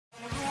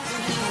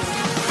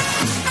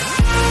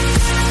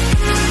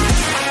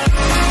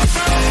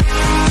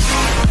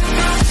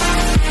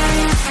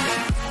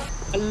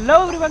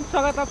Everyone,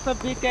 स्वागत आप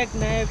सभी का एक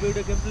नए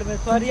वीडियो गेम प्ले में।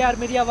 सॉरी यार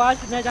मेरी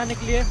आवाज़ न जाने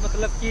के लिए,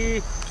 मतलब कि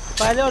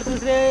पहले और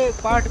दूसरे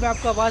पार्ट में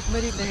आपको आवाज़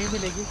मेरी नहीं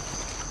मिलेगी।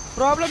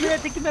 प्रॉब्लम ये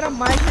थी कि मेरा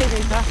माइक सही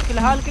नहीं था।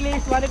 फिलहाल के लिए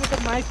इस वाले में तो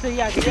माइक सही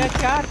आ गया।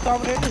 क्या टॉम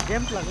रेड ने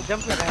जंप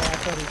लगाया यार,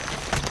 सॉरी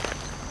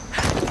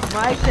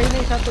माइक सही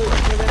नहीं था तो इस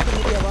वजह से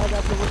मेरी आवाज़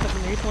आप लोगों तक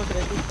नहीं पहुँच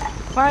रही थी।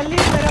 फाइनली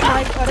मेरा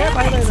माइक, अरे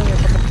भाई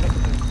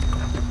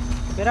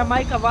मेरा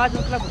माइक आवाज़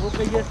मतलब हो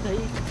गई है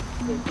सही।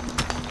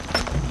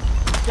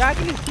 क्या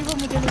कि इसकी वो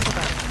मुझे नहीं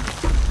पता।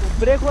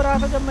 ब्रेक हो रहा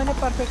था जब मैंने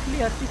परफेक्टली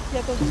हर चीज़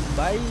किया तो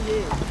भाई ये,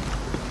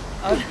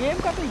 और गेम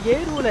का तो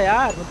यही रूल है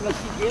यार, मतलब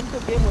कि गेम तो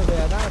गेम हो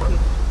गया ना। फिर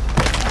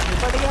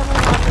निपट गया मैं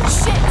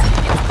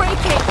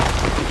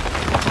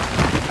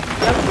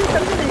जल्दी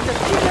जल्दी नहीं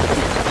सकती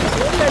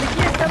ये लड़की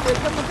एकदम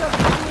मतलब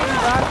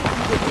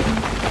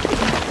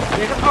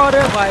देखो।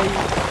 अरे भाई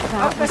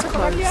अब कैसे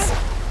पकड़ लिया?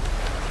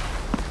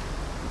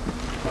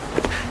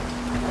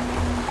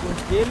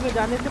 जेल में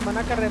जाने से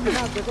मना कर रहे थे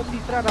ना। देखो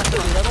तीसरा रास्ता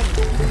दे रहा था।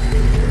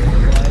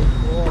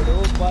 ओ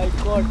माय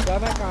गॉड,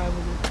 जाना कहाँ है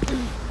मुझे?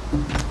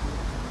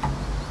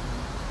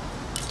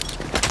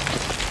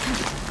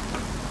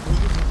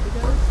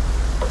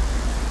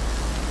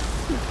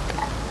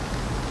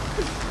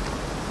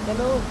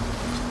 चलो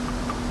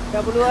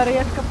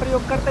WRAS का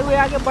प्रयोग करते हुए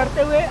आगे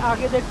बढ़ते हुए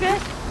आगे देखते हैं,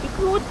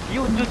 क्योंकि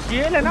वो जो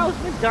जेल है ना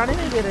उसमें जाने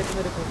नहीं दे रहे थे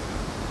मेरे को,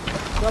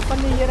 तो अपन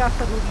ने ये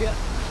रास्ता ढूंढ लिया।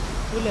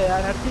 खुले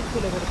यार, हर चीज़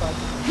खुले मेरे पास।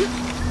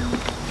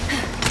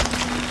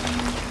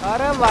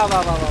 अरे वाह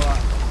वाह वाह वाह वाह,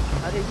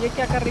 अरे ये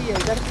क्या कर रही है?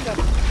 इधर की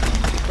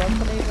जंप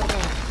नहीं कर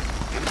रहा।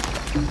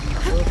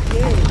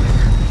 ओके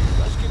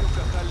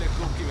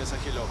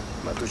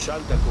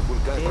Matushalta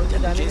kupulka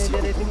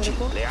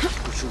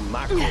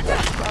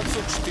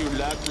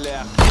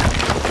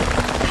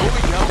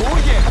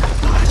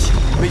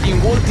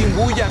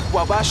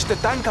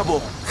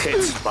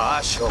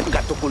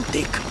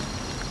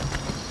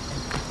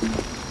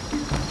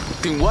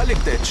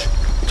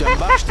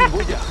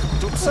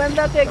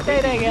बंदा देखता ही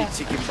रह गया,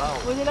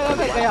 मुझे लगा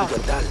मैं गया।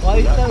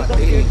 भाई साहब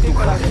एकदम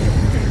पड़ा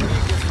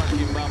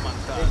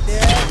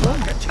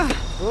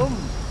बूम,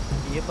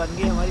 ये बन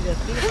गई हमारी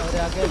रस्सी और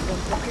आगे एकदम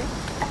करके।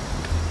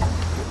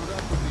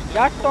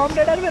 यार टॉम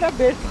रेडर मेरा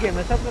बेस्ट गेम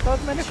है, सब बताओ।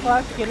 तो मैंने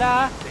फर्स्ट खेला,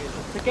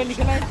 सेकेंड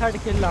निकला, थर्ड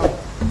खेल रहा हूँ,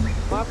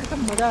 वहाँ पे सब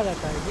मजा आ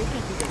जाता है। ये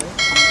क्या चीज़ है?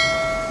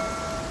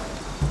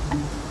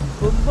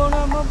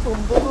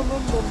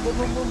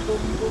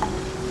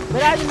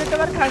 मेरा आज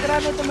नेटवर्क खतरा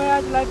में तो मैं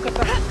आज लाइव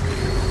करता हूँ।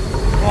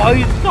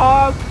 भाई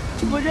साहब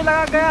मुझे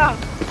लगा गया,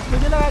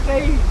 मुझे लगा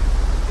गई,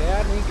 गया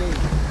नहीं गई,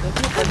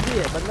 क्योंकि बंदी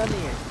है, बंदा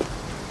नहीं है।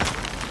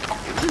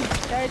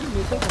 क्या है जी,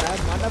 मेरे को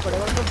मानना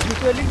पड़ेगा तो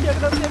विजुअलिटी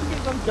एकदम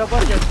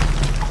जबरदस्त।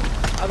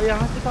 अब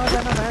यहाँ से कहाँ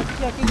जाना? मैं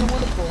क्या कि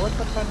उन्होंने बहुत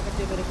परेशान कर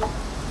दिया मेरे को।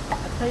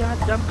 अच्छा यहाँ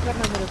जंप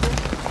करना मेरे को।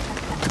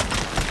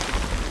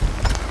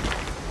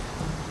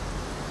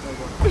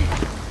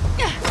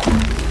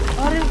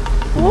 अरे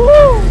ओ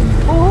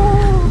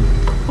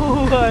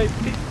भाई,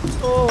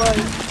 ओ भाई,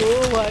 ओ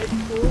भाई,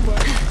 ओ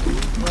भाई,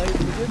 भाई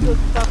मुझे तो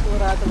स्टक हो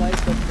रहा था भाई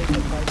करने के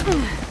बाद।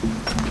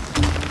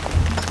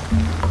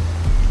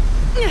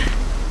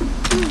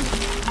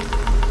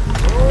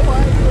 ओ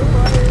भाई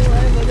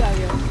मजा आ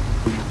गया।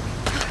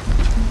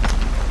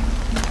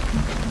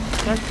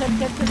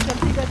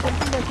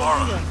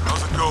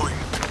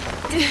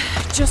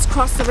 Just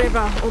crossed the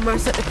river,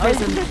 almost at the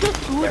prison.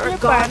 There are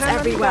guards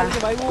everywhere.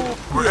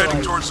 We're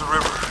heading towards the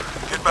river.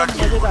 Get back to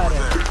you when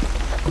we're there.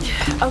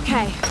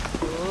 Okay.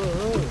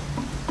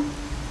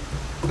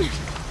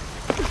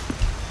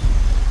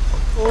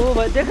 ओ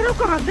भाई देख रहे हो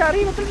कहाँ से आ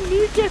रही है? मतलब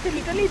नीचे से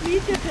निकली,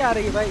 नीचे से आ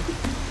रही है भाई।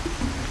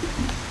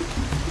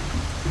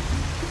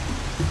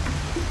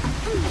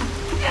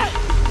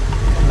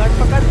 पकड़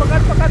पकड़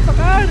पकड़ पकड़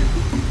पकड़।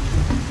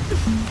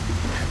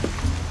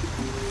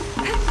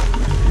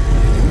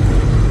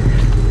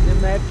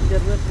 मैप की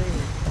जरूरत नहीं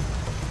है।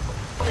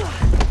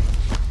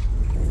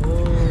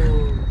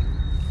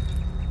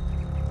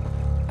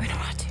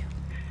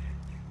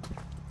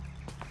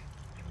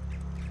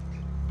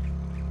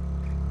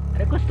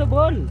 अरे कुछ तो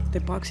बोल।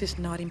 The box is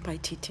not in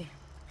Paititi.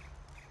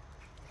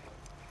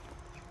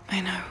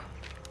 I know.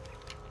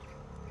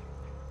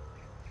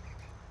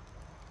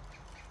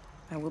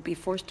 I will be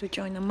forced to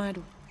join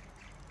Amaru.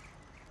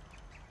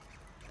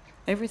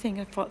 Everything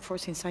I fought for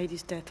since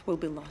Aidi's death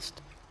will be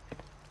lost.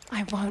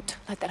 I won't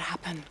let that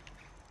happen.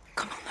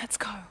 Come on, let's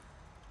go.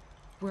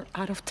 We're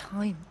out of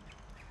time.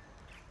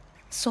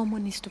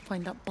 Someone needs to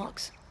find that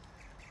box.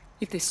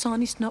 If the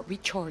sun is not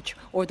recharged,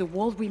 or the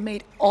world we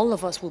made, all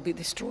of us will be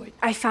destroyed.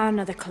 I found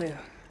another clue.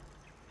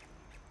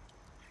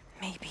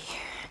 Maybe.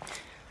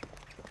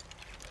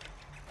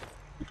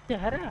 The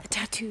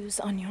tattoos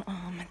on your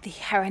arm, the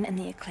heron and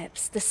the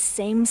eclipse, the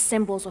same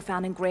symbols were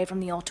found engraved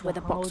from the altar where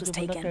the box was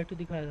taken.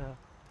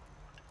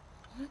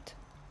 What?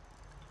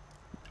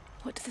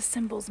 What do the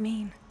symbols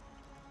mean?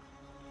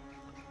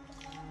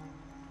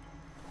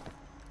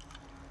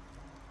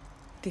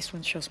 This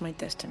one shows my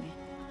destiny.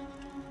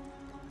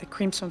 The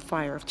crimson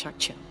fire of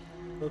Chakchil.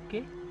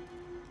 Okay.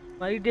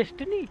 My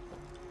destiny?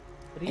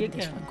 And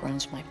this one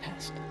grounds my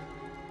past.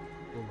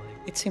 Oh my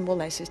It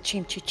symbolizes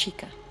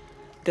Chimchichica,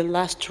 the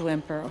last true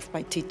emperor of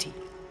Paititi.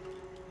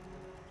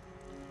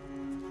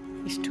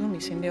 His tomb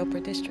is in the upper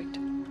district.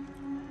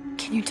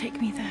 Can you take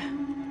me there?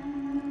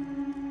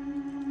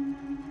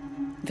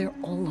 They're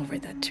all over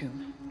that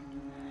tomb.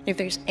 If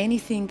there's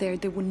anything there,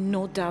 they would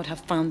no doubt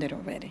have found it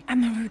already.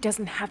 Amaru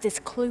doesn't have this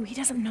clue. He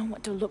doesn't know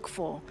what to look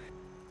for.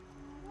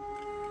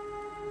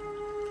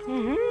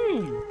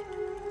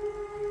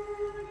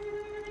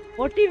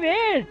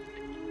 Motivate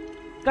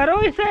करो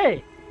इसे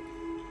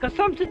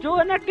कसम से जो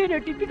है ना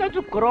TP का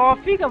जो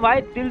graphic है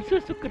भाई दिल से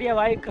शुक्रिया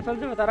भाई कसम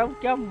से बता रहा हूँ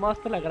क्या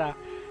मस्त लग रहा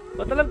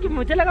मतलब कि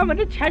मुझे लगा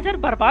मैंने 6000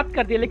 बर्बाद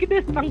कर दिया लेकिन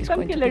इस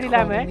फंक्शन के लेडी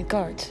लैम है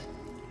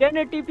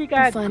टीपी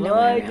का है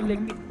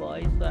लेकिन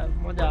भाई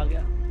साहब मजा आ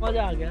गया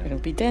It'll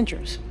be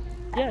dangerous.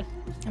 Yes,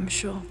 I'm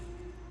sure.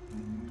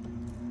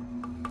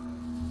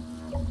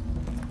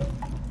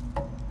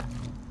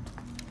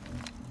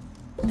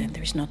 Then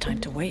there's no time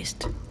to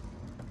waste.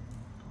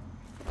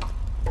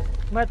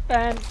 मत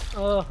पहन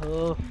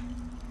ओहो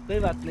कोई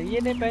बात नहीं ये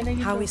नहीं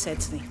पहनेगी How is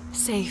Edsley?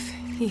 Safe.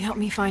 He helped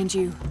me find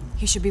you.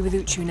 He should be with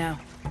Uchu now.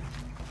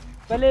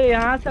 पहले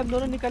यहाँ से हम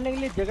दोनों निकलने के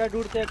लिए जगह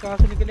ढूंढते हैं कहाँ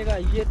से निकलेगा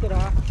ये तो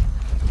रहा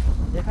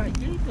देखा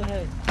यही तो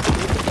है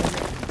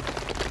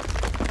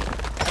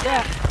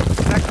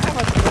रखा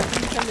मत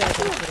निकल जाए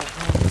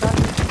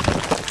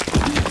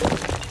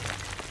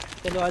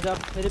चलो आजा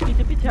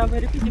मेरे पीछे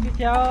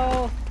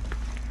आओ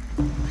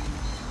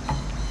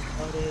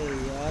अरे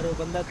यार वो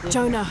बंदा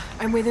Jonah,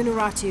 I'm with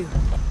Unuratu.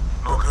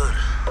 Oh, good.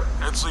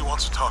 Edsley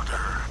wants to talk to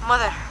her.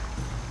 Mother,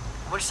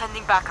 we're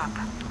sending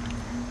backup.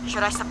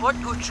 Should I support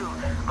Uchu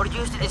or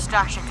use the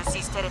distraction to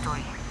seize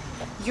territory?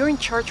 You're in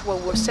charge while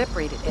we're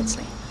separated,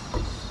 Edsley.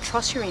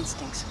 Trust your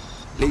instincts.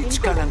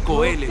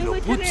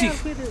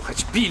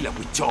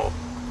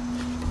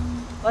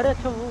 अरे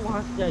अच्छा वो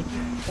वहाँ से जाएगी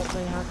तब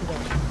मैं यहाँ से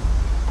जाऊँ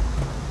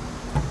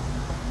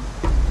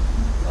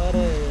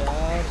अरे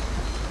यार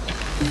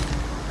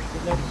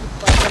लड़की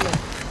पागल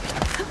है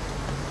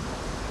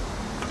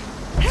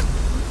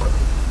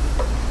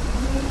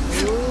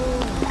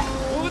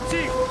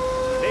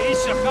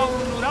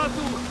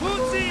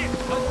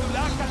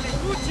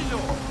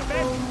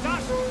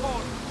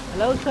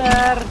हेलो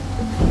सर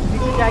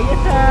नीचे जाइए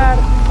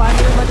सर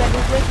पानी में मजा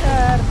लीजिए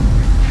सर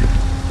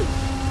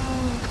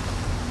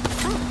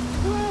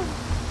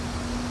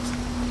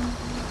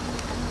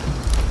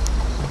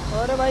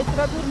अरे भाई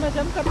इतना दूर मैं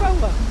जंप कर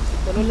पाऊंगा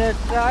चलो ले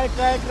ट्राई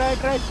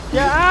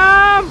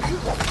जंप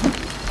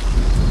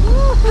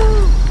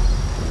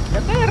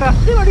देखो ये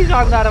रास्ते बड़ी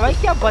शानदार है भाई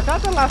क्या बचा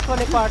था लास्ट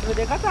वाले पार्ट में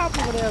देखा था आप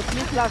लोगों ने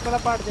प्लीज लास्ट वाला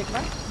पार्ट देखना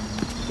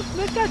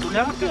उसमें क्या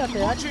जंप किया था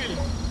यार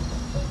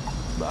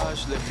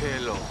Bash le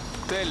pelo,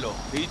 telo,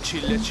 ichi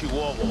le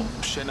chihuovo,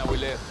 shena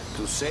wile,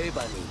 tu sei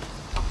bani.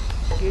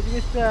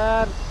 कीजिए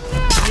सर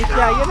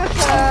नीचे आइए ना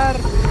सर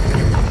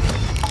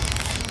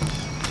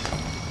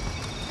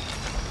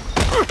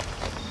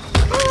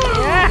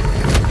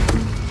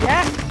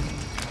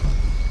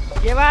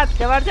ये बात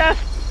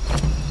जबरदस्त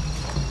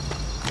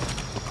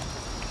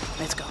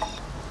Let's go.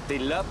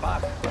 Tilapa.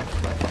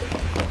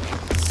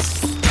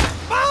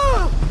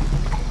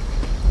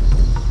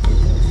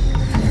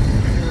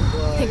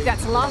 I think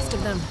that's the last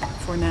of them.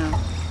 For now.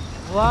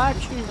 What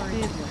is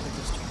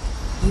this?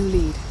 You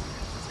lead.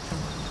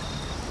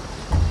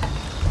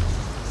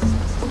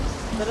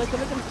 चलो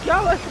क्या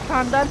वैसे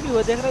शानदार भी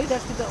हुआ देख रहा इधर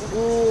से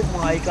oh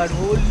my God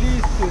Holi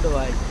speed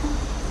भाई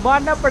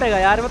मानना पड़ेगा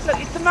यार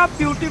मतलब इतना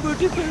ब्यूटीफुल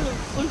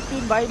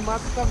सीन भाई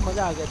मात्र का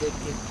मजा आ गया देख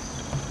के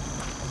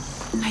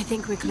I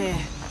think we're clear.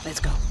 Let's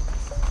go.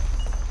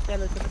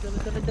 चलो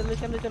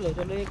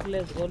एक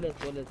लेट्स गो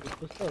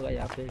कुछ तो होगा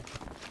यहाँ पे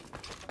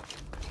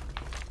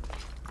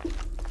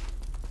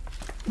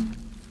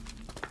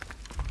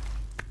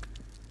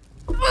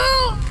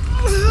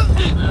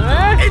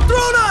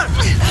Intruder!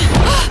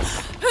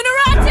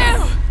 Unuratu!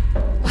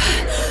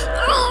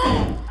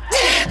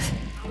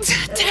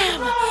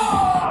 Damn!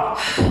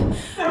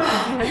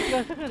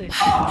 कैसे करे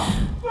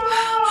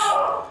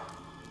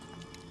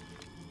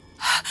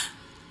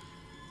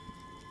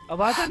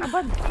आवाज आना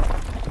बंद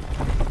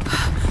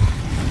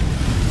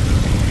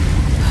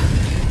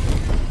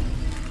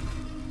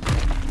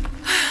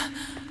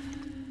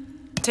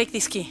Take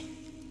this key.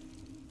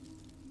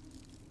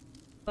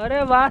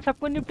 अरे वाह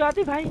सबको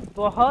निपटाती भाई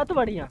बहुत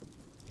बढ़िया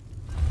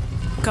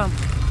Come.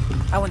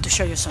 I want to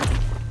show you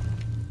something.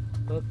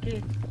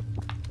 Okay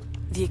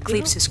The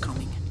eclipse is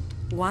coming.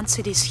 Once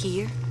it is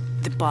here,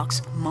 the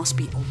box must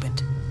be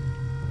opened.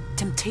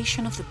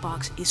 Temptation of the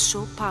box is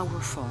so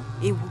powerful,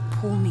 it will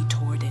pull me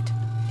toward it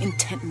and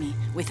tempt me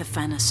with a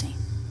fantasy,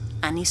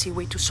 an easy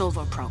way to solve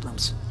our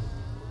problems.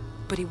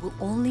 But it will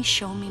only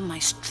show me my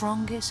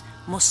strongest,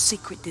 most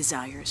secret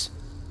desires.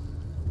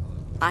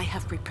 I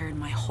have prepared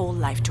my whole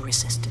life to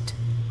resist it.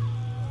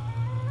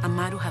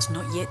 Amaru has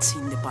not yet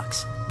seen the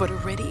box, but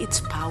already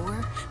its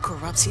power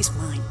corrupts his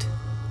mind.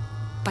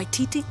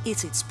 Paititi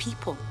is its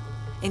people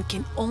and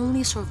can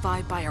only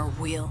survive by our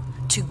will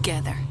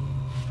together.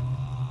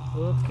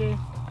 Okay.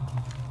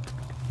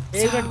 So,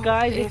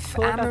 if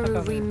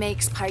Amaru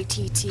remakes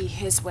Paititi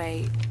his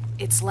way,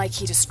 It's like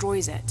he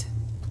destroys it.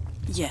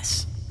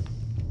 Yes.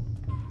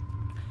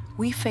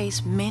 We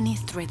face many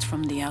threats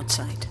from the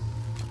outside,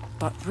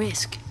 but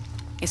risk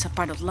is a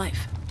part of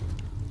life.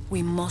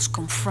 We must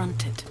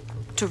confront it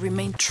to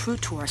remain true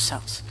to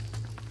ourselves.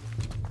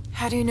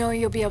 How do you know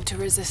you'll be able to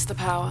resist the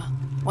power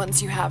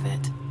once you have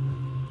it?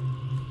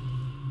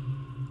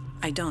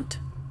 I don't.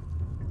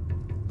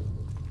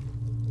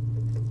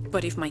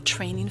 But if my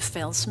training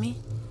fails me,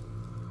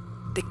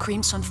 the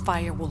Crimson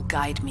Fire will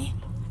guide me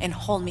and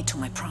hold me to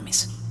my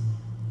promise.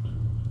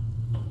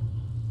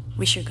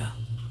 We should go.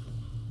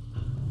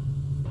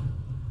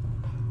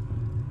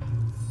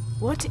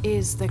 What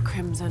is the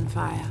Crimson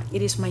Fire?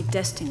 It is my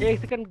destiny. एक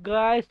second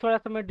guys, थोड़ा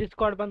सा मैं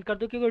Discord बंद कर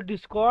दूं क्योंकि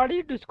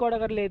Discord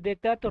अगर ले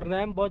देखता है तो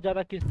रैम बहुत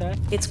ज्यादा खींचता है.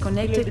 It's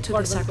connected to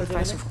the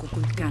sacrifice of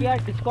Kukulkan.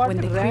 When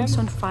the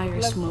Crimson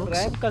Fire smokes,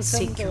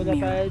 seek your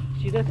mirror.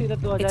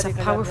 It's a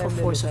powerful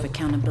force of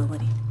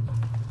accountability.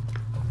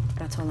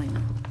 That's all I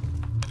know.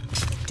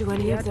 Do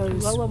any of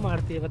those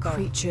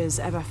creatures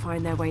ever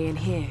find their way in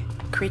here?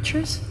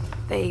 Creatures?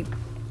 They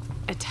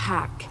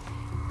attack.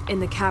 In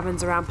the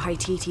caverns around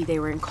Paititi, they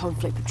were in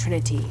conflict with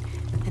Trinity.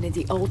 And at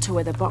the altar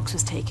where the box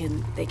was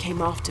taken, they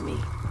came after me.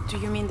 Do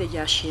you mean the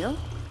Yashil?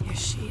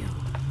 Yashil.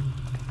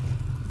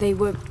 They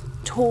were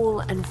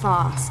tall and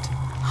fast,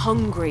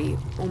 hungry,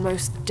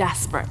 almost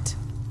desperate.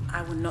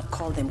 I would not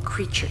call them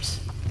creatures.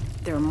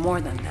 They're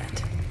more than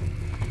that.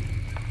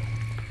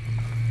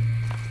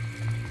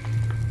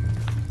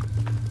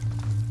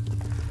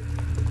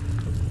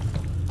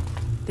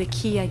 The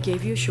key I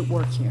gave you should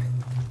work here.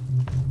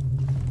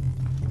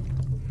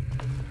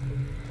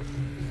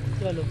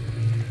 चलो.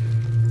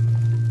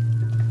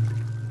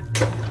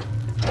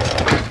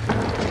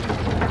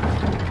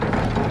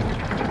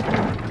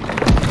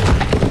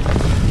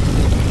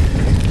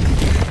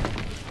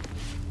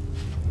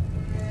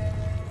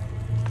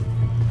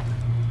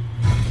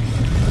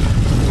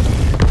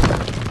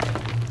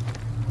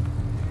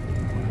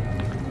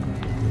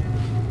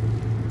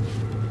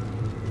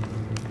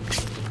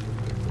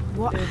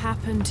 What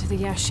happened to the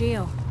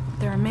Yashil?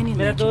 There are many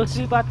मेरा दोस्त legends.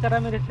 भी बात कर रहा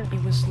है मेरे से.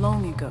 It was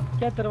long ago,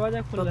 क्या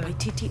दरवाजा खुला but है?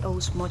 Paititi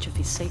owes much of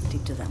his safety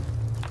to them.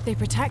 They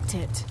protect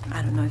it.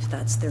 I don't know if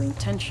that's their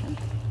intention,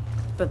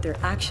 but their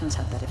actions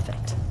have that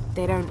effect.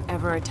 They don't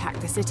ever attack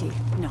the city.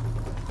 No.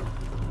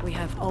 We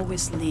have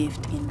always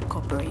lived in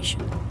cooperation.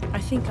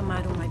 I think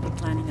Amado might be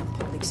planning a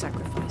public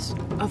sacrifice.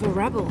 Of a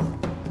rebel.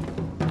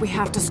 We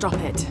have to stop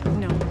it.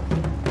 No,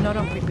 not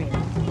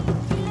unprepared.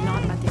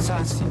 Not at the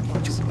expense of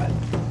Portugal.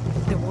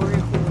 The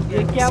warrior who will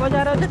ये क्या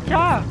बजा रहा है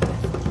अच्छा?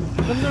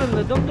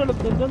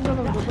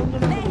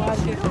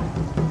 Market.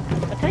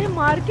 अच्छा ये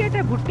market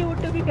है, भुट्टे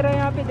वुट्टे बिक रहे हैं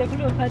यहाँ पे, देख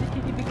लो सारी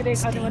चीजें बिक रही है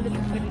खाने वाले.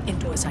 and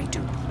do as I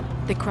do.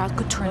 The crowd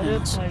could turn अरे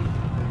on us. भाई,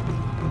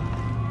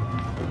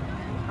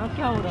 हाँ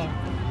क्या हो रहा है?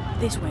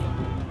 This way.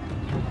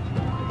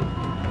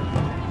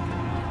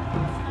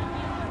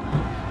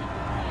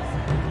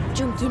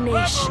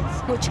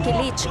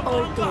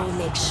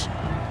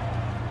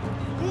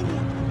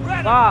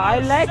 Wow, I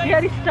like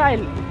your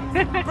style.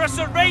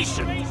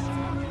 Preservation!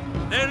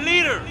 Their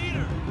leader,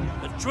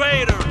 the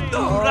traitor,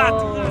 Durat,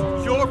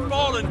 your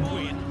fallen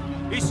queen,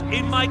 is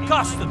in my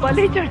custody.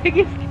 बलि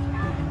चढ़ेगी.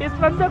 इस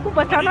बंदे को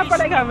बचाना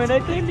पड़ेगा, मैंने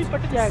तो ही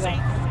निपट जाएगा.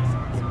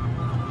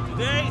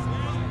 Today,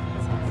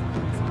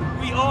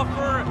 we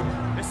offer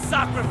a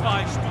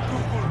sacrifice to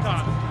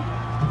Kukulkan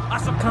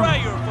as a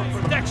prayer for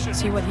protection.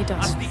 See what he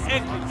does. As the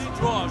eclipse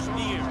draws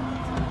near.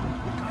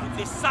 With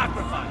this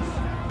sacrifice,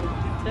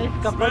 इस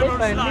कपड़े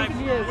पहनने के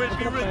लिए, will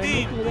be कपड़े पहनने की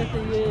redeemed. वजह से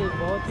ये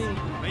बहुत ही.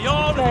 may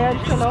all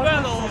his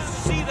fellows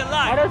see the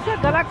light अरे उसका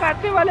गला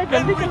काटने वाले and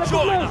जल्दी चलो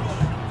rejoin चलो. us.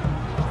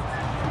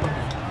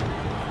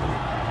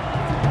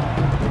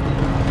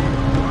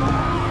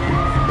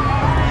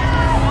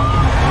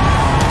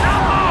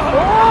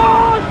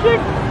 Oh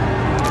shit!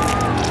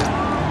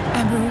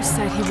 Amu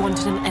said he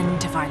wanted an end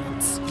to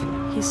violence.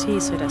 He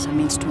sees it as a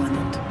means to an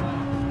end.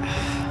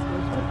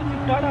 उसको तो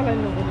निपटा डाला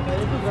इन लोगों ने,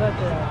 ये तो गलत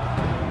है यार.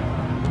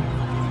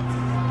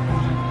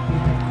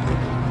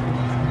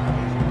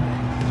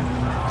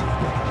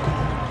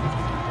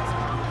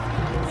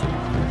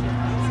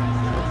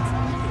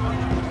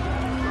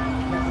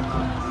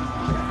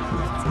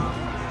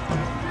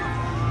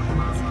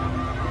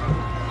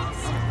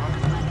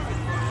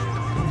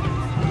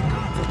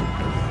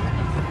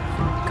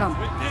 Come.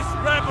 With this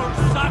rebel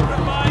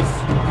sacrifice,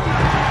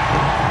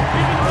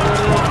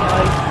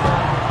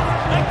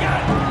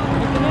 again.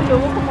 कितने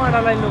लोगों को मार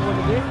डाला इन लोगों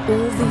ने बे?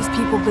 All these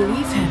people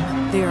believe him.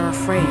 They are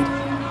afraid,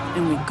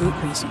 and with good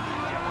reason.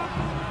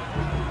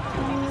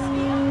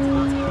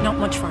 Not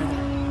much farther.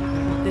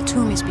 The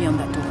tomb is beyond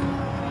that door.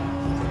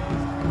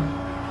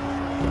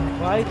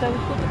 भाई साहब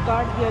इसको तो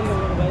काट दिया इन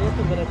लोगों ने भाई, ये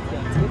तो गलत किया,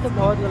 ये तो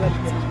बहुत गलत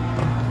किया.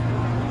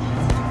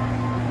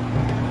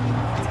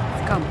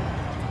 Come.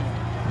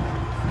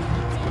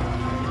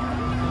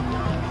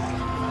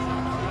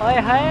 आय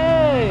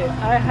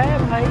हाय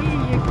भाई,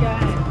 ये क्या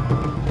है?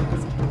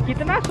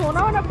 कितना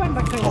सोना वाला पहन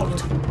रखा है ये?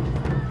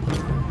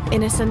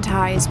 Innocent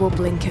eyes will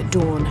blink at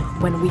dawn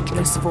when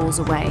weakness falls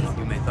away.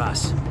 You may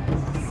pass.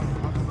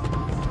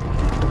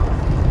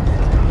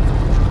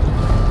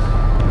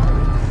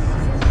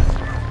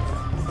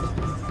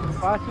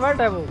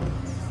 Password है वो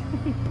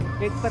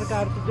एक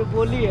प्रकार से जो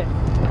बोली है।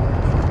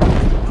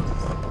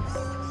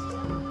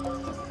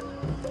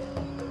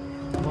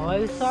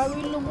 भाई साहब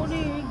इन लोगों ने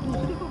एक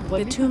दूसरे को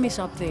The tomb is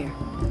up there,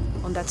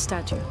 on that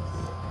statue.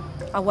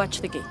 I'll watch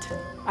the gate.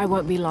 I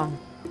won't be long.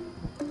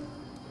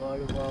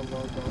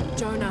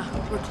 Jonah,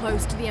 we're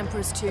close to the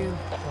Emperor's tomb.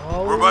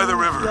 We're by the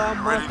river,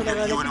 ready to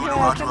get you and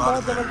Unuatu out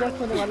of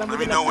there. Let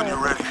me know when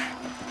you're ready.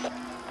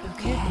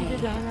 ये चीजें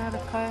जहाँ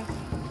रखा है।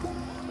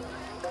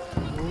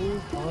 ओ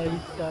भाई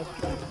साहब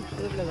कितना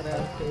खूबसूरत लग रहा है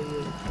इसका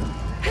ये।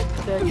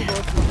 स्टैचू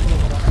बहुत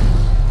खूबसूरत लग रहा है।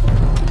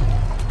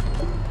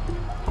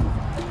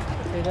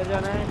 इधर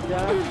जाना है,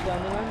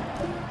 जाने में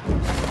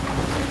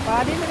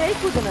पानी में नहीं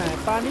कूदना है,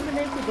 पानी में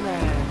नहीं कूदना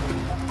है।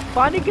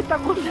 पानी कितना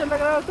खूबसूरत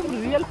लग रहा है, तुम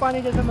रियल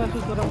पानी जैसा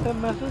महसूस हो रहा हूँ,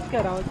 महसूस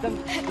कर रहा हूँ, एकदम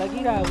लग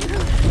ही रहा है वो।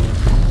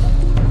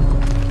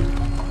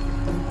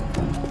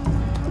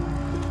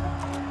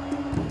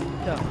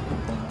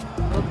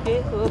 ओके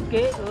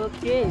ओके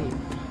ओके,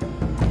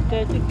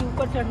 स्टैचू के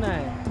ऊपर चढ़ना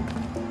है।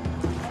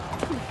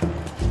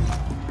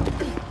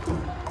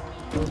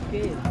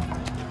 ओके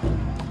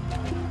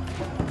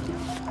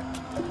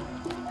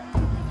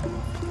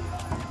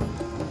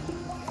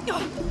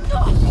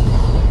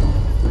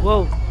वो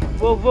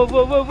वो वो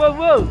वो वो वो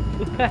वो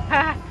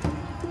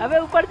अबे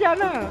ऊपर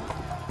जाना,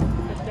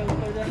 अच्छा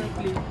ऊपर जाना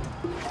प्लीज।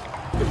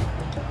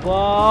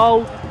 वाओ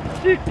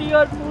सिटी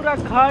और पूरा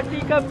घाटी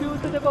का व्यू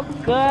तो देखो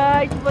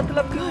गाइस,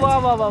 मतलब कि वाह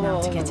वाह वाह वाह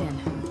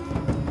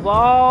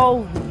वाओ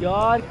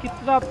यार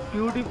कितना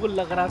ब्यूटीफुल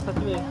लग रहा है सच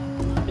में।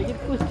 लेकिन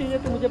कुछ चीजें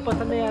तो मुझे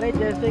पसंद नहीं आ रही,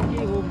 जैसे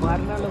कि वो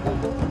मारना लोगों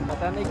को,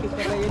 पता नहीं क्यों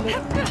कर रहा है ये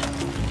लोग,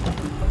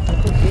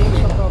 तो गेम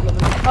का प्रॉब्लम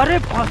है। अरे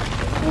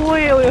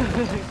ओए ओए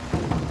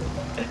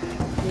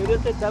मेरे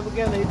से दब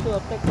गया, नहीं तो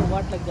अब तक तो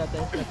वाट लग जाता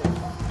है इसका।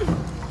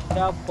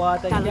 क्या बात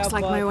है, क्या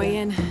बात है।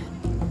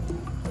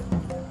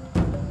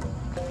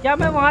 क्या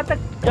मैं वहां तक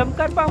जंप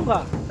कर पाऊंगा?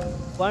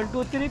 1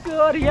 2 3 की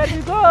और हियर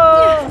वी गो।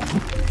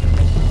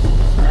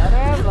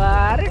 अरे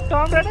वाह,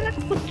 टॉम राइडर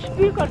कुछ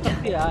भी कर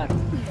सकती है यार।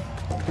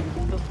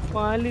 तो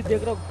फाइनली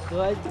देख रहा हूँ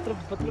गाइस, मतलब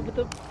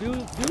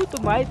व्यू तो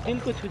माय दिल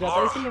को छू जाता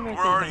है, इसलिए मैं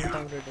Tom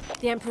rider.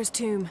 The Emperor's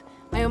tomb.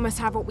 I almost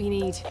have what we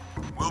need.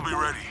 We'll be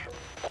ready.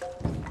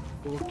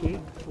 Okay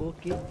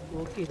okay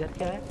okay, इधर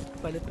क्या है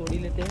पहले तोड़ ही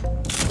लेते हैं,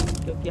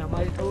 क्योंकि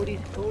हमारी थोड़ी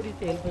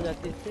सी हेल्प हो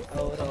जाती है इससे।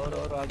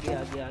 और आगे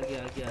आगे आगे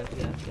आगे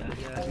आगे आगे आगे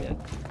आगे आगे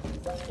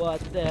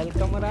बहुत हेल्प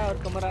कमरा और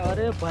कमरा।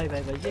 अरे भाई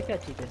भाई भाई ये क्या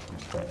चीज़ है?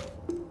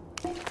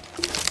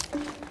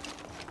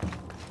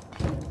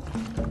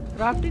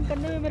 क्राफ्टिंग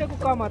करने में मेरे को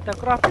काम आता है।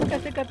 क्राफ्टिंग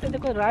कैसे करते हैं?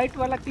 देखो राइट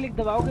वाला क्लिक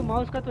दबाओगे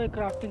माउस का तो एक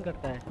क्राफ्टिंग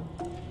करता है।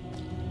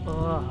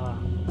 आहा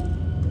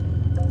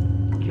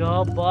क्या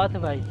बात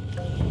है भाई।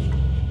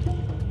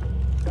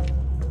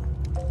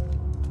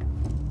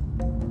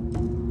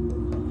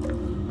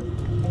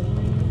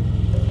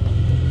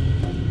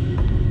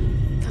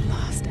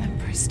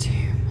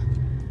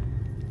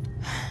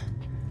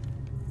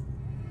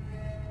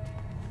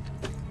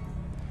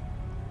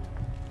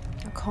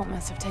 Cult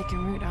must have taken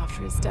root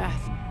after his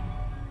death.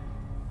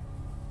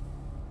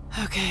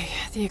 Okay,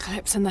 the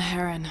eclipse and the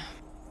heron.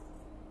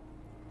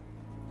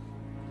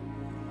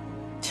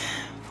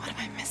 What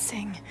am I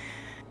missing?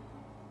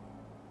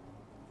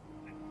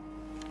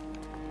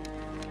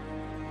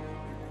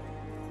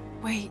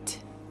 Wait,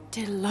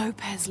 did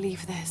Lopez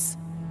leave this?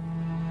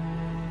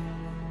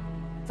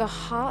 The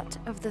heart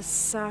of the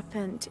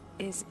serpent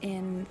is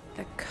in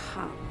the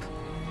cup.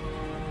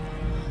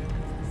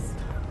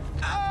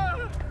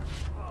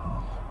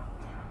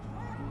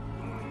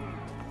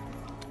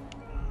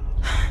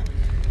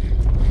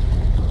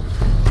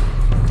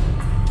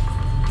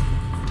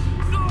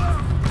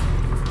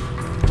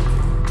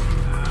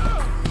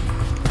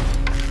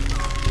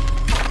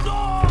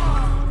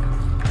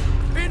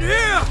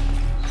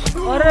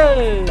 अरे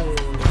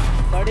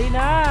बड़ी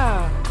ना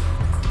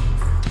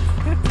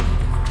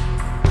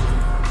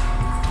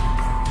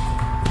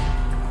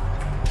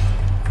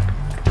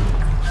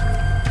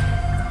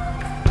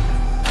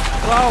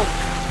wow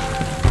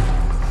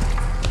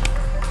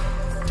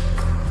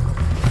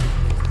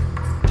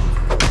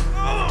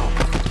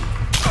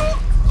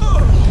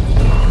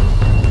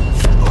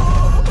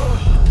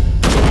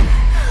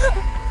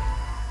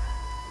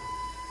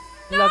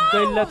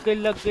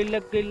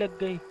लग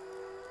गई।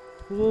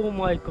 Oh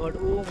my god,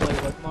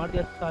 मार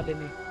दिया साले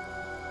ने।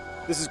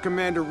 This is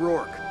Commander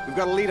Rourke. We've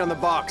got a lead on the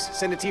box.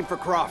 Send a team for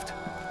Croft.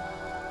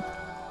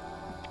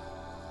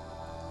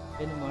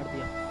 इन्हें मार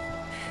दिया।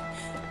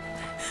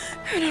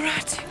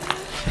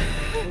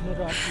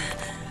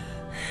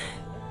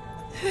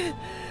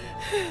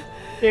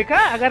 देखा,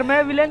 अगर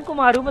मैं विलेन को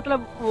मारूं, मतलब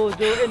वो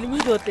जो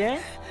एनिमीज होते हैं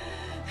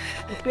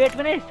तो पेट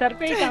में नहीं सर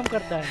पे ही काम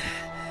करता है,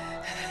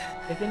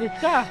 लेकिन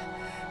इसका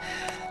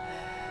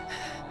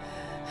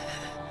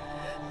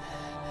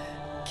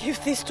Give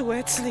this to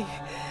Wesley.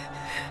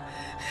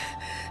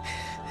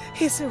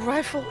 He's a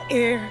rightful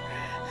heir.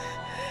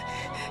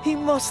 He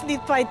must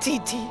live by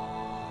Titi.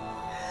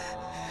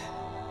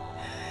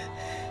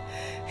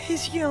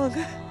 He's young,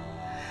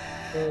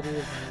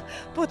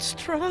 but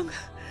strong.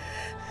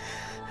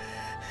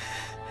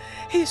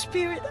 His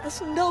spirit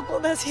as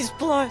noble as his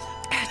blood.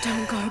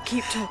 Don't go.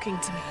 Keep talking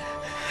to me.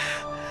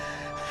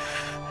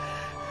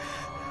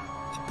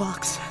 The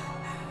box.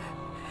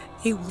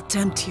 It will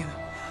tempt you.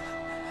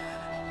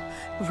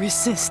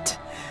 Resist.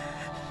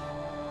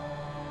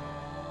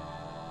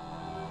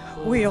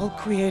 We all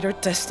create our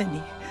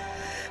destiny.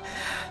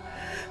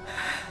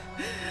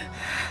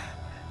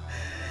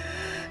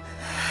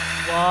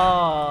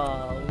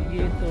 वाह,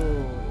 ये तो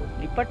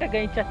लिपट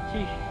गई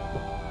चच्ची।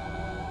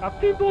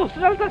 काफी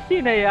emotional सा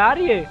scene है यार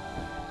ये,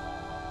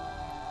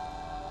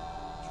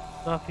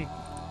 काफी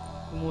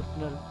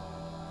इमोशनल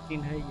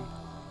सीन है ये।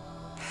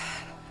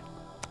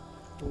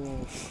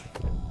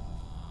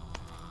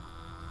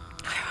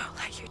 I won't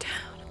let you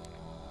down.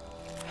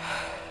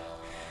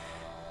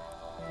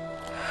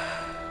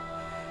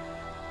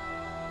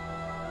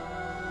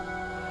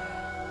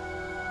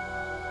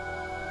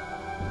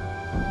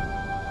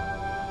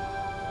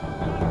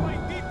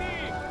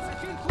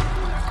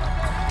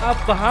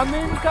 अब हम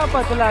इनका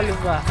बदला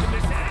लूंगा।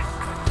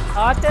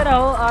 आते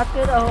रहो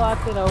आते रहो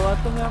आते रहो। और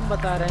तुम्हें हम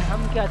बता रहे हैं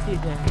हम क्या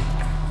चीजें हैं।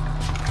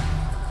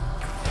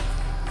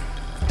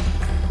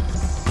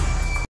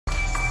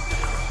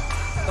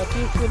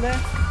 फुल है,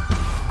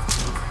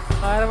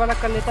 फायर वाला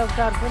कर लेता हूँ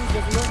 4 फुल।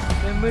 देख लो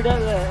ये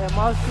मिडल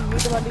माउस की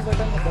मिड वाली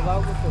बटन में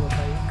दबाओगे तो होता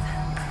है।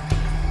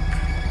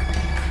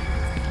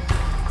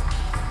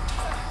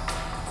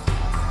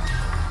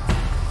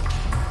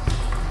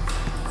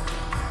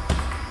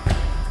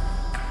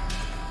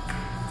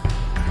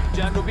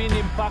 Janubin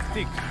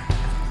impactic.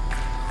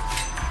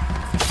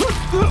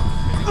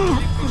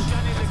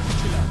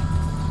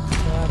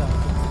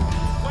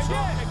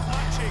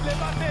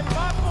 Levante el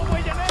barco,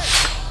 Guayanet.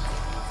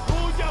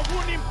 Tuya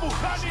un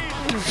empujani.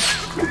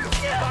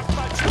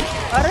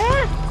 अरे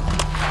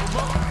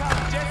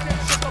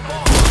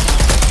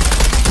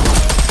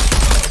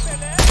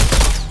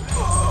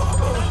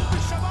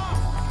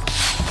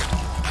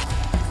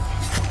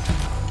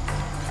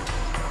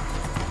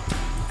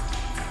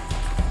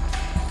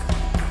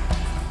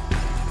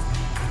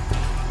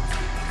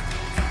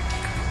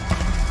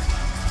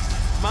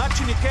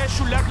Machini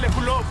keshu lak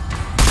lekulov.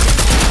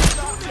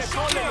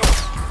 Lekolelo.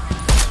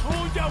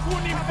 Tuya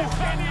un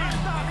empujani.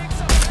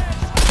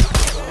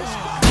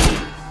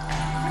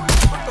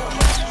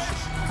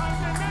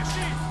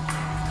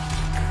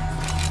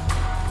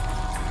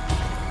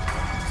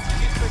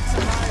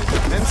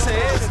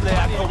 MCS le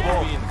Jacobo.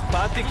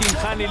 Patik in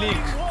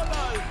Hanilik.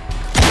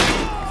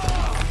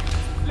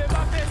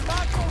 Levante el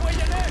barco,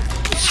 Guayanet.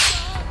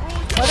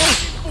 Tuya un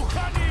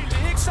empujani.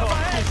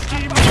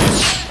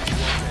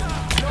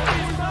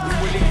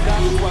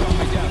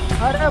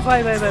 अरे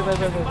भाई भाई भाई भाई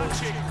भाई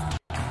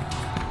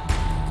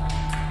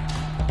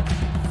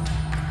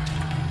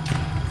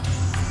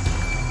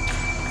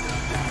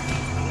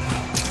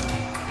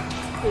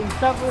इन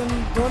सब इन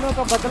दोनों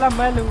का बदला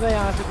मैं लूंगा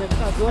यहाँ से।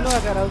 देखना दोनों का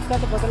कह रहा है, उसका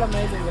तो बदला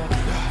मैं ही लूंगा।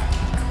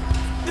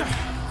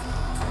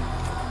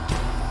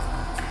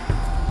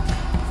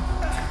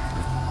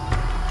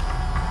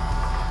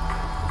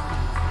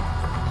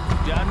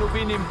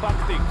 Janubin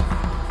impacting.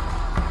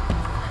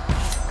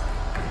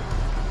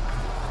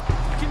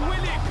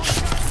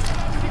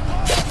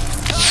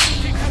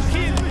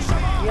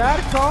 यार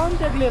कौन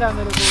देख ले रहा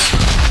मेरे को?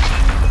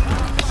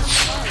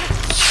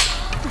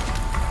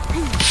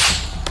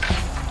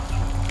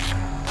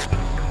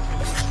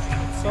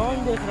 कौन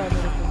देख रहा है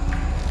मेरे को?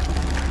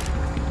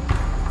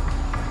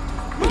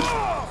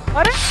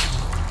 अरे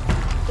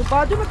तो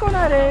बाजू में कौन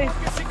आ रहे?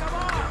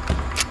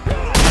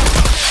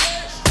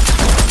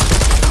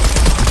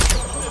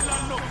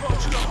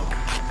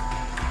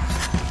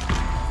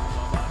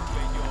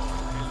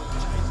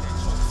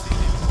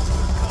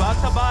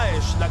 Bata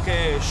baesh la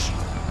kesh.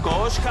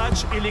 Kosh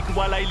kach ilik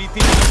wala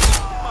iliti.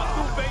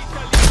 Matu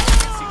beita li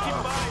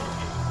sikibai.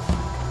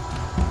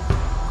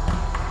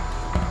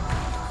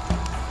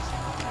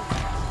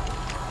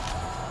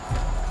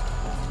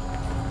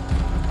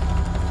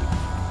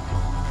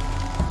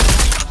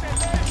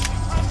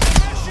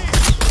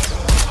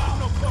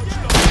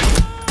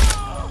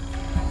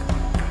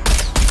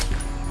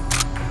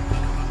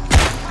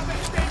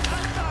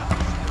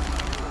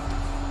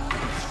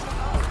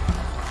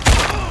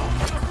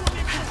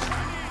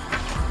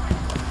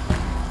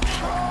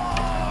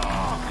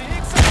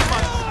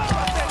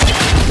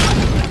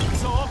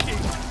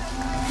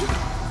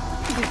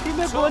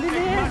 गोली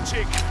नहीं है।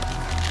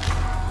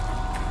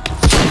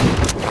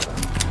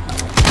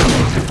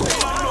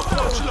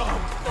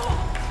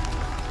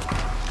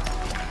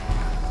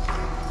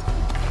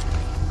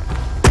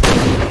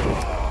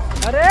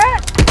 अरे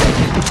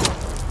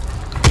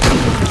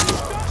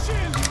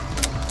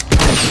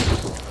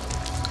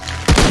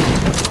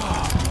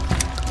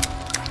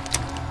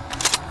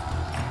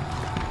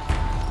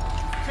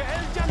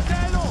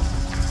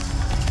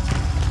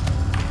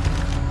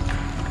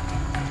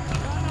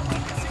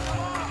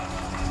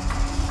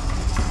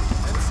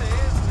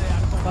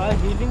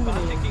हीलिंग में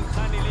नहीं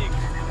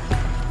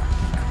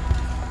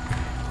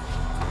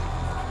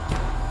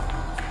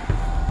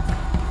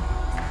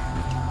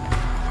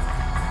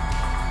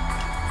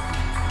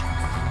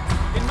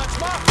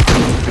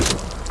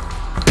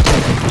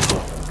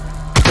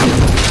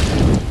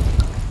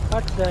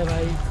हट जाए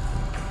भाई।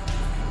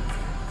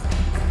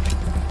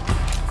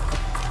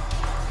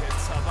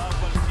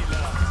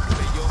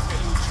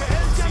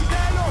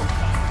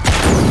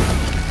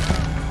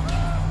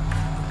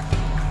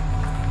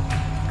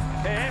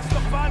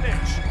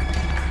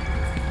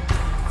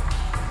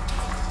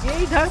 ये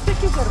इधर से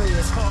क्यों कर रही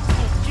है?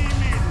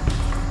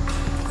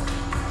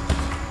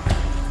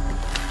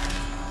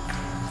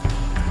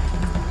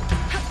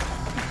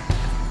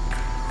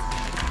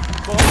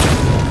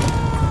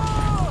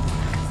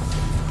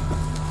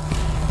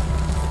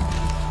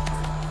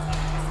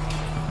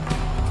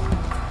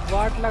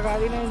 वाट लगा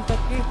दी ना इन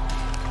सब की।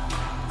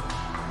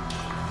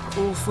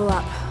 All full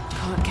up.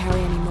 Can't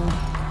carry anymore.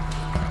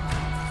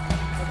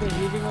 अबे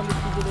हीलिंग वाली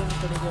चीजें लेनी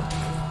पड़ेगी।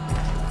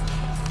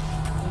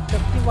 इन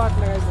सब की वाट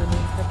लगाई मैंने,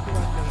 इन सब की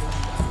वाट लगाई।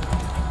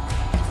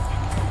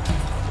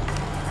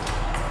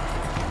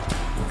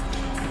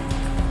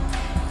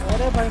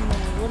 अरे भाई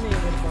वो नहीं है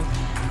मेरे पास।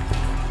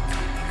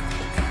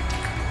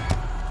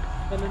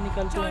 चलो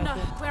निकलते हैं। Jonah,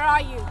 where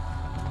are you?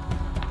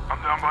 I'm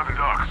down by the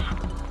docks.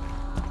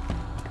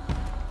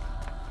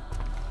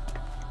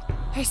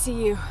 I see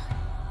you.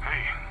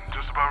 Hey,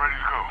 just about ready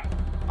to go.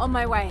 On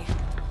my way.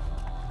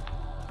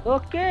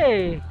 Okay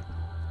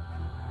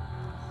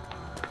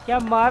क्या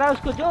मारा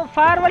उसको? जो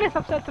फायर वाले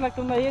सबसे अच्छा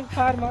लगता है। एक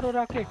फायर मारो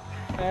रॉकेट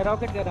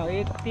कर रहा हूँ,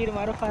 एक तीर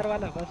मारो फायर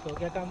वाला, बस हो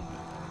गया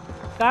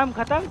काम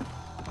खत्म।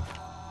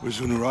 Where's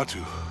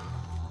Unuratu?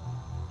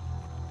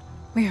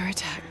 We were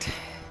attacked.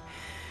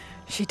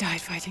 She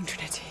died fighting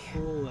Trinity.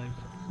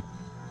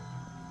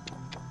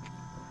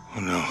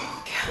 Oh no.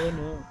 Oh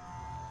no.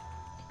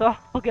 तो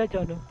हो गया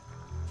चलो।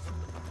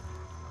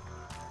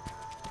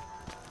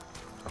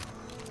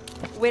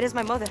 Where is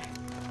my mother?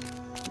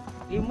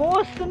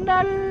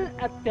 Emotional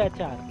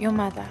अत्याचार। Your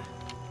mother.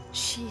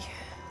 She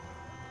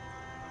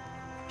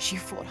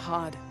fought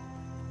hard.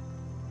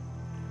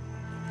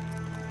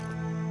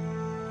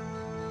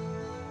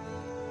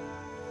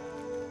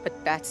 But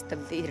that's the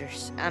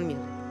leader's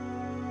amulet.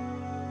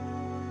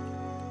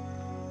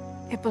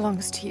 It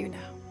belongs to you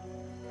now.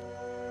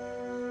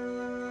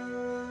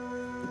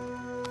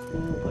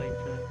 Oh भाई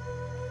साहब।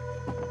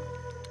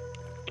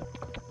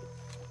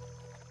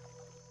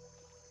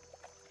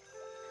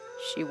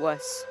 She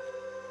was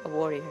a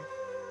warrior.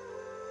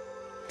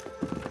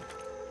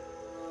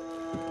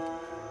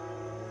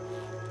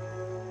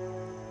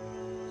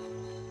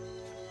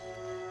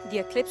 The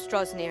eclipse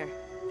draws near.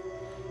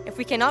 If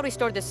we cannot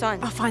restore the sun...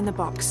 I'll find the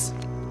box.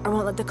 I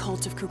won't let the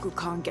cult of Kukulkan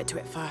Khan get to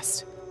it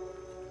first.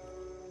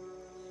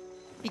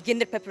 Begin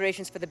the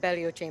preparations for the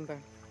burial chamber.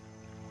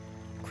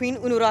 Queen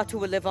Unuratu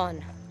will live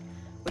on,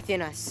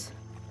 within us.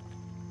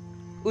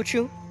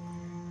 Uchu,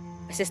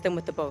 assist them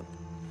with the boat.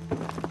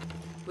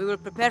 We will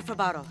prepare for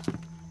battle.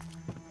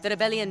 The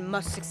rebellion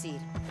must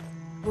succeed.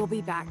 We'll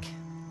be back,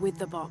 with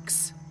the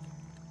box.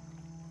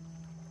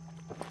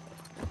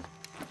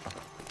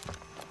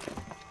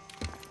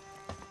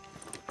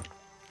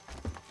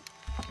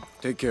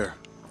 Take care.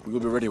 We will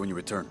be ready when you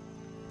return.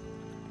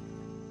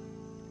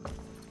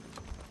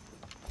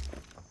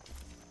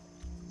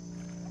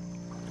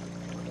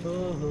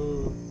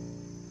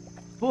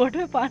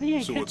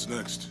 So what's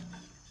next?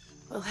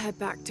 We'll head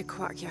back to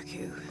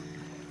Kwakyaku,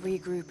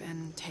 regroup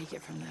and take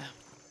it from there.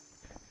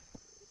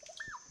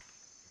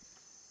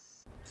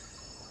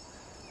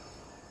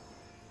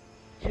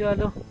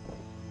 चलो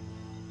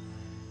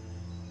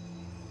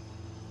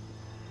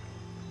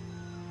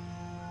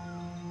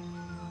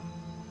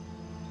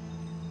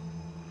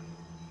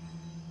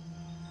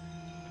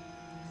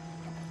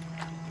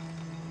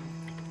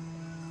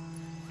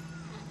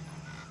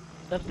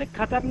सबसे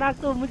खतरनाक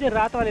तो मुझे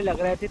रात वाले लग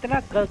रहे थे। इतना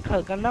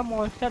गंदा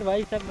मॉन्स्टर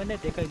भाई सब मैंने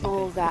देखा ही नहीं।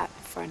 All that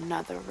for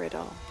another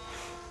riddle.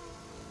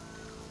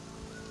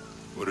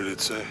 What did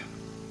it say?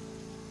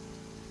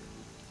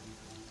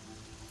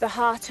 The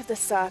heart of the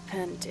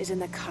serpent is in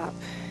the cup,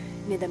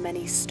 near the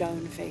many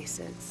stone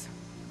faces.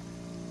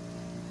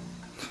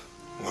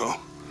 Well,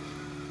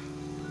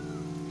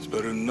 it's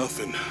better than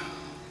nothing.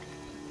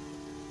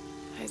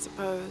 I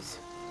suppose.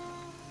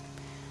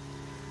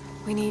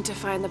 We need to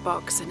find the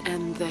box and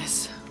end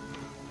this.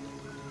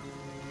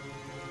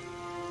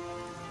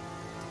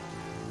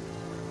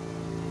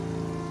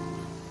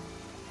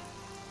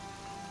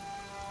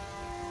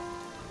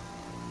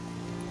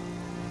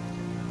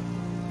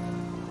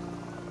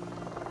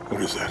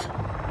 What is that?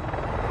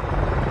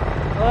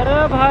 अरे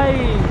भाई,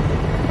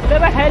 अरे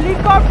भाई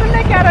helicopter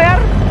ले क्या रहा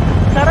यार?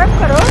 शर्म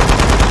करो।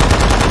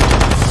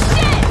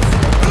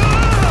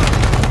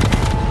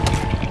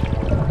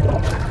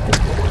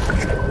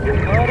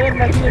 अरे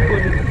लगी है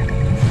गोली,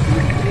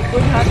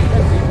 कोई हाथ नहीं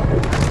लगी।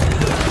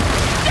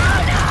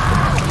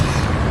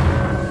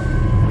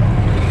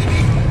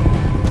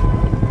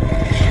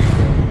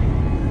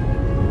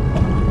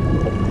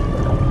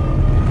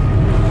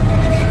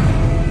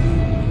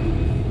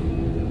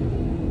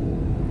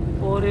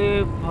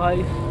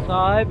 भाई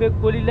साहब एक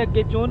गोली लग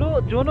गई।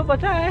 जोनो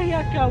बचा है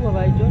या क्या हुआ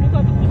भाई? जोनो का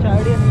तो कुछ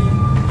आइडिया नहीं है,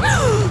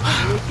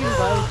 लेकिन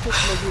भाई कुछ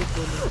लगी एक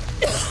गोली।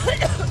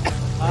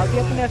 आगे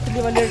अपने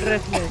असली वाले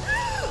ड्रेस में।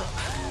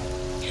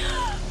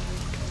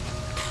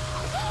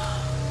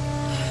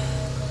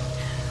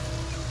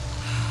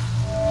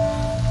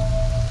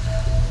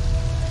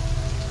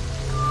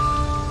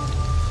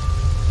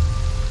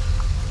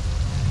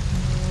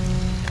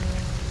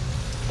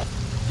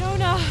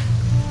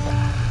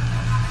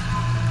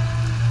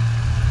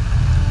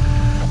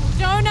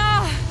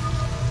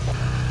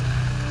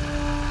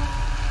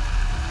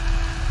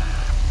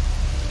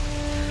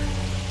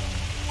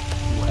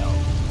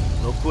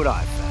 what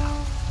I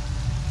found.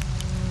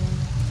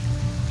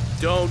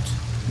 Don't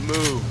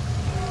move.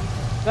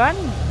 Gun?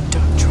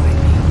 Don't try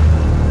me.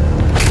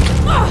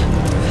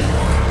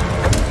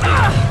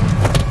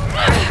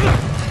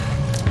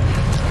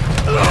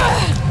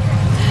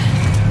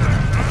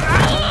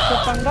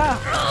 पंगा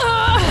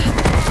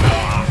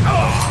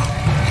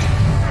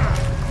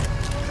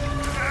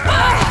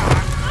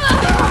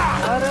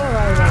अरे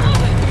भाई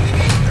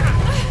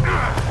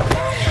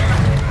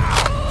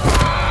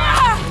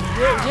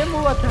ये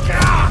मूव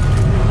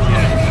अच्छा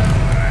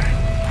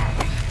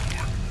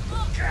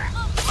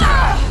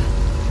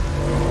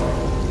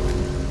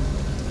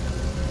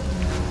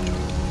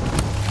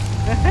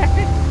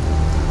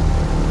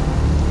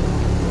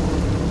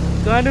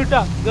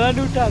था गन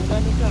उठा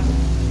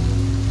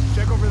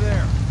Check over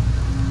there.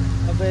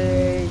 अबे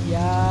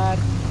यार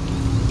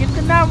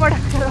कितना बड़ा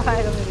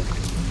करवाएगा मेरे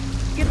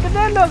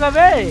कितने लोग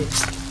अबे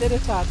तेरे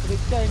साथ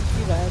रिक्शा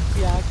इनकी भैंस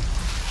की आँख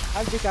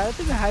अब दिखा रहे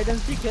तुम्हें हाइड एंड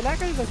सीक खेला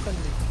कहीं बचपन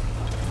में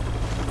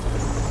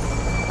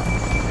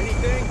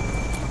Anything?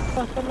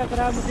 पसंद लग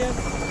रहा है मुझे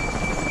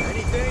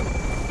Anything?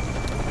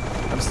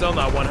 I'm still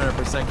not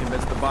 100%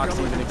 convinced the box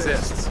even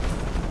exists.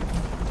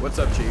 What's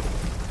up, Chief?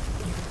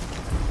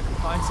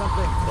 Find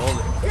something. Hold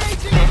it.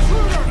 Engaging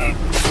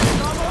intruder!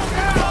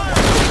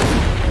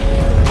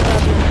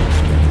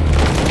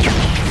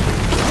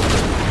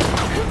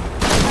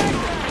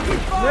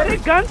 मेरे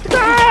गन्स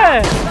कहाँ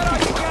है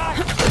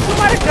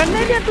तुम्हारे गन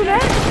नहीं लिया तूने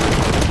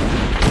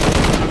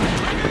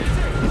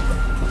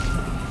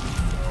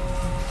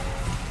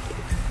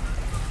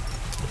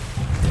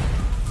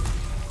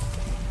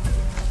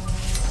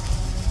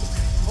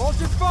Hold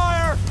your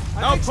fire!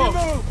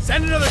 Outpost!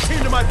 Send another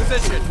team to my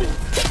position!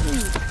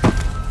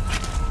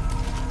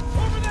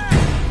 Over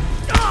there!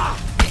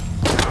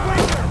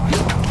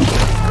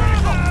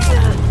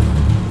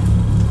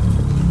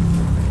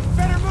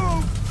 Better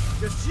move!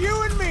 Just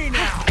you and me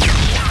now!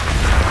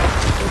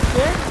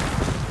 Okay.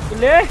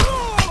 ले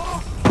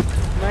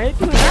नहीं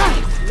तू ना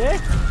ले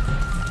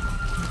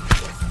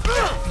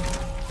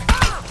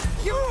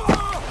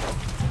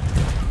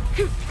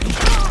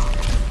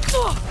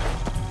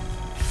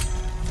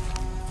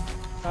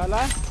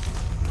साला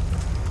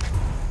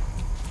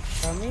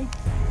कमी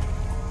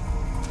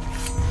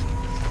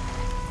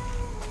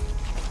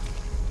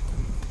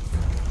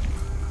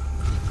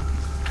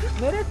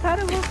मेरे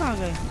सारे वो कहाँ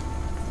गए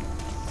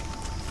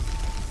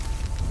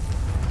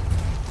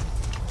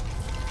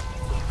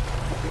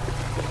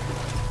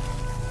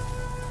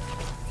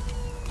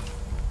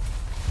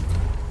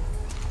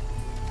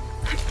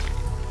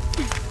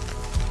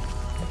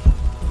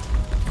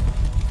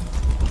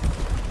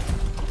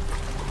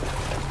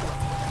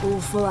All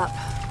full up.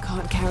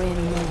 Can't carry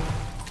any more.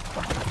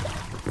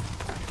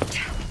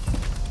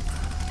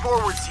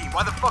 Forward team,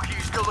 why the fuck are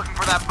you still looking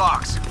for that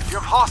box? You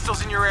have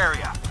hostiles in your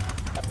area.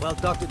 Well,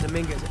 Dr.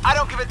 Dominguez... I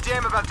don't give a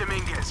damn about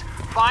Dominguez.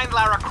 Find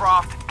Lara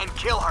Croft and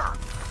kill her.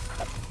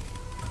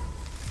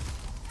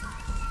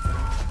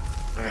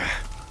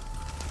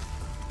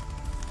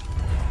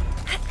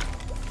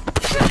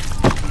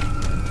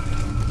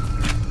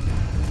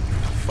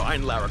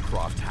 Find Lara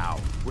Croft,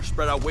 how? We're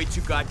spread out way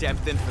too goddamn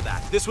thin for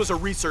that. This was a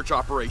research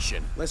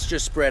operation. Let's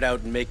just spread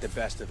out and make the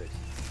best of it.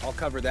 I'll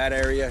cover that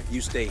area,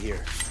 you stay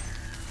here.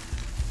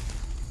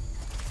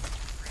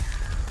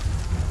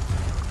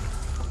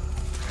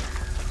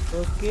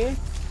 Okay.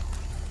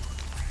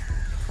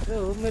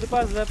 तो मेरे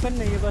पास weapon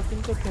नहीं है बस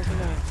इनको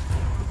ठोकना है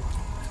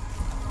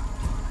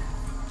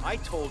I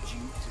told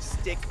you to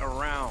stick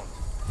around.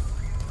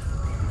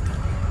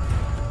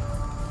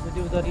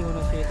 मुझे उधर ही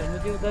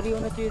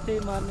होना चाहिए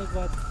था मारने के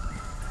बाद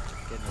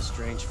Getting a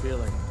strange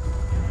feeling.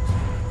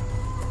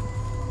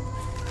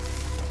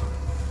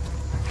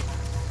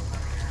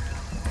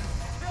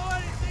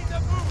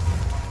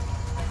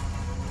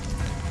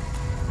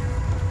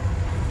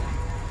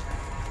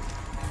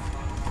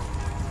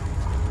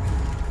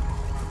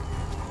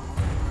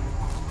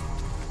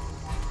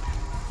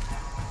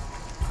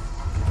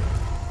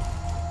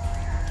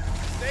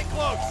 Stay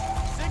close.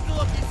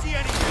 Signal if you see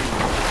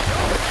anything.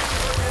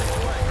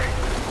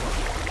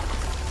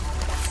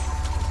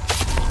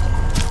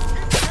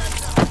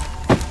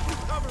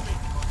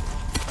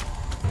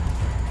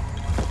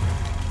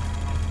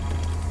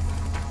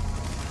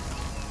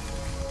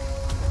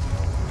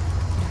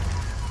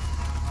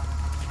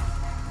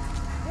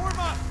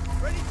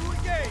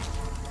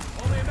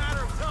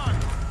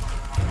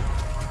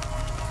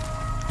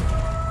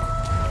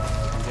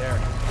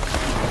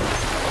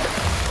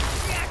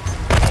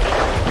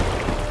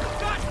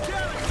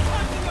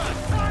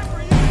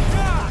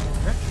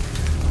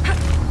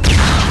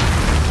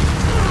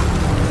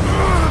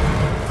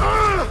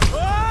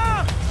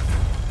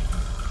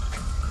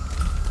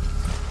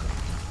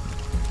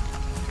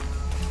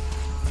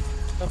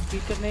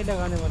 नहीं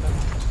लगाने वाला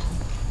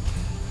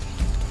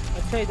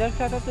अच्छा इधर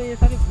से आता तो ये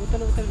सारी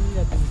बोतल मिल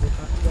जाती मुझे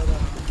काफी ज्यादा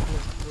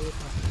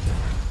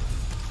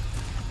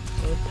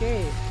ओके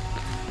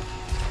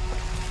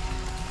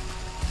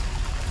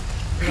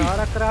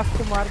लारा क्राफ्ट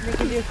को मारने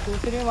के लिए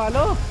सोचने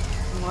वालों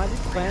तुम्हारी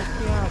भैंस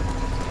की आँख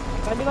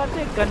पहली बार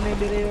से एक गन नहीं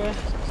ले रही है,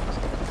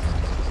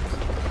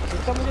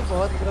 इसका मुझे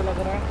बहुत बुरा लग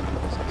रहा है।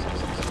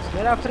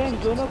 मेरा फ्रेंड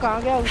दोनों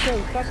कहाँ गया, उसे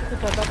उसका तो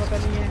कुछ अता पता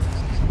नहीं है।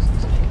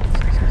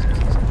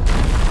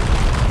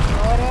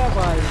 अरे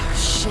भाई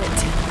Shit.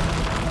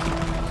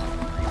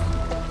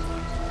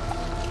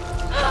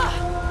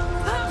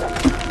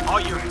 All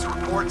units,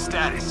 report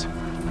status.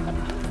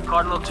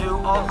 Cardinal 2,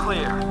 all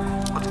clear.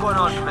 What's going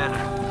on,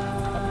 Commander?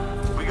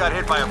 We got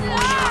hit by a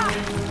force shot.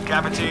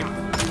 Kappa team?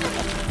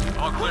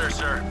 All clear,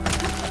 sir.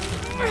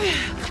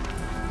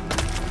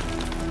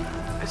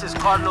 This is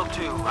Cardinal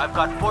 2. I've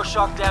got force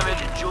shock damage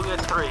in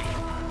Juliet 3.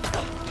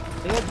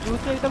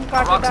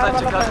 Rocks led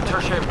to gun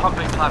tertiary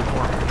pumping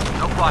platform.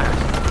 No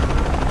fires.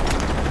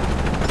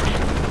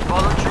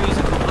 Fallen trees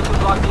and completely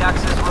block the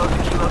access road to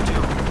Kilo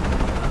 2.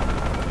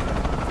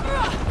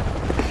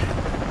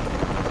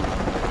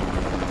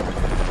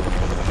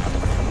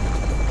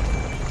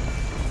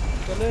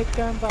 चलो एक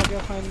camp आ गया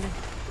finally.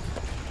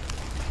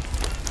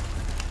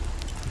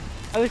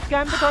 अब इस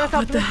camp पे थोड़ा सा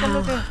update कर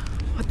लेते हैं।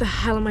 What the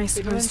hell am I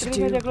supposed to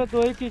do? देख लो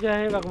दो ही चीजें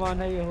हैं, भगवान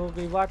है, ये हो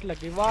गई वाट लग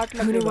गई।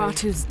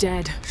 Unuatu's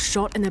dead,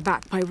 shot in the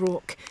back by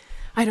Rourke.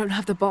 I don't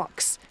have the box.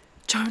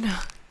 Jonah.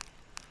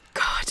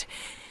 God,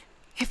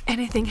 if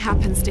anything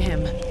happens to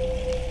him.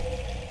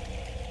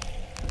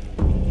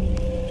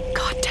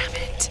 God damn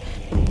it.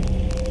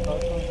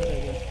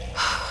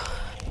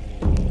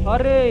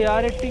 अरे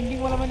यार ये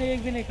टिंगिंग वाला मैंने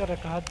एक भी नहीं कर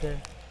रखा। हद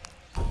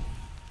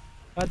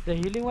है,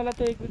 हीलिंग वाला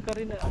तो एक भी कर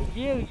ही नहीं।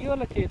 ये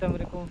वाला चाहिए था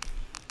मेरे को।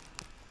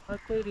 और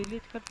कोई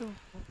रिलीज कर दो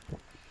उसको।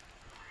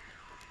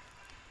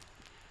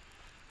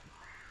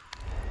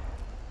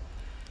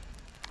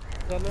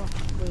 चलो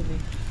कोई नहीं।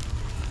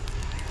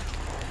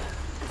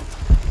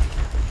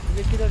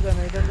 ये किधर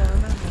जाना? इधर जाना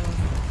ना।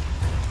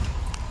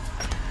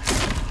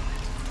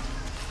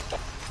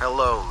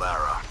 Hello,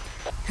 Lara.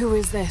 Who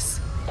is this?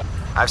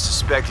 I've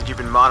suspected you've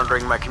been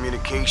monitoring my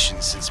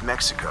communications since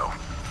Mexico.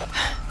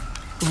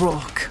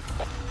 Rourke.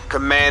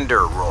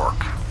 Commander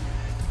Rourke.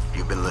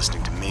 You've been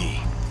listening to me.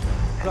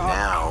 And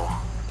now,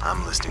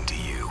 I'm listening to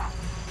you.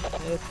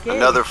 Okay.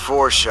 Another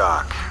force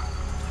shock.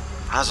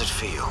 How's it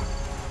feel,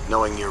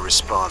 knowing you're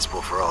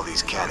responsible for all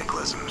these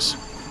cataclysms?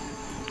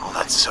 All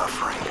that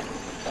suffering.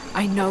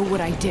 I know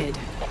what I did.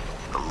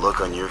 The look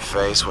on your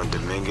face when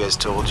Dominguez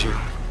told you?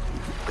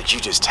 But you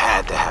just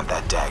had to have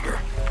that dagger,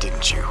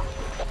 didn't you?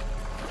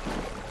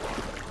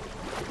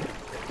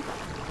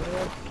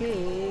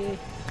 Okay.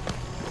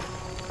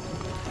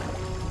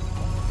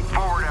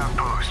 Forward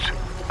outpost.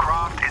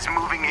 Croft is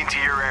moving into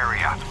your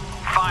area.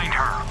 Find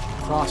her.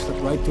 Cross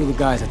slipped right through the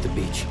guys at the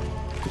beach.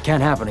 It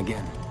can't happen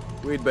again.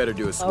 We'd better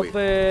do a sweep.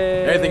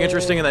 Anything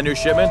interesting in that new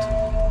shipment?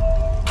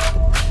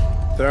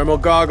 Thermal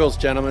goggles,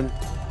 gentlemen.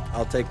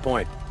 I'll take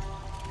point.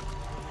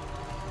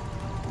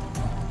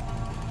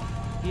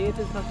 ये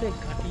तो सबसे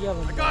घटिया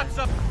बंदा। I got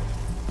something.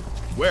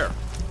 Where?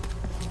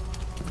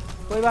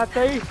 कोई बात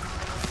नहीं।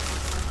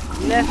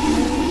 Left.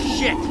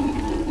 Shit!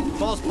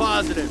 False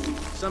positive.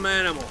 Some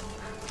animal.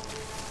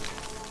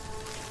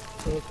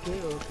 Okay.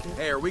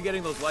 Hey, are we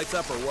getting those lights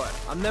up or what?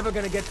 I'm never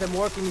gonna get them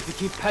working if you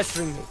keep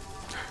pestering me.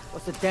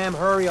 What's the damn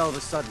hurry all of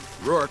a sudden?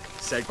 Rourke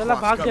said चला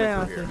Croft's भाग coming जाए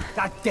यहाँ through से। here.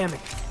 God damn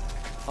it.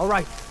 All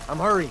right, I'm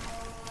hurrying.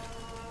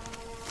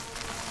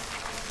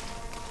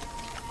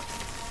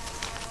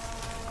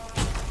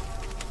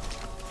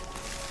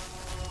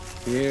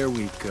 Here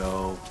we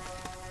go.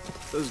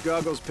 Those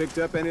goggles picked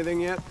up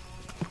anything yet?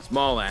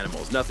 Small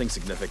animals, nothing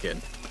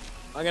significant.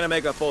 I'm gonna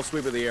make a full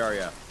sweep of the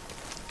area.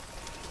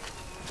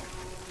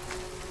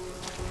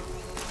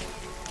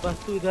 बस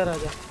तू इधर आ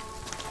जा।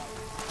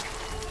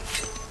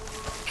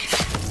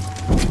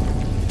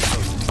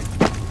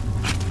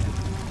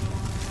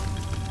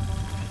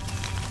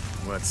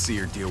 Let's see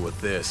her deal with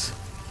this.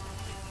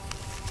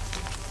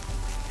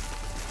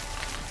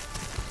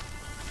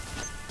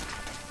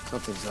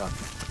 Something's up.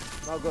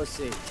 I'll go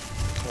see.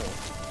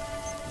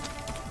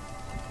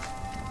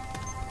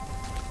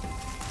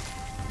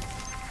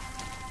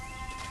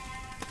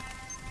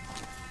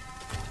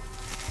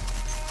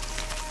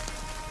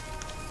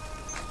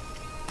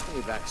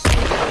 Maybe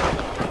backstage,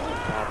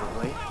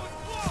 probably.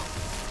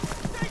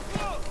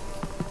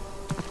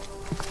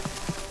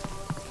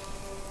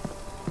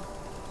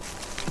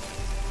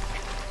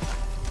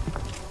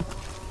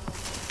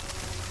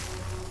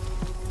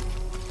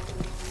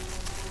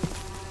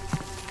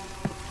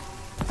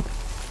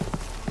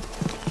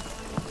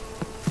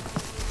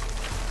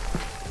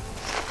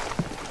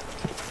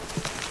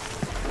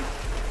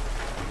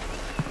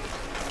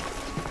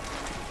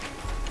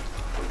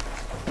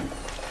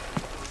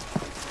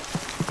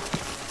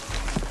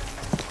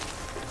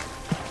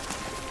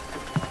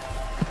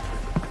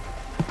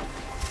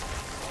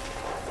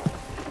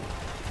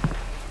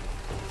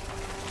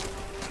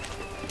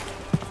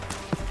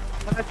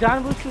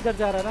 जानबूझ के उधर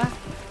जा रहा ना।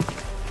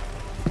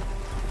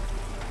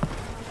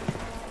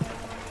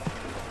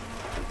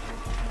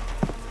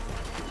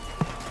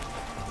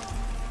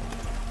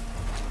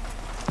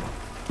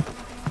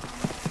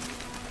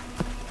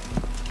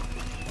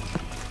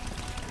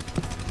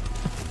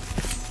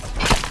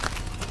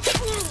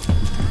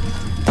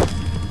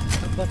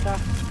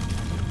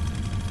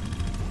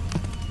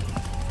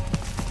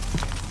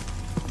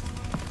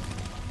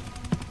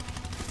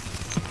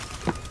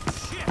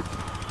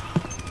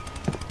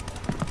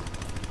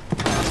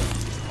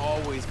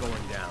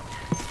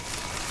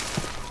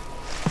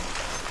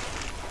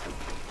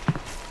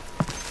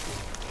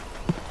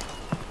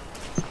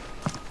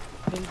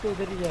 मिलते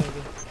उधर ही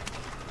जाएंगे।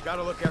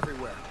 Gotta look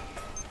everywhere.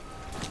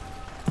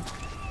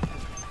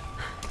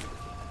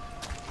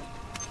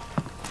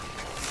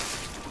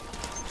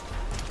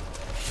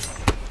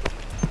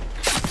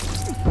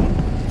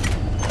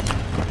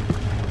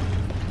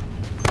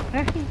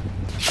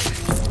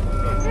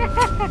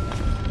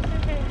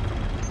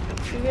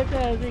 ये तो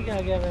ऐसे ही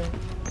कहा गया मैं।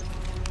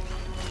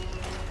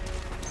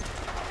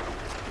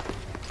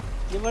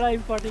 ये बड़ा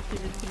इम्पोर्टेंट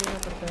चीज इसके लिए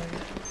पड़ता है।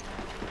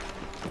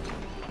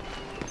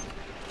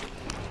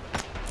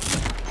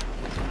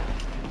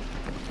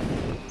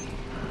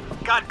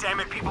 God damn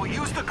it, people,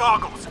 use the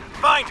goggles.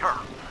 Find her.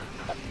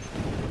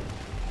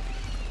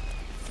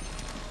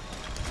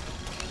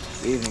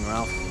 Evening,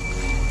 Ralph.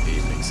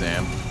 Evening,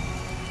 Sam.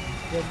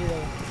 जल्दी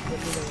रहो,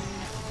 जल्दी रहो।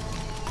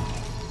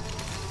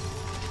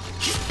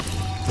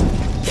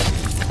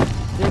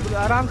 देख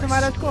आराम से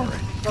मारा इसको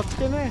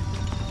कब्जे में।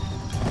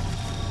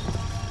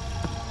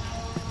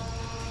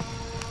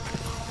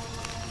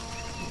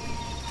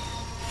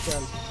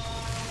 चल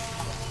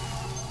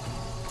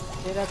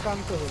तेरा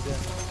काम तो हो गया।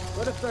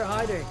 What if they're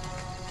hiding?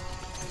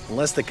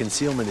 Unless the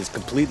concealment is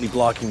completely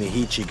blocking the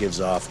heat she gives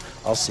off,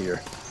 I'll see her.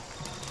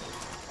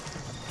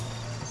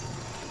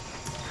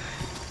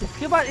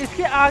 इसके बाद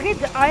इसके आगे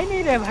आ ही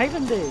नहीं रहे भाई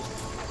बंदे।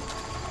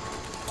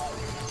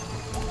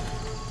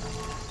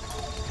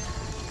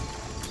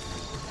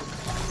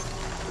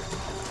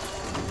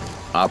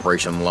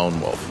 Operation Lone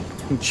Wolf.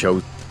 Who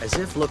chose? As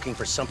if looking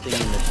for something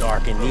in the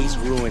dark in these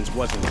ruins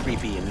wasn't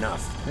creepy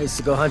enough. I used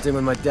to go hunting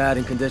with my dad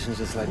in conditions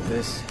just like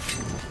this.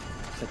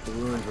 Except the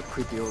ruins were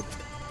creepy old...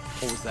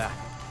 What was that?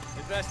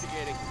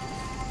 Investigating.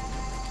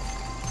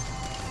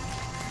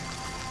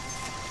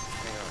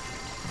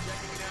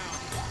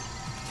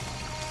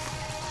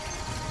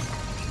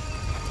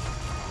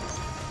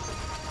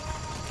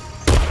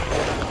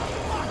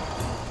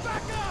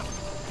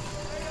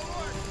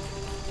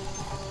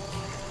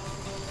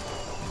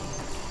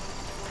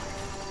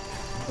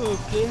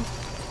 Okay.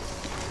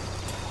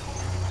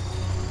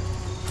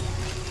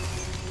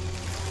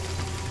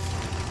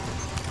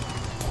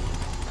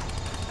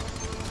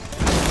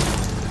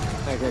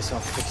 I guess I'll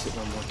fix it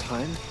one more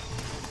time.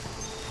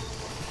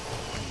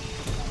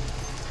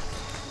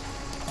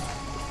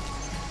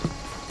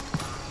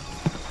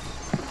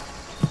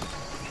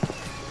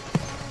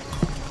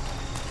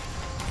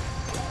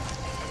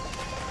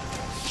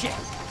 Shit.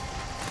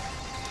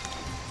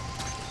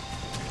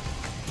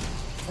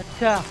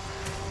 अच्छा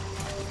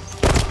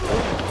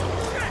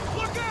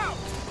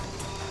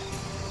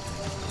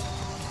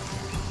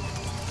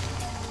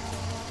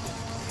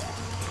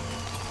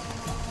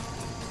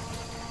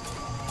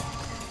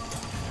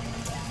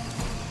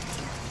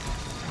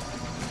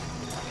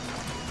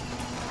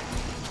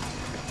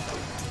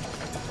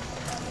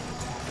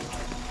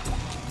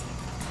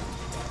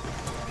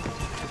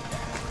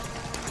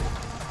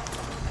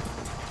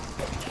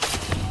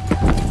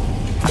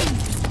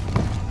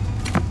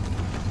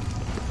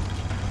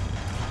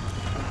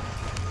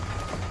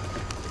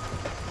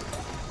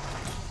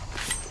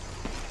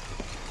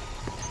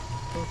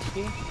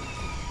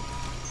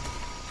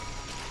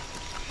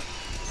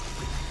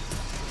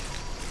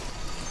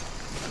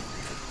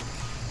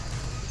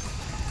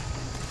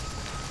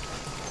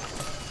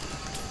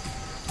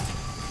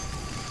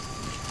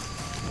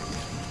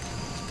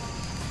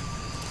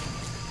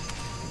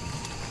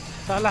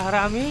साला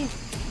हरामी।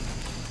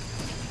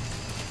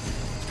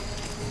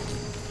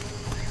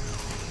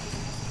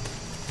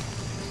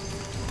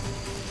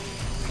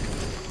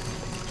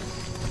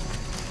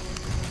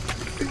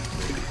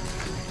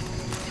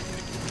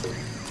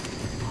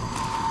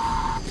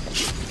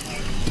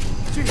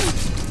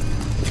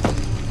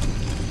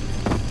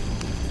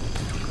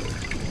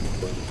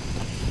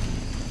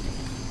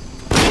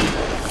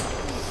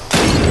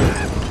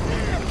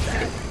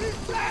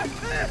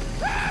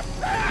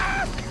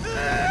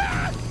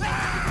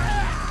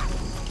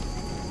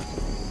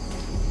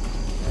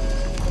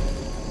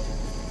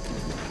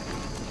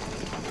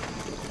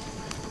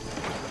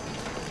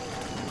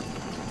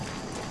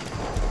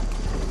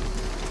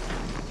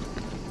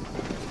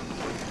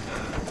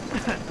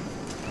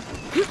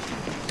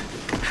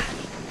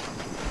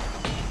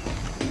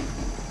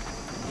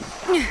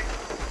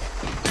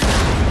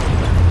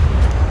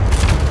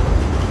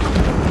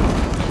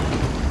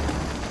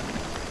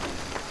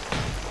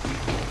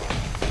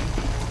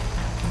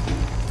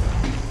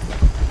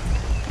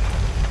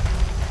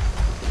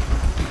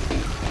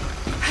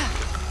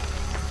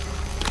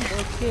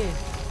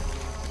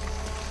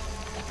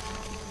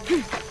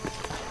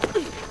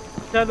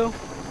 चलो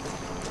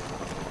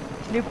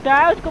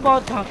निपटाया उसको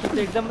बहुत झांक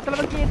से एकदम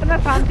मतलब कि इतना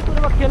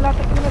शांतिपूर्वक खेल रहा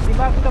था कि मेरा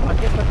दिमाग एकदम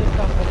हटे पटे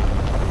काम करे।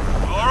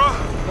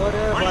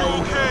 Laura, are you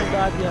okay?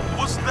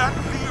 Was that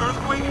the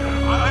earthquake?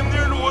 I'm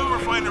near an oil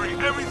refinery.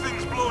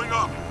 Everything's blowing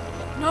up.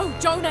 No,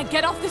 Jonah,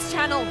 get off this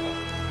channel.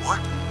 What?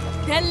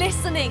 They're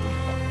listening.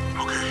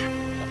 Okay.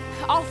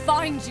 I'll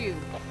find you.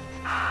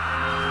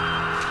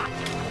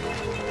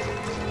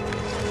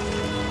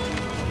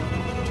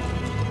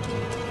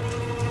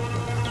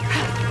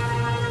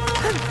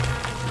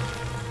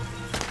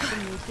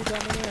 नीचे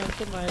जाने में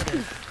हमसे मायर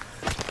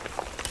है।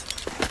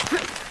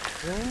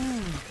 Okay.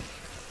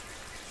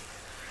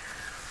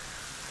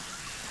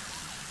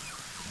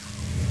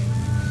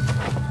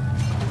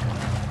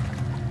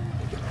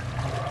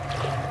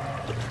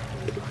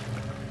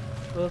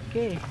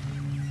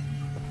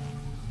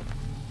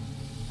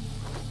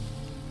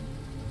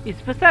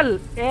 Special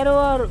arrow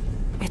or...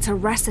 It's a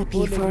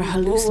recipe for a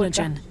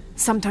hallucinogen,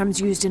 sometimes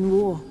used in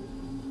war.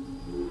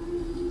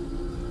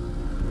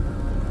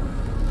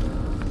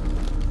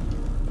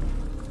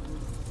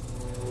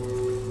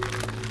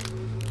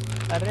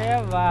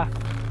 Arre वाह.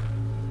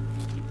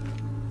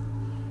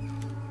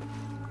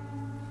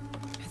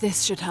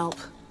 This should help.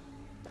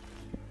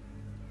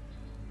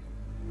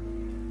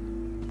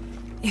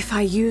 If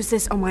I use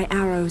this on my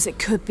arrows, it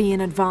could be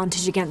an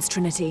advantage against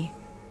Trinity.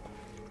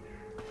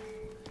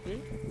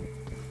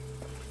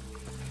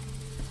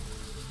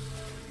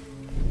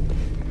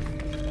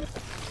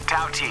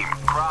 Tau team,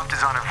 Croft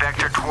is on a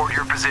vector toward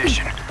your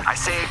position. I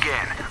say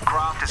again,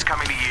 Croft is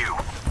coming to you.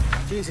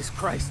 Jesus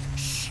Christ.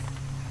 Shh.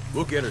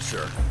 We'll get her,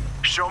 sir.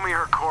 Show me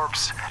her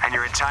corpse, and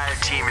your entire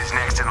team is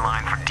next in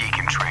line for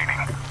deacon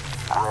training.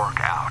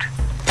 Rourke out.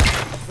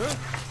 Huh?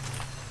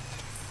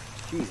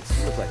 Jesus,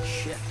 you look like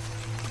shit.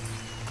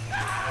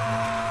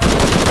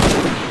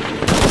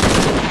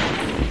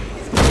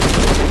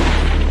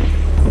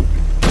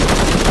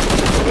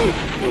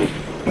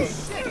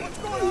 Shit, what's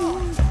going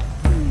on?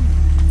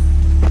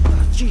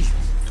 Jesus.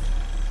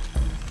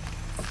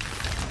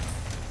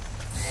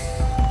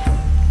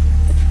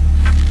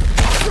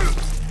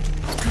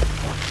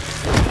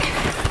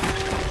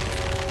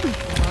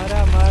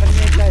 हमारा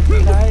मारने का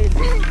style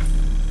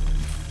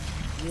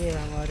ये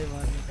हमारे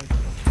मारने का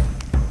style.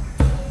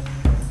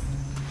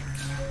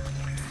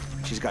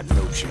 She's got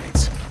no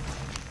chance.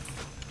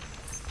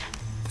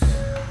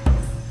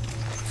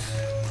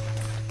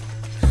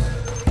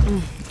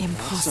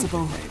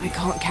 Impossible. I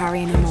can't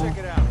carry anymore. Check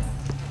it out.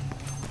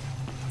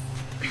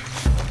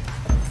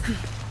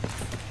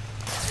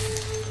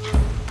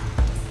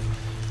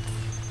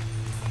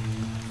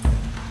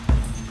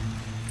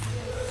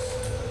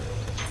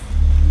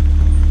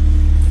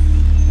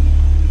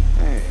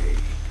 Hey.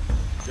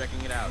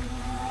 Checking it out.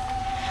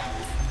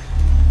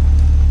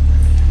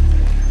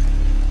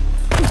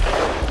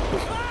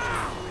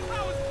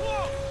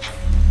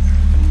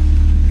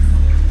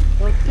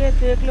 Okay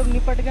तो एक लोग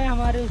निपट गए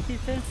हमारे उसी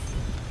से.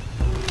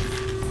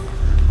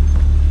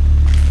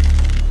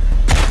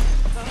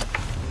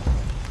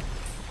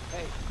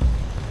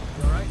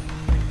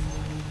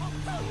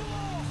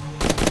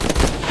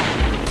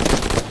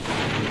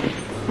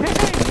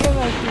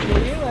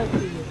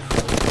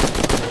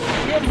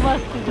 ये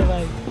मस्त है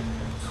भाई.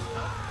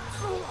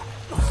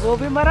 वो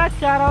भी मरा,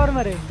 4 और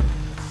मरे.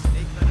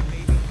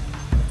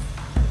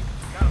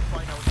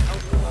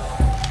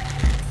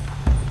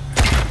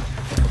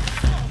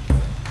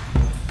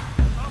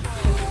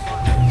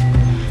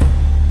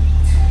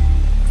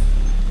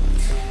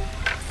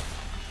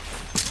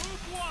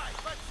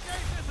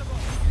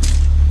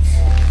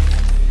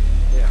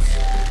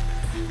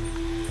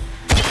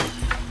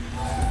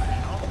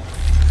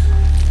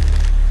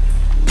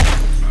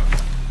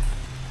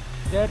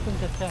 तुम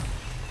अच्छा.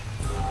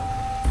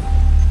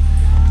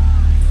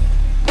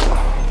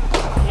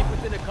 Keep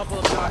within a couple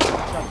of shots of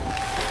each other.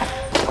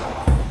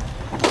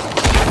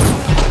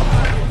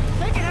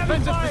 Taking heavy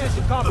fire.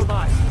 Position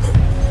compromised.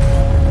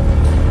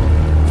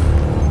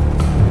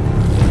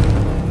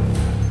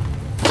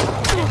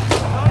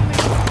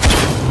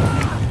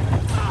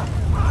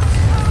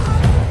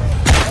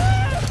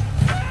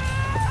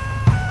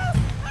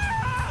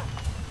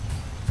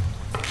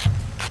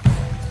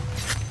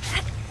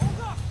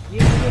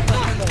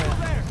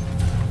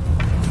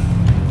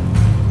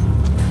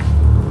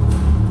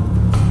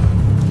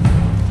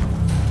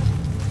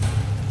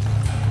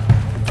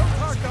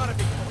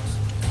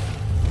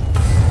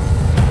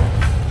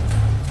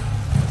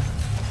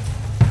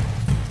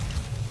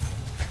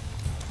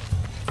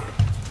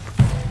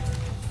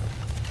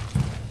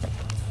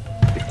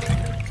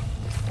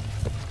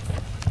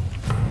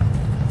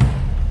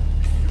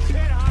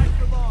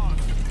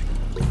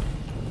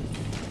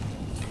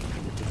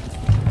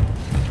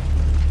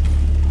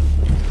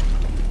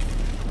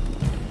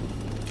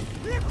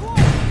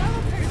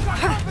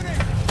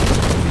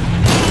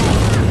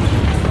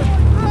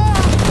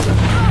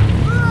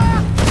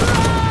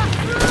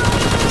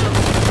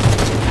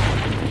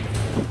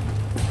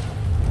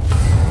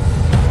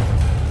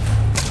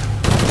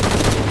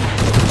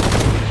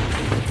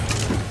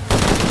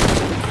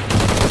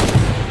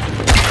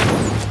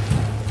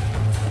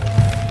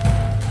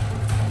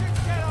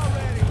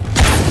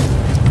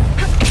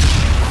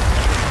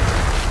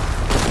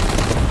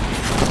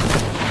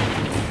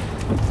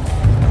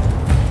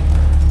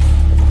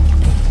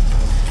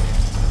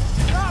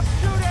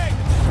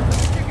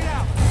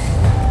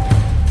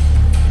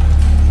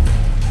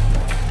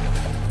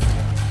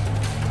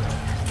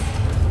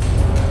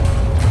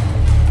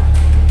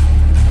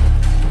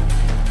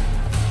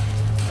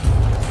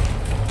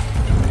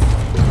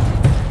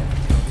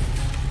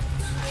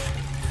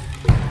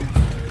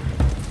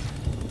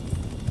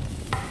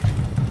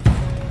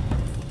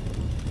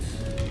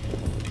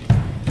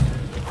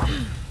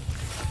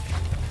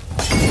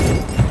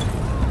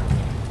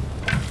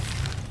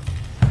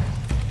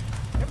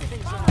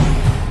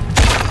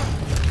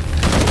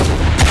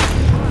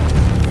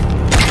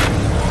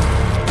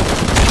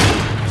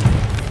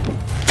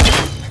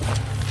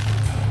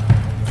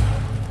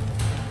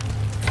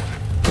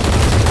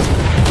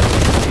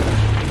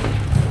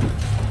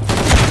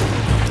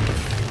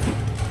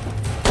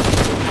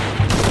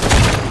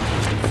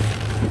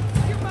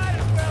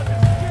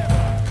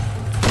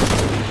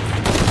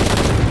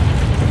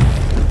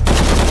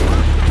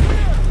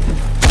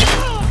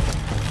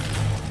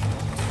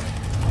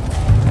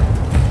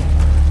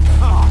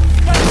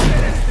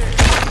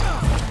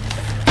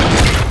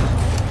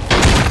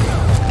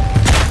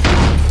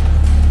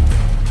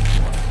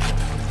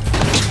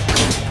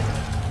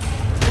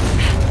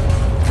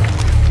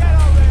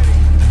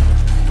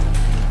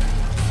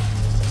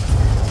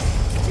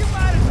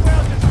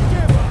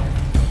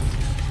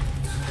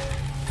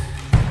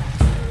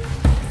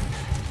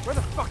 Where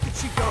the fuck did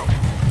she go?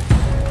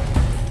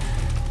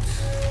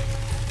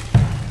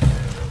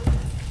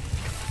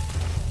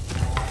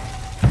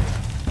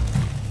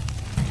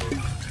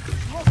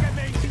 Look at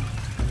me!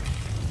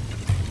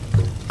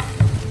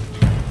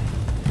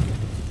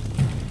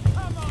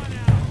 Come on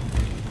out!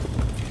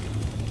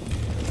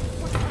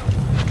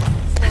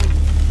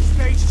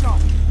 Stay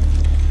sharp!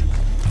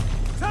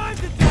 Time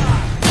to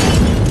die!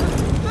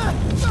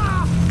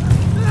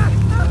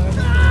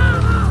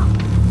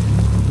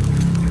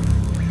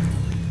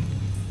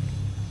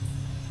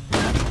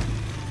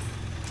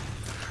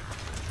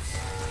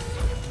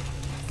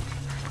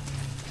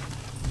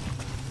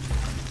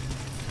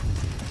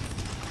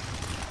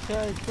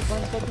 क्या इसको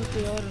बंद कर दूँ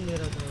कोई और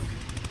मेरा था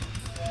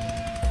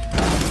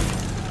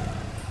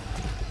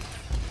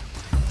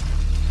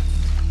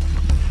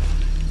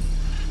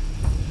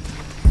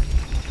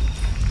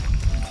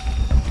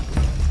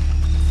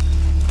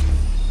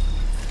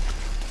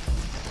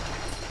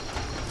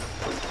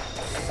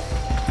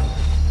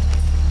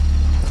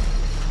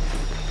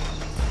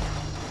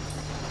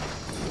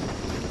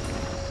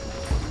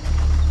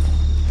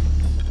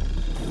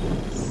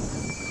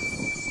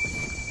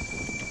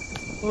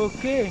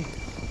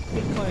okay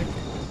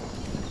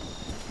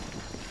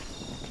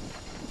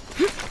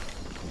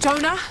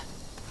Jonah?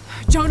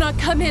 Jonah,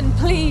 come in,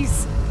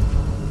 please.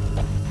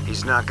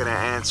 He's not gonna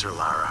answer,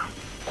 Lara.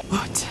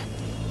 What?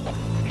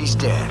 He's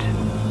dead.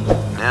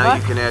 Now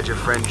you can add your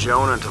friend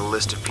Jonah to the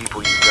list of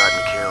people you've gotten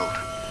killed.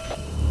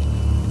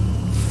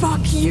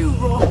 Fuck you,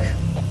 Rock.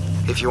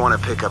 If you want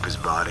to pick up his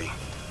body,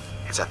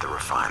 it's at the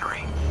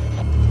refinery.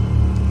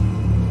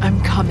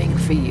 I'm coming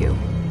for you.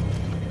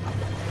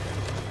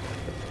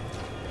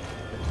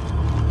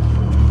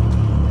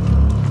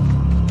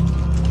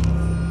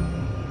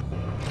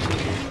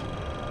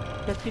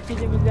 अच्छी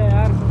चीजें मिल जाए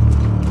यार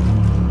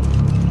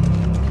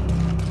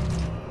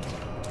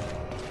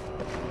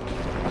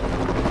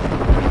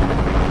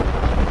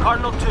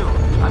Cardinal 2,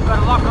 I've got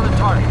a lock on the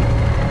target.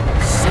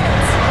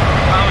 Shit!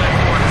 Pilot at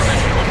 4 in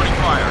position, opening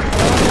fire.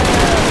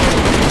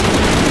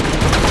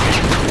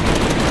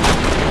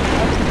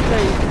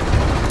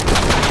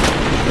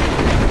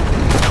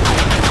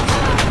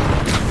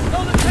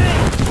 Throw the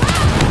tank!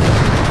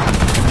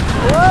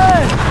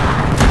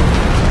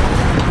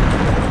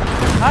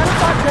 हर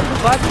बार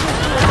जल्दबाजी में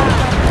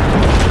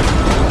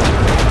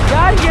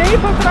यार यही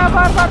पकड़ा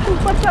बार तू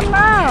ऊपर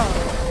चलना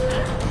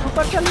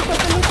ऊपर चल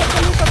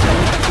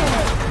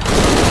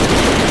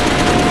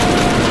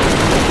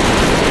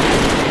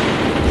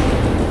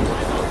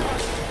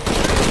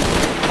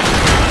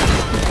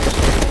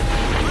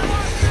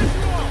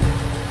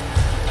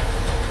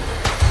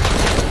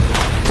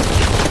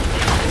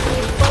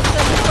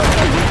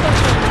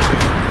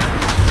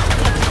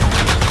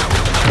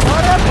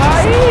अरे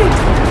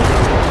भाई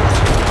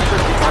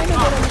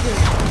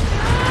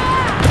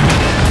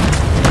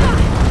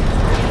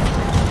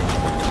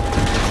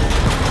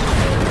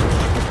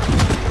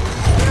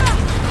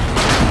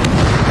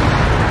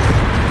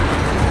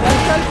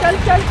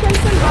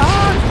चल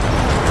भाग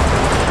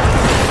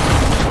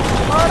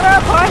अरे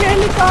भाई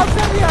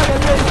हेलीकॉप्टर भी आ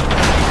गए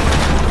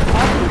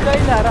अब तू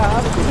गई ला रहा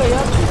अब तू गई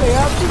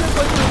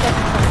कुछ नहीं कर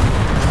सकता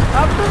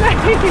अब तू गई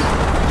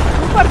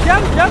ऊपर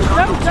जंप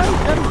भाग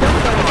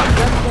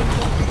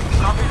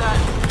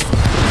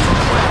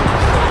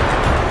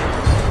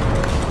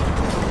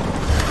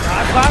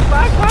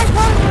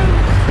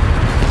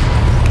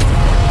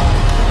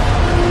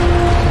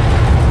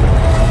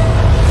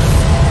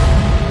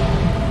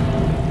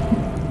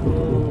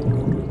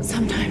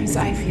Sometimes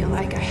I feel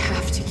like I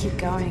have to keep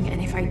going,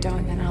 and if I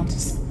don't, then I'll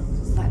just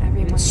let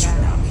everyone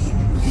down.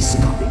 He's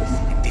coming,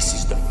 and this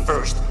is the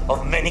first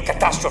of many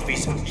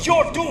catastrophes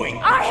you're doing!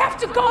 I have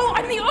to go!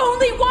 I'm the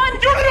only one!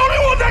 You're the only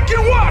one that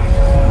can walk!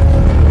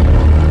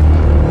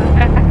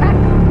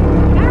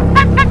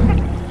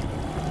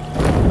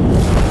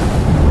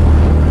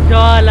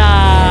 चला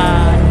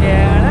ये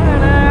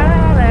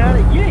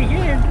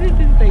entry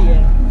scene सही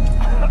है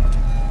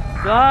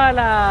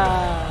चला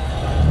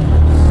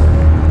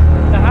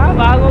कहाँ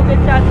भागोगे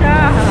चाचा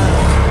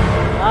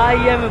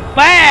I am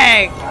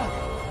back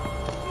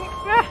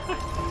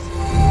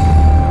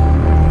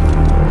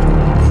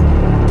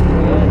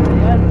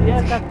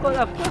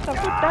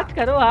सबको touch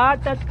करो हाथ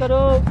टच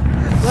करो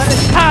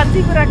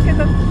छाती पे रख के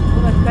तो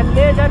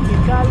कलेजा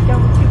निकाल के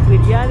हम उसकी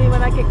बिरयानी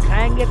बना के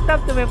खाएंगे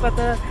तब तुम्हें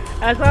पता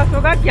एहसास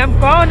होगा कि हम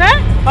कौन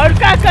हैं और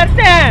क्या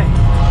करते हैं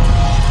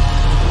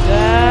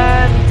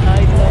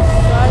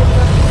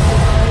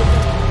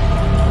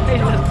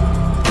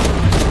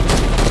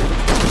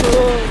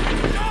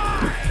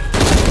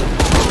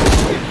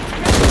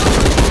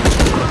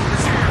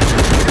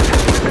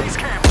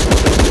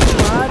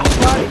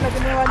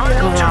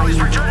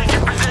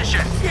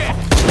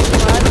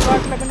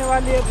लगने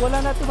वाली है बोला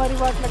ना तुम्हारी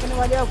बात लगने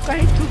वाली है अब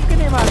कहीं छुप के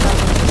नहीं मारना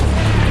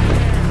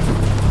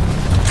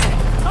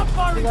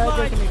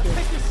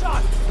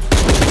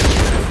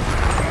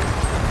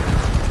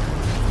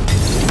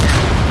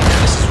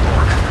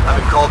I've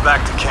been called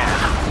back to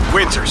camp.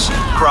 Winters,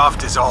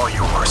 Croft is all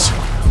yours.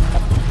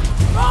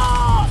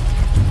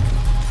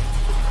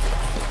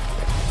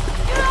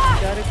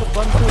 तो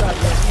बंद हो रहा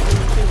है।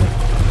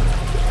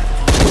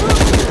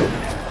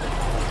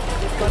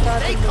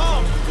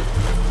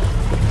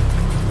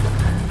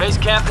 Base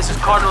camp, this is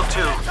Cardinal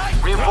 2.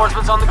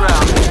 Reinforcements on the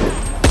ground.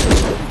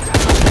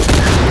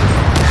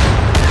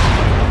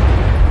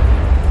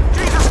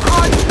 Jesus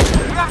Christ!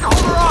 We have to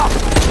hold her off!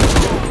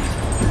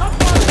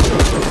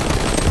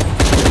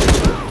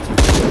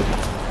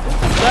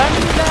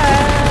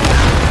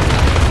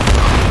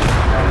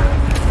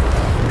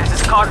 This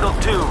is Cardinal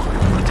 2.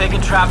 We're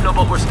taking shrapnel,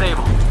 but we're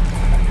stable.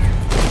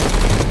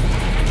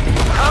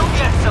 Come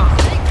get some!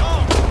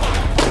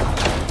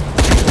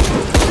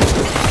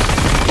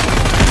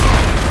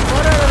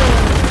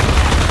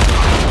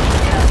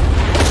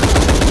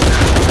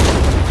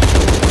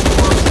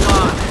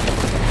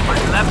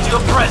 Left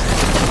your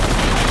presence.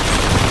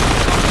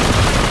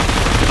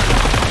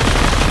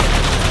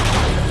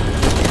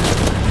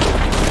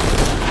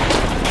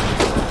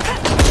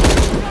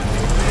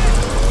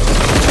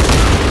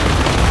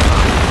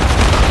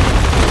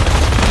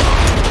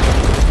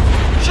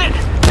 Shit!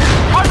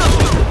 Cardinal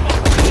 2!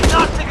 We did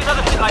not take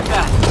another hit like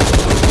that.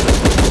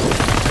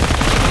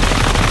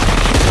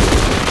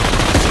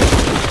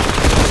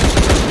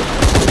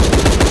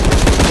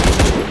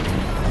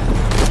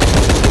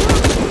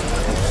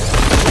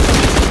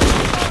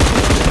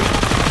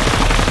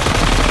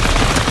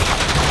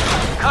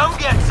 Come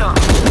get some!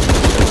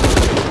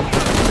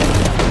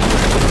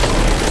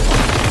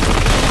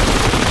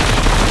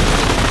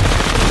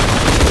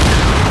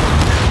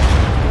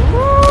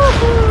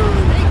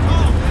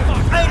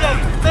 Mayday!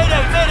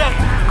 Mayday! Mayday!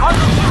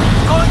 Cardinal 2,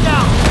 going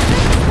down!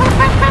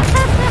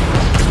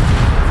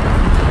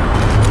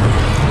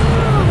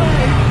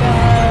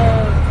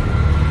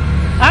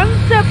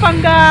 हमसे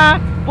पंगा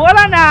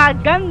बोला ना,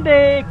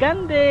 गंदे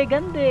गंदे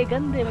गंदे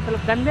गंदे, मतलब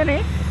गंदे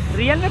नहीं,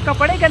 रियल में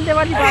कपड़े गंदे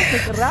वाली बात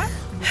नहीं कर रहा,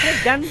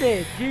 गंदे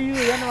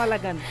GUN वाला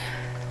गन,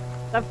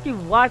 सबकी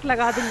वाट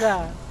लगा दूंगा।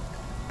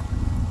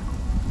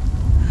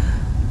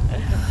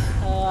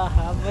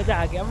 मजा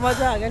आ गया,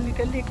 मजा आ गया,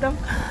 लिटरली एकदम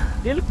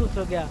दिल खुश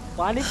हो गया।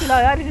 पानी पिलाओ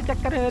यार, इसी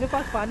चक्कर में मेरे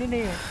पास पानी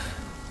नहीं है।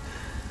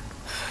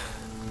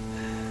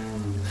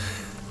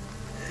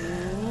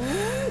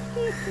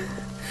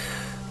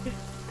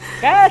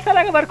 कैसा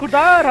लगा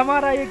बरखुदार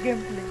हमारा ये गेम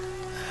प्ले?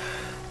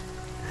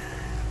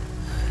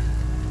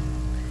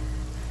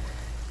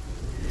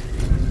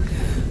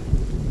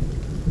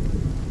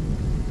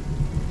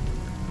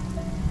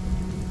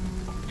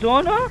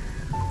 दोनों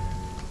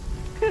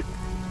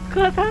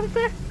कसम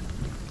से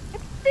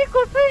इतनी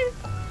खुशी।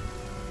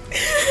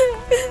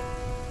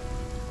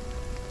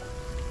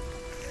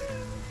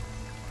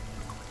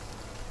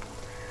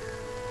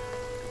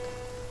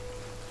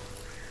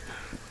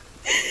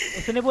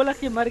 उसने बोला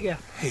कि मर गया।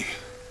 Hey,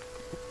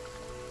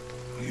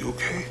 are you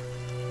okay?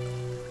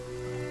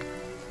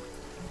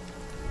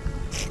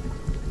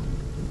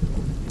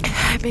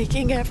 I'm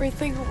making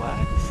everything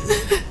worse.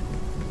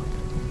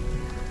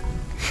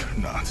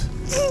 You're not.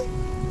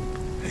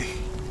 Hey,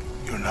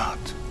 you're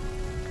not.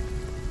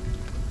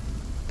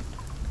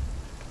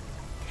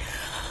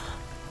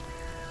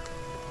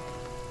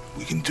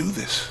 We can do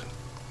this.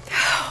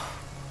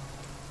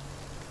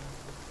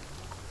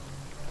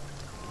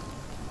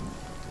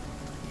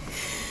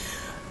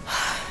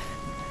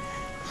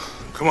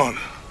 Come on.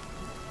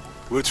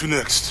 Where to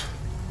next?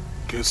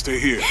 Can't stay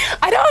here.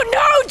 I don't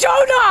know,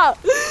 Jonah!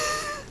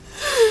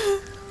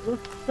 What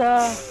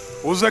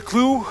was that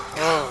clue?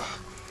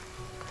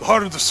 The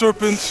heart of the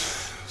serpent,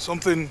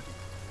 something...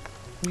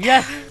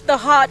 Yes! The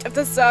heart of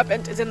the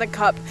serpent is in the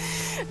cup,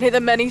 near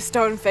the many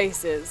stone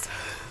faces.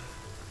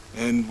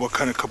 And what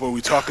kind of cup are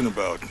we talking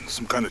about?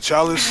 Some kind of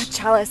chalice? A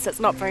chalice that's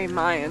not very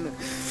Mayan.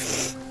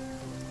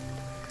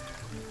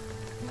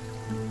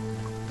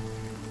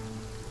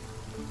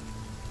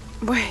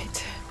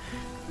 Wait.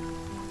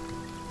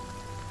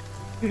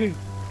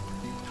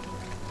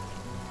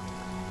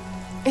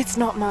 It's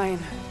not mine.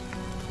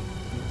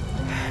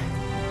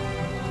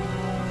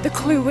 The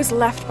clue was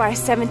left by a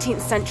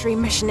 17th century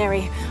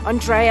missionary,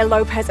 Andrea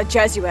Lopez, a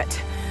Jesuit.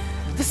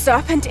 The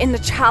serpent in the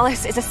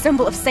chalice is a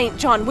symbol of St.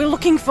 John. We're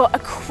looking for a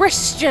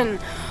Christian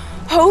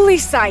holy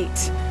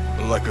site.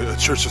 Like a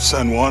Church of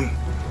San Juan?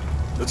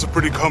 That's a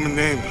pretty common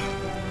name.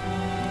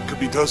 Could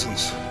be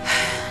dozens.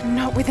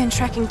 Not within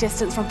trekking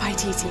distance from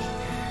Paititi.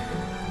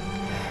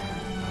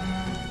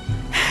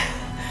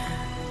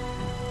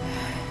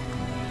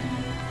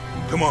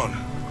 Come on,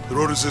 the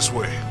road is this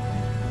way.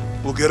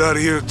 We'll get out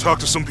of here, talk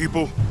to some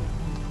people.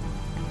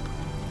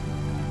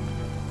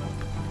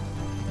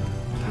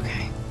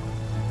 Okay.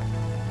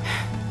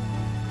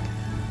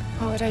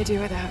 What would I do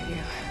without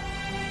you?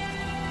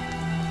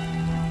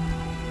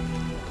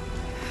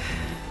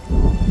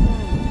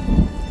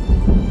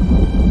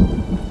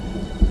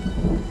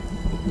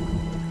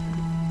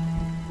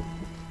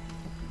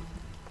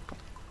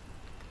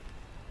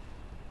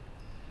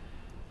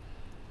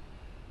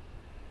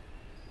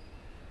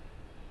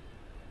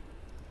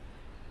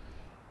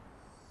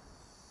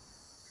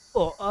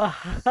 Oh,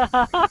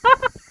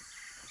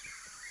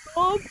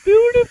 so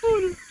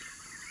beautiful!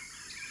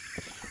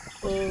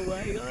 Oh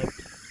my god,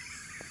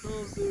 so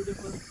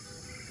beautiful.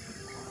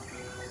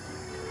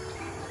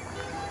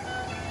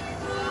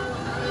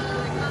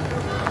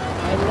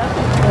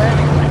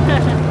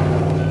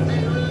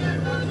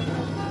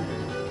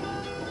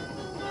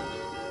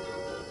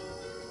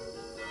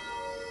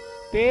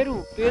 Peru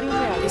में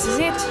आ गए। This is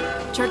it.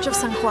 Church of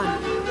San Juan.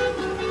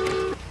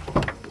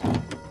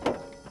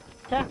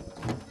 क्या?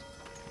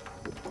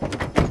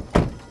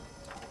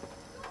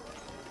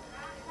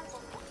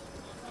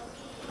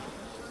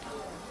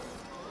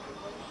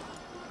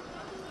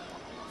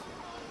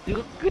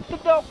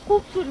 कितना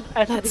खूबसूरत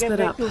ऐसा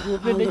जगह पे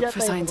घूमने ले जाता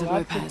है यार,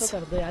 तो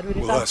कर दो यार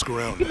मेरे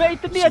साथ कि मैं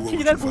इतनी अच्छी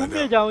जगह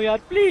घूमने जाऊं यार,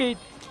 please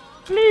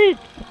please.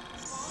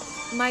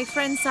 My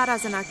friend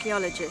Sarah's an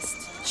archaeologist.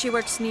 She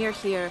works near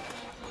here.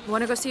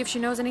 Want to go see if she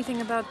knows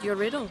anything about your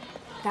riddle?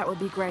 That would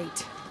be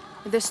great.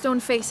 The stone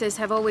faces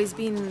have always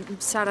been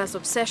Sarah's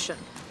obsession.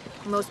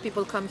 Most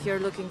people come here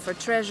looking for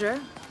treasure,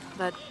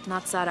 but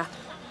not Sarah.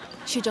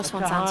 She just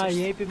wants answers.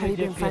 We've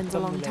been friends a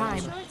long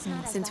time.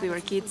 Since we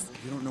were kids.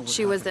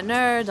 She was the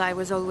nerd, I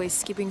was always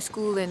skipping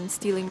school and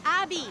stealing.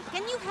 Abby,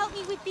 can you help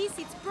me with this?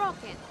 It's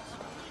broken.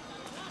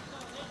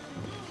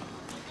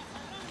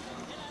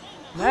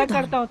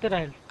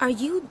 Are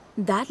you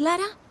that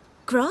Lara?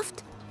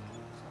 Croft?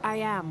 I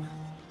am.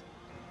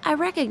 I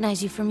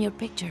recognize you from your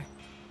picture.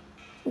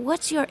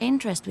 What's your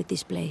interest with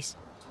this place?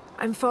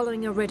 I'm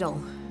following a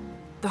riddle.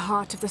 The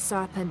heart of the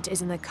serpent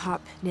is in the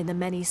cup near the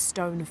many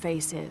stone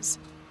faces.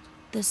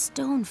 The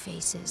stone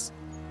faces?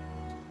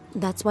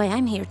 That's why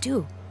I'm here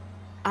too.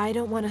 I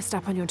don't want to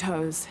step on your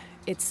toes.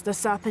 It's the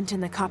serpent in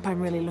the cup I'm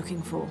really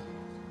looking for.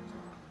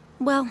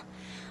 Well,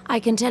 I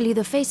can tell you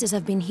the faces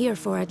have been here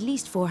for at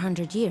least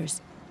 400 years.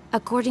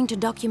 According to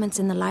documents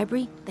in the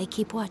library, they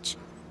keep watch.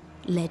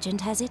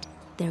 Legend has it,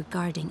 they're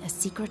guarding a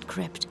secret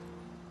crypt.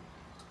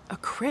 A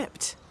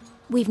crypt?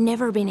 We've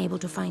never been able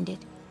to find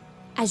it.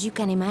 As you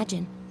can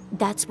imagine,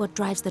 that's what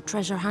drives the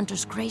treasure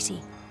hunters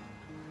crazy.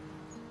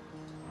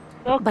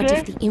 Okay. But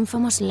if the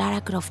infamous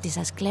Lara Croft is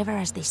as clever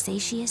as they say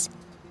she is,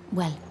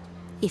 well,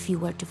 if you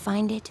were to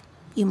find it,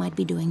 you might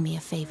be doing me a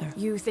favor.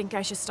 You think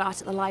I should start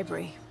at the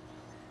library?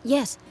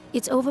 Yes,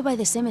 it's over by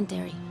the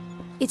cemetery.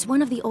 It's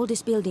one of the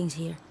oldest buildings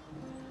here.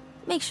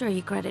 Make sure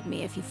you credit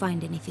me if you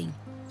find anything.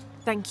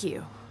 Thank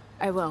you.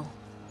 I will.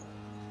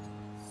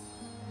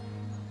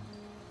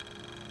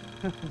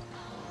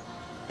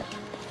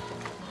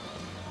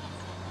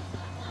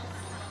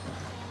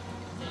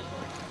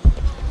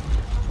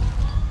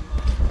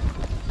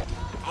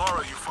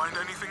 Laura, you find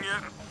anything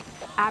yet?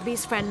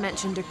 Abby's friend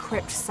mentioned a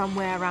crypt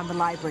somewhere around the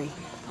library.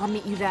 I'll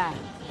meet you there.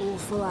 All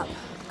full up.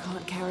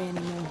 Can't carry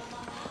anymore.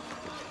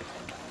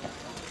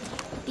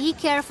 Be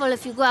careful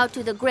if you go out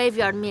to the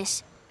graveyard,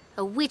 miss.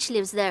 A witch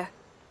lives there.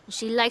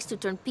 She likes to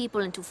turn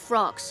people into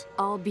frogs.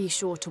 I'll be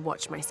sure to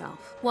watch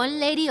myself. One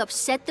lady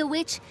upset the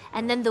witch,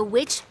 and then the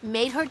witch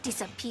made her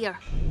disappear.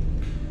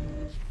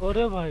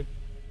 अरे भाई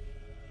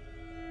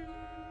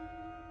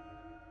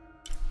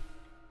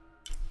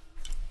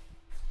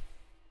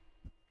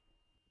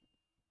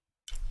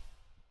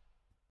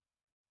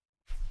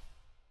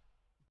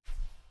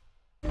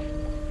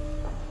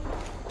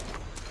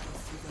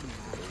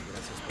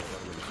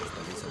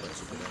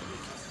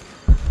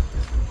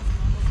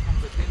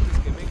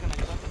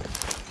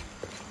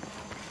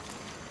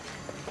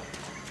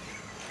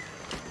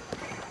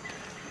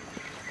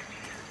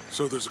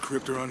So there's a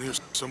crypt around here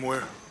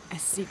somewhere? A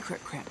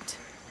secret crypt.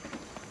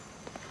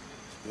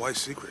 Why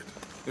secret?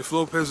 If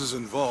Lopez is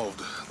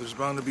involved, there's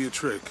bound to be a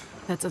trick.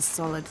 That's a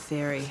solid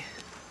theory.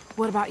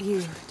 What about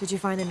you? Did you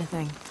find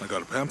anything? I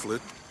got a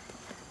pamphlet.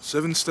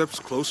 7 steps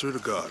closer to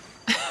God.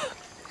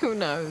 Who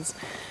knows?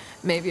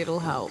 Maybe it'll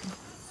help.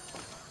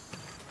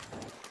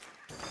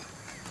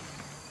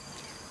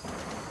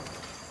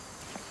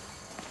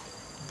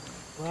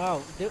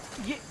 Wow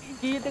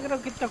ये देख रहा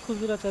हूँ कितना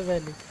खूबसूरत है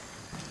valley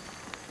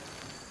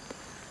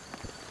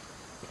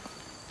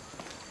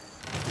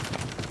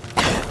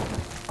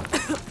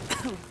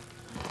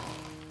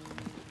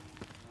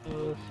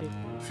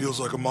Feels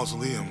like a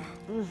mausoleum.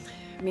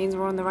 Means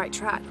we're on the right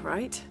track,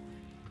 right?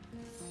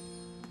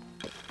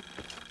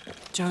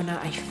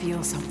 Jonah, I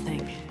feel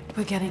something.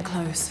 We're getting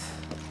close.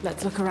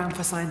 Let's look around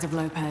for signs of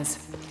Lopez.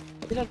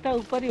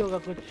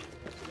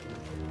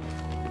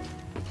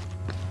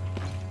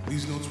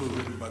 These notes were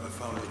written by the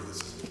founder of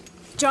this.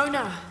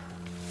 Jonah!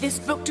 This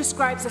book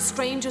describes a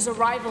stranger's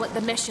arrival at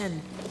the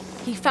mission.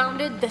 He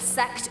founded the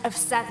Sect of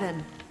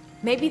Seven.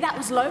 Maybe that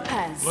was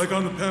Lopez. Like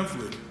on the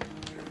pamphlet.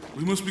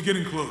 We must be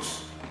getting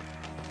close.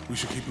 We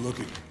should keep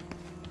looking.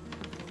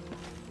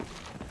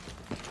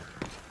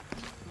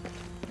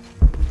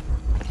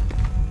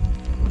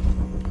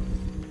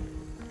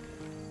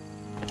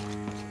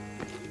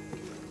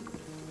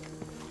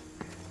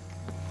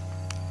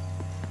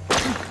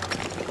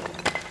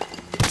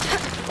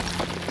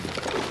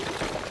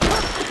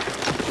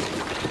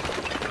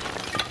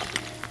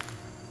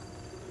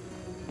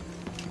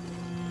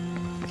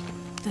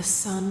 The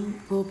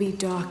sun will be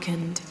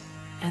darkened,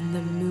 and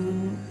the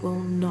moon will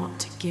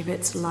not give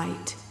its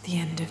light the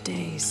end of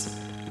days.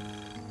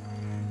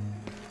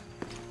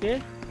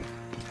 Okay.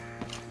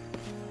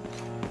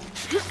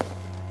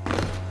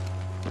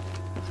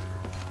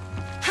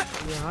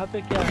 यहाँ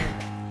पे क्या है?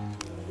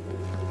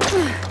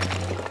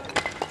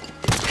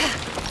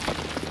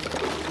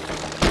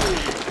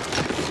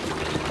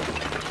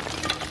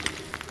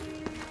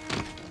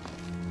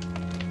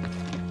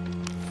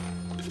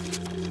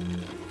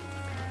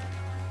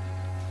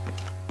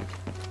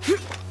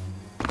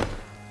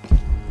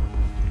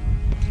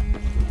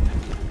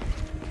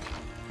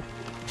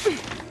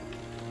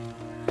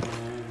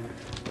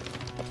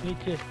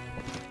 नीचे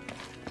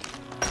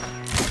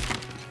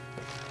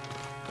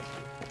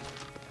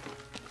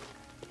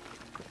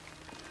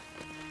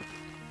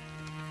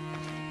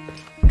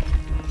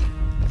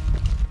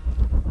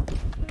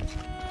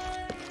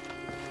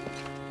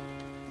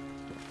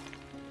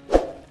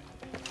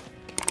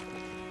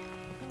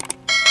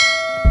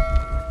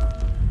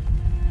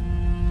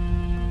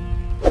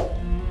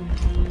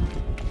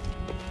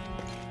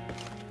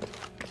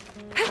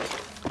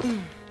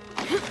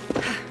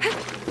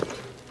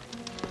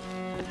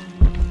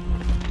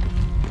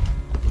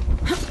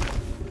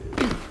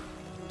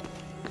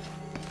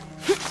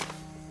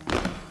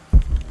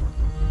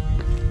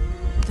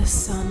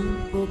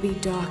be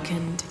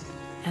darkened,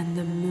 and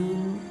the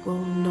moon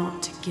will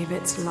not give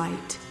its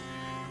light.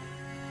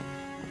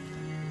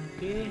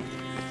 Okay.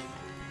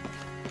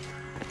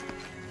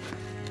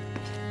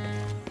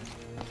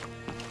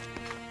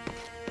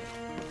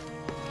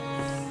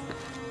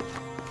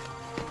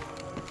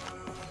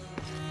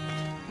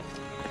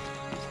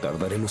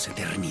 Tardaremos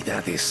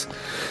eternidades.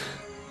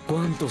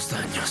 ¿Cuántos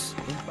años?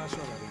 Un paso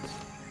a la vez.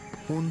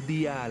 Un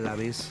día a la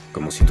vez.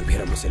 Como si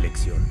tuviéramos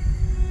elección.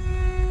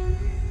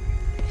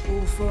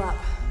 All full up.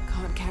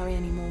 Can't carry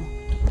anymore.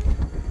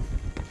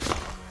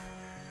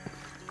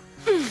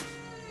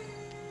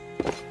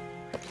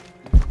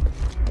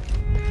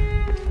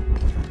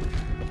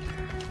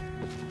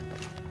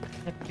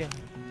 Okay.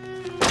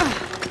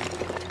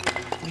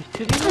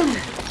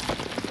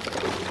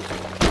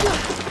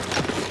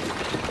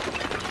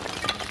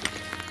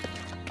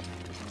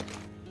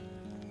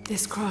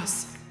 This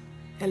cross,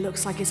 it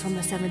looks like it's from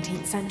the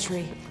 17th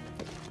century.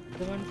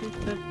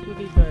 17th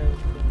century का है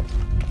उसका.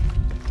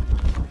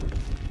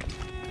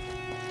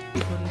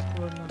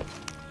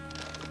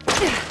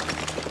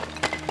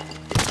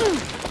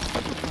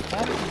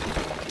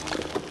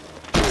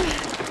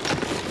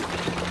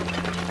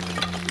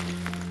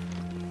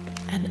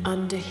 And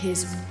under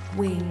his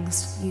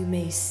wings you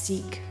may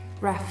seek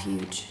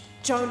refuge.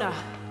 Jonah,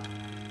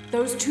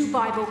 those two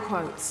Bible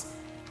quotes.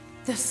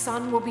 The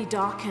sun will be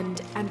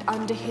darkened, and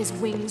under his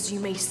wings you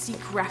may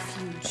seek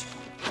refuge.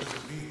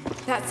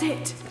 That's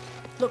it.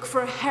 Look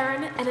for a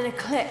heron and an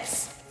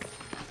eclipse.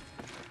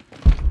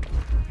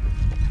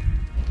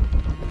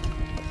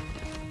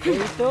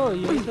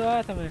 यही तो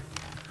आया था मैं.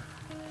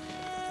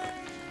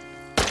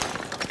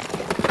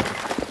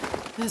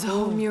 There's a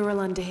whole mural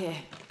under here.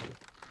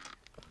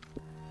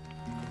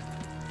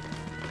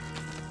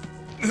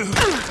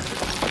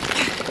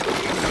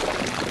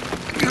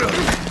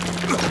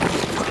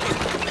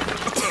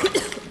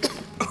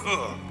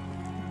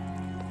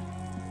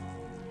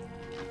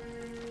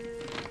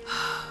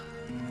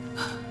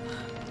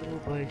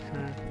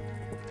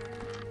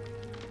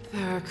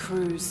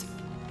 Veracruz,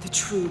 the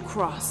true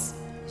cross.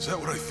 Is that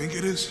what I think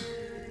it is?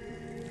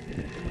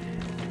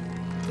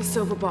 The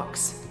silver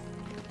box.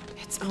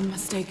 It's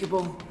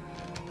unmistakable.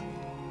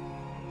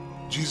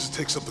 Jesus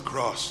takes up the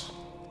cross.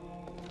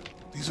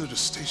 These are the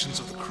stations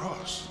of the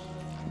cross.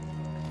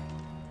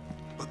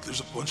 But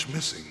there's a bunch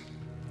missing.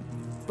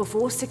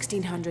 Before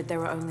 1600, there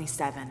were only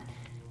 7.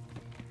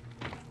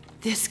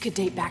 This could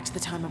date back to the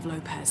time of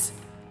Lopez.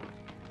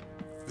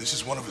 This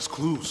is one of his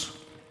clues.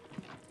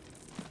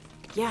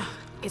 Yeah,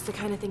 it's the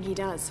kind of thing he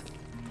does.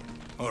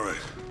 All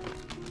right.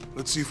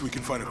 Let's see if we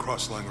can find a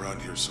cross lying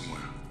around here somewhere.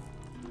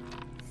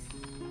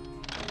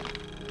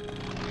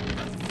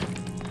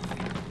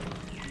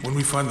 When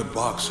we find the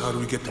box, how do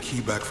we get the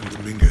key back from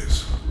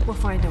Dominguez? We'll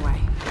find a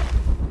way.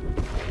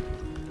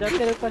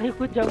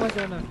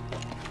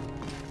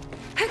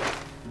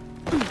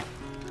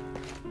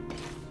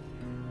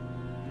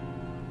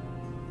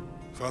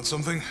 Found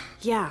something?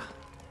 Yeah.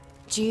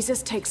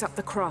 Jesus takes up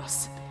the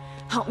cross.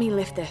 Help me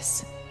lift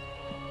this.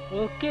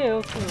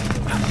 Okay.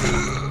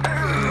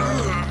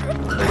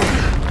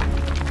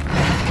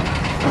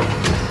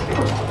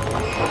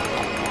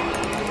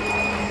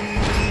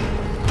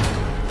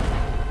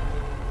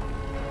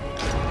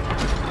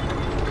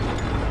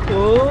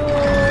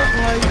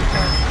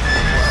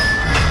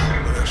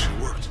 That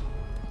actually worked.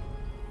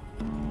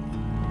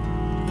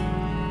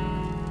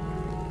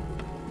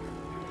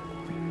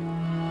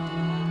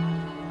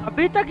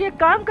 अभी तक ये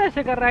काम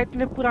कैसे कर रहा है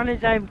इतने पुराने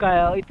टाइम का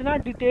है इतना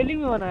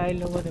डिटेलिंग में बनाया इन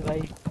लोगों ने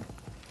भाई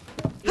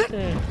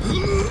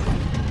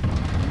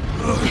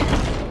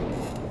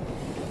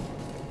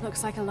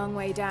Looks like a long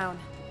way down.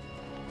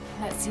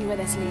 Let's see where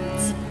this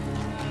leads.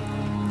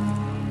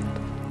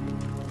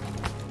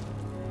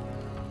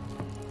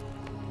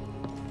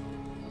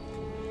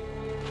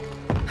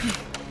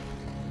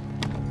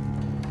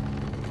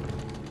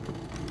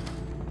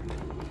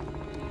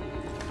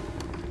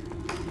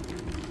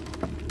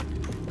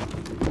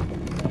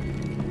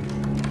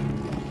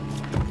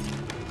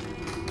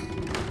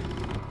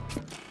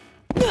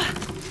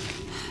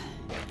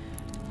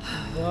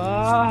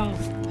 Wow.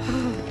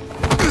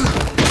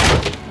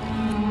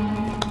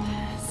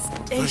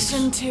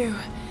 Station 2.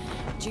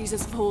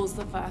 Jesus falls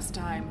the first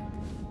time.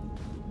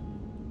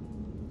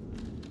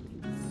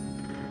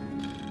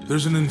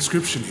 There's an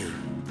inscription here.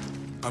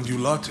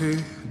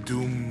 Ambulate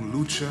dum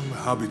lucem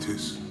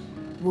habitis.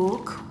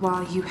 Walk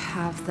while you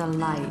have the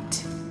light.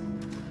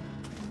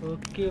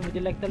 Okay मुझे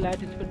लगता है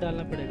light इस पे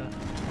डालना पड़ेगा।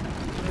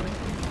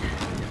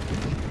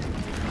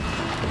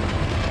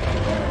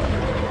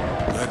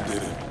 That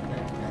did it.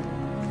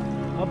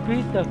 अभी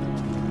तक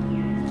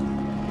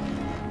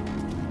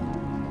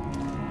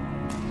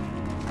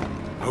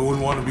I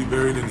wouldn't want to be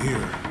buried in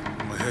here.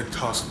 My head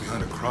tossed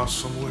behind a cross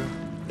somewhere.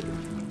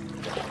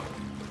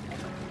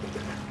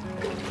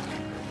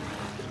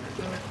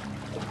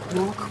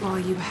 Walk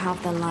while you have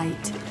the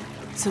light,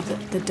 so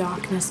that the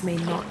darkness may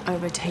not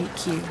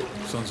overtake you.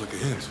 Sounds like a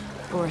hint.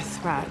 Or a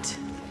threat.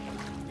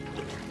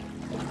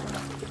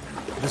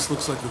 This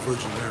looks like the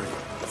Virgin Mary.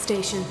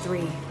 Station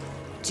 3.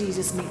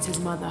 Jesus meets his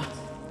mother.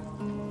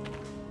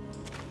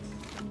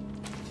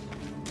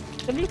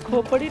 चलिए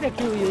खोपड़ी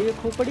रखी हुई है, ये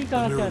खोपड़ी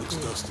कहाँ से आती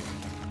है?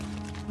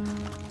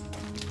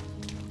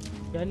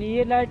 यानी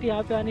ये लाइट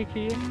यहाँ पे आनी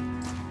चाहिए,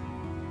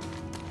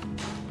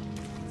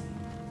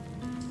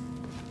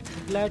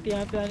 लाइट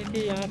यहाँ पे आनी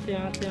चाहिए, यहाँ से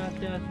यहाँ से यहाँ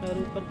से यहाँ से, और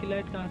ऊपर की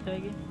लाइट कहाँ से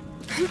आएगी?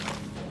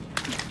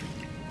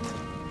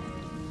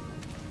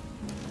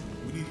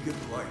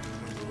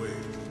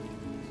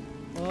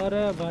 और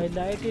भाई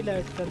लाइट ही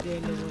लाइट कर दिया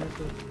इन लोगों ने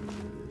तो।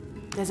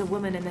 There's a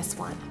woman in this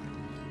one.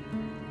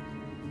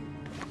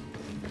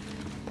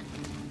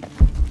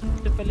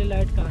 सबसे पहले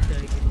लाइट कहाँ से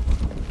आएगी?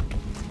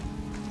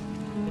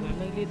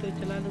 चलाने के लिए तो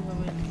चला दूंगा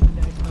मैं,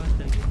 लाइट कहाँ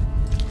से आएगी?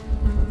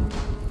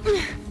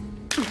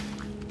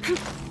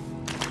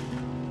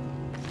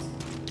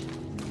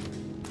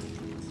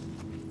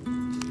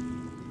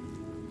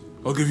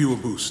 I'll give you a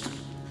boost.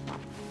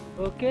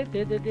 Okay,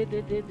 दे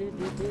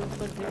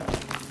ऊपर दे।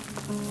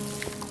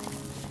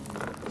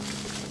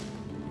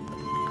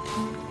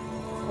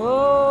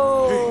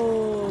 Oh! Hey,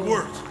 it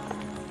worked.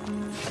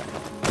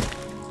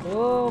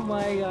 Oh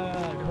my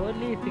God!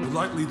 Holy thing. The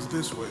light leads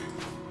this way.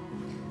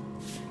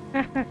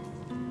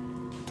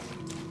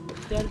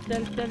 चल।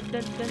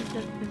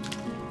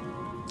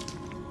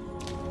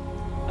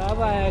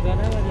 अब आएगा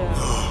ना मजा।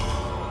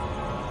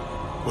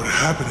 What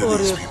happened to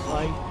these people?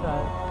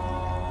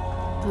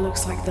 It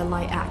looks like the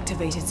light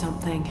activated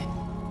something.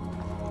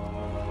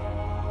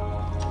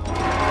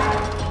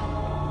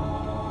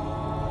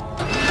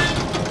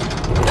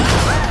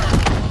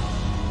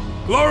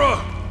 Laura!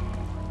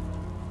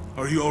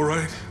 Are you all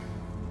right?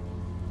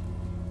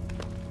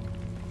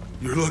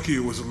 You're lucky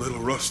it was a little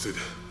rusted.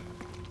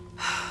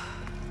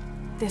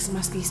 This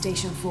must be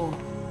Station 4.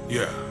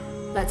 Yeah.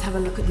 Let's have a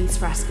look at these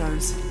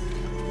frescoes.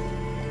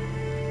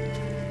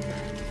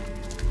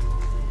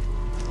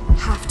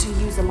 Have to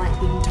use a light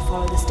beam to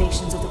follow the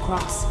stations of the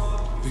cross.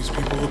 These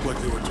people look like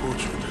they were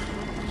tortured,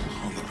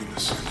 hung up in the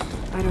sand.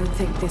 I don't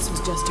think this was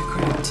just a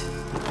crypt.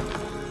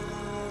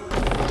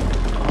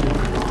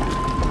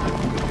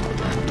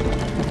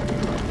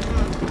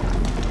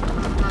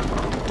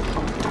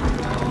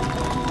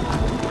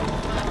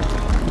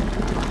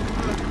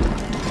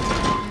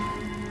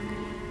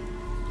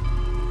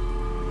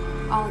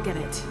 I'll get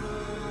it.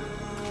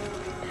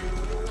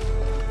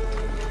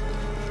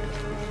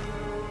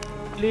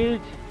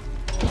 Please.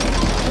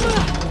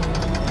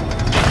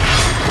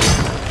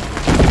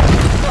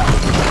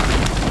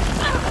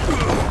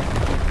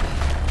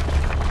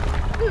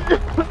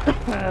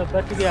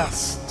 बच गया।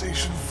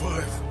 Station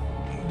 5.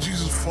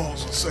 Jesus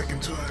falls a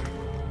second time.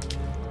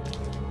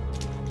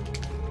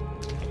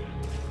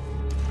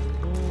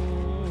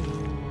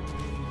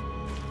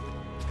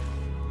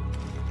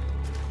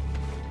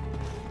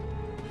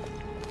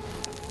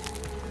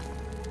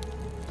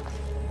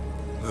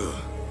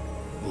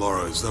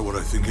 Laura, is that what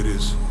I think it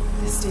is?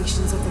 The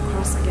Stations of the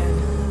Cross again.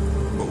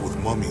 But with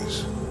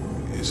mummies.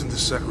 Isn't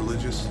this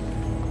sacrilegious?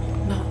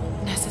 Not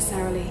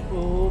necessarily.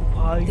 Oh,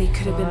 bhai. They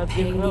could have been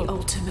paying the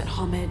ultimate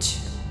homage.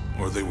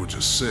 Or they were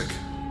just sick.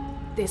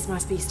 This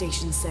must be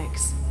Station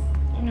 6.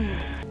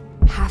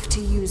 Have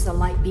to use the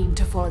light beam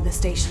to follow the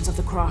Stations of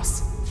the Cross.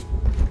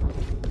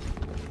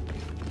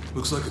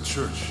 Looks like a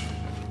church.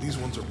 These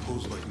ones are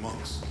posed like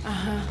monks.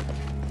 Uh-huh.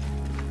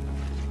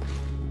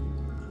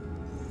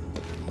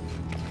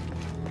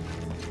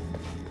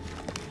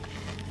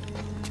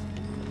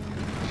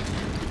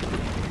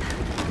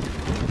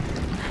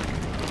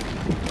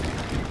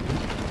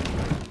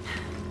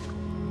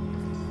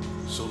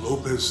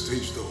 Lopez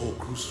staged the whole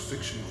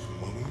crucifixion with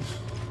mummies?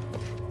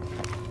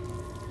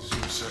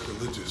 Seems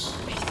sacrilegious.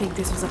 I think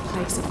this was a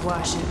place of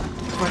worship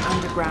for an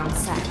underground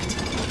sect.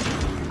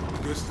 I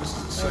guess this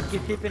is the sect.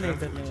 किसी पे नहीं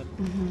करने वाला।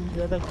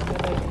 ज़्यादा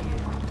घूमना ही नहीं है।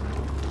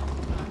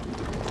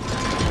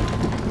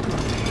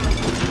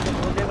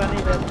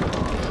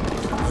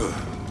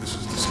 This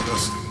is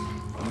disgusting.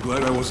 I'm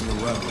glad I wasn't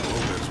around when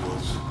Lopez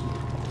was.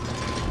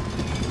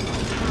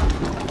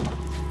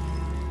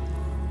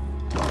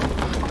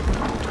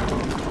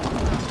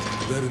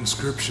 That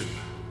inscription,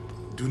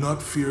 do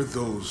not fear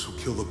those who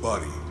kill the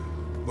body,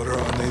 but are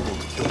unable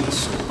to kill the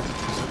soul.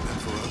 Is that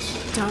meant for us?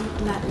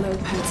 Don't let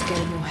Lopez get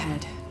in your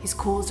head. He's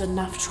caused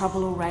enough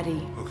trouble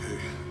already. Okay,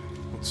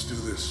 let's do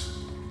this.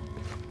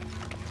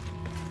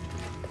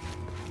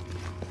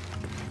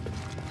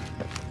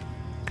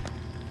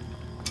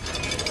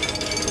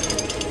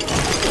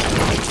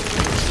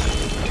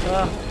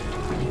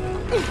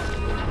 चलो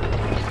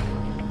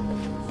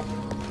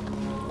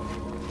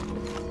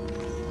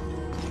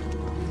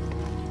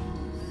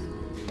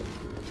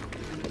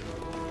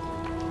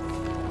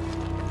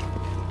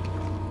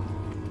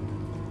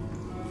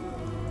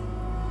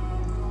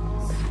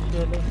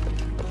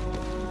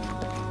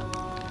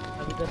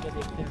अभी तक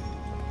देखते हैं।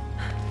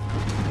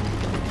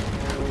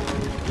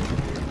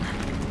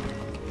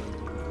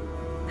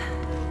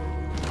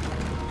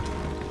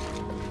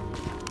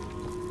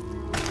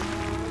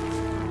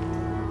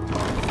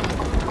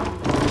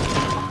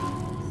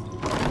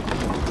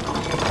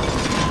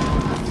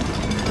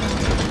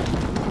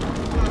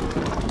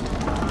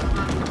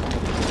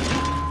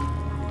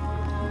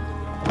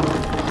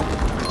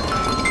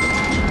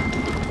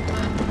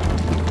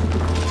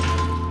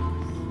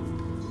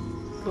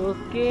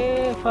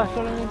 First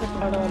वाला नहीं तो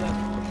third वाला,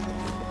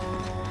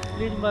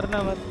 please मरना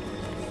मत।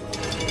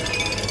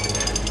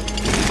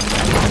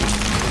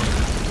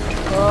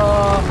 ओ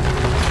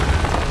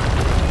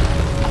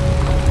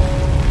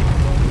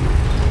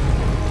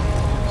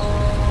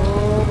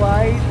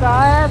भाई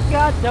साहब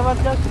क्या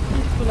जबरदस्त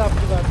चीज सुना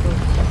आपकी बात को।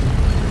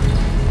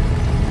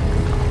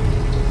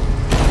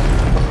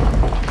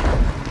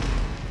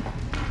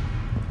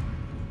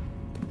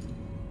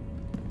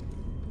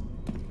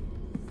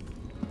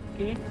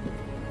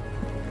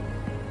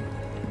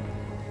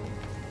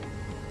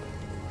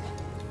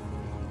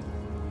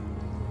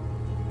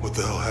 What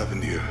the hell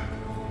happened here?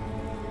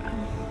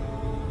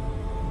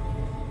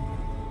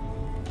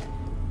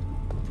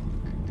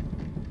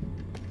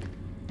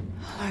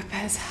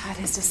 Lopez had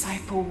his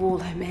disciple wall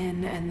him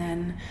in, and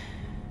then...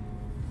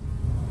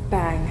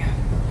 bang.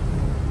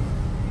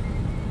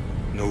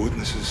 No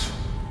witnesses.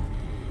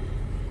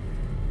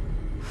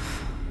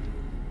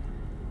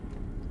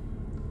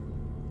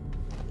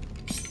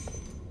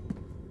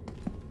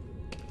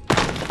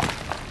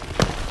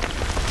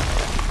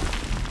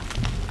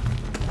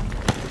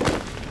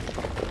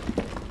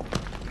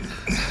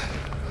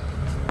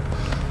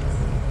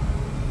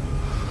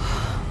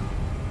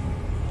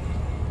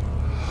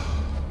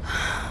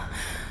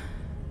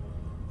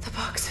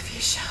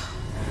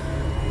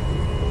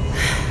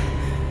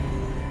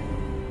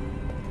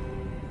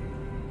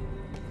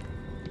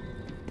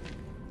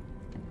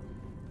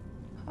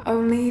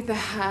 Only the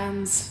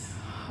hands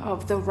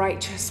of the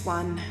Righteous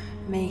One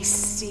may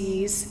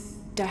seize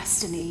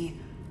destiny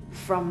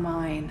from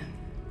mine.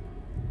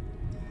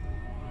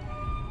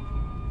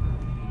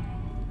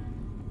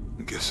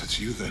 I guess it's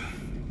you then.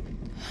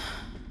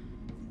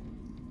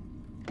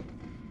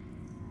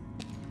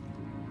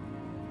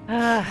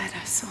 Led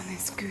us on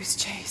this goose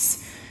chase.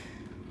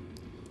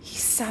 He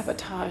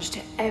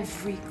sabotaged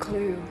every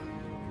clue.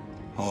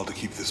 All to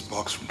keep this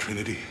box from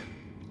Trinity.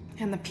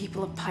 And the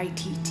people of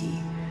Paititi.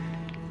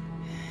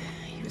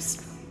 He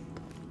was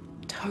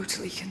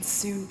totally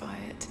consumed by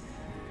it.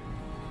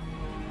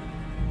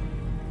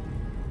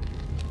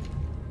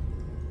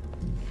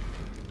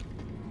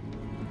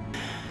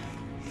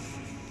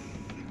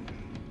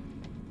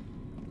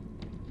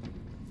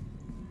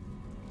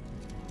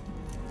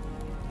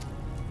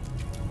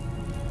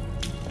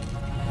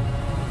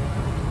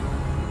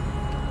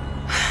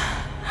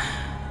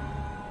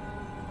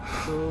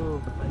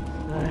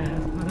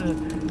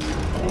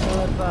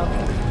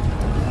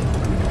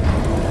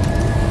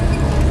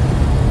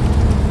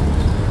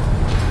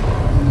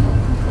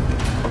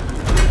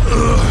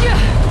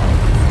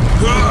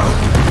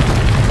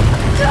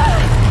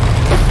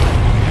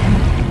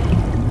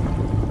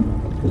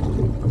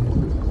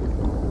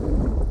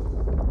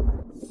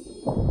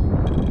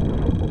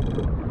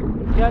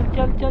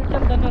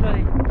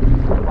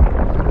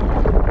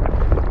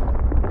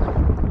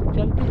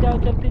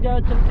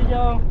 चलती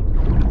जाओ।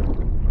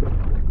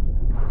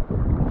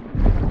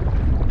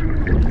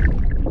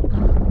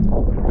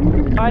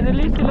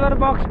 Finally silver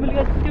box मिल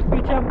गया जिसके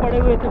पीछे हम पड़े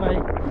हुए थे भाई,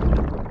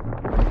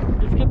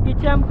 जिसके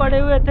पीछे हम पड़े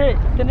हुए थे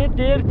इतने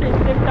देर से,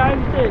 इतने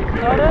टाइम से।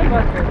 अरे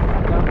बस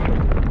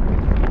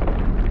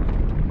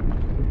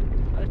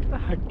अच्छा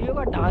हड्डियों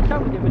का ढांचा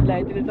मुझे मिल रहा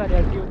है, इतने सारे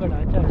हड्डियों का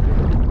ढांचा।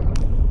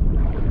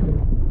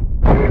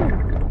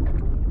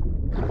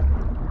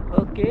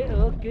 ओके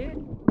ओके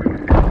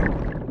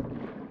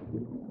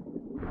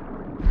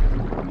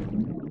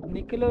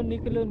निकलो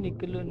निकलो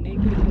निकलो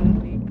निकलो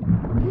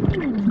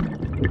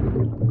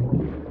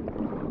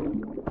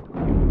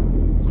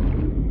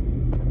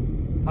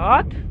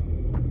हाथ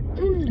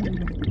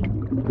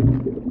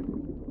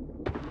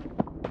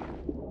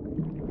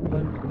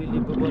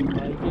अनबिलीवेबल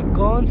भाई, ये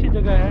कौन सी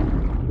जगह है?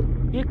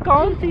 ये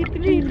कौन सी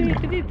इतनी इतनी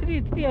इतनी इतनी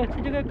इतनी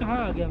ऐसी जगह कहाँ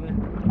आ गया मैं?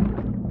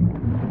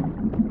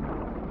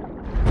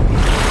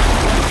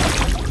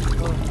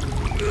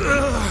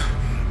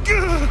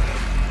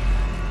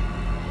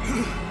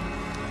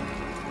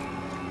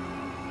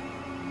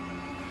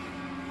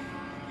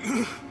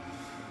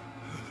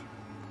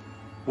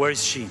 Where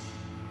is she?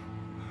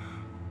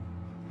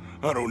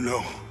 I don't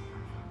know.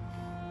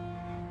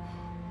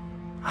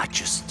 I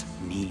just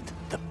need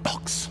the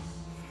box.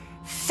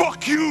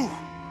 Fuck you!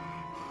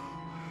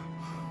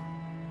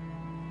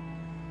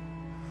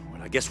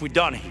 Well, I guess we're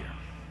done here.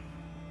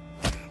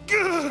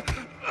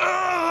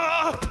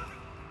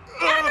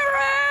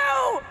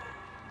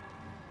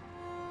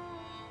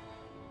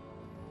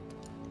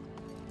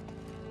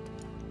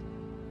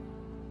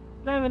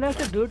 मैंने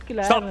ऐसे ढूंढ के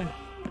लाया मैं।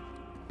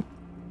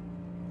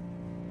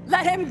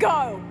 Let him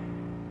go!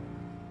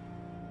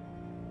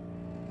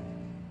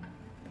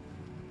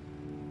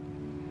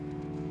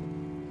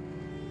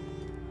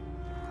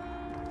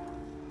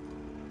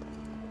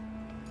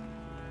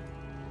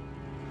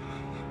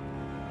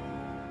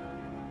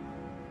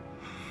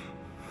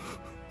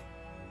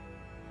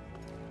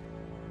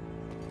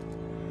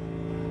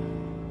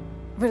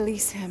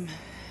 Release him,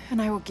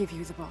 and I will give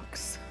you the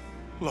box.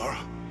 Lara,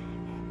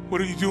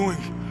 what are you doing?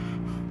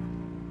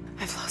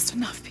 I've lost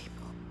enough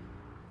people.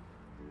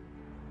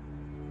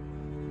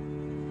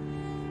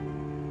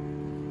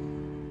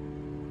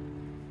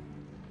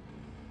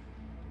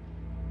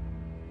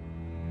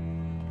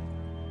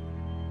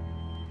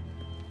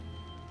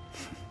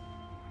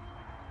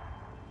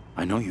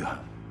 I know you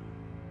have.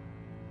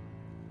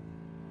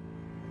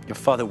 Your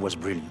father was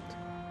brilliant.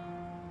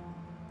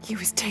 He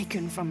was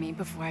taken from me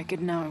before I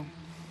could know.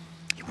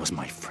 He was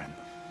my friend.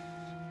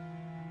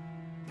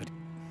 But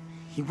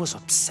he was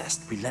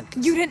obsessed,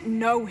 relentless. You didn't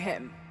know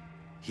him.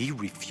 He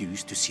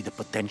refused to see the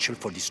potential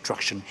for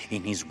destruction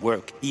in his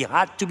work. He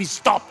had to be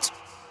stopped.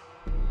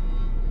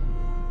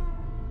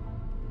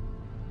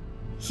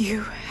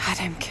 You had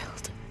him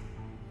killed.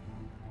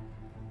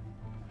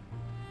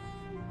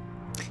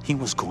 He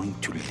was going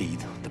to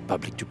lead the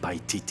public to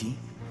Paititi.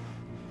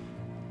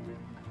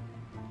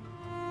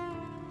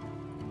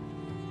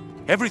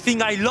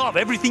 Everything I love,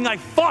 everything I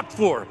fought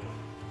for.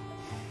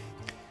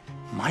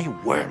 My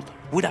world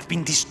would have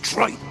been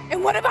destroyed.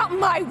 And what about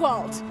my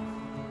world?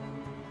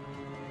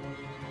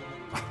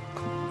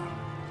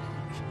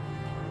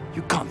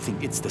 You can't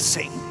think it's the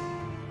same.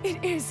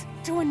 It is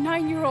to a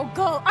 9-year-old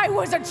girl. I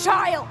was a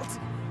child.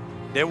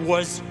 There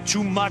was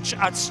too much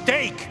at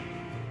stake.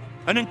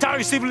 An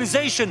entire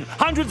civilization,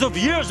 hundreds of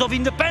years of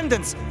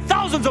independence,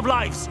 thousands of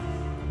lives.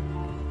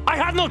 I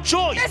had no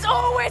choice. There's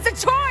always a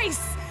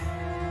choice.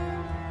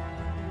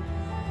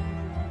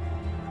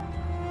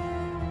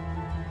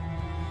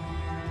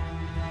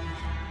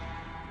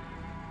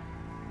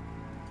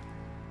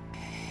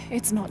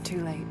 It's not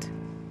too late.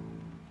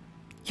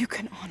 You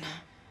can honor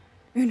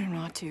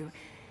Unuratu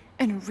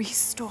and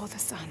restore the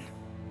sun.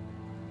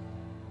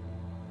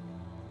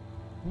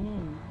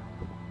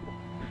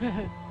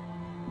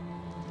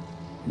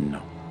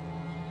 No.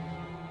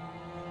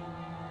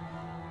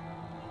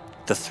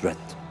 The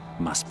threat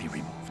must be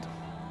removed.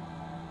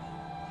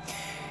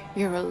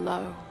 You're a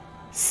low,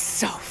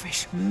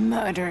 selfish,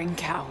 murdering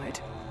coward.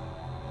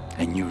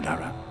 And you,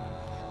 Lara?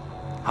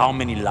 How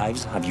many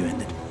lives have you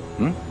ended?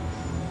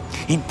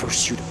 In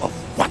pursuit of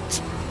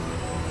what?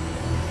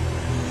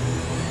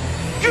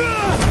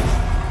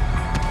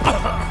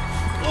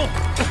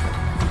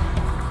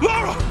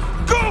 Lara,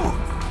 go!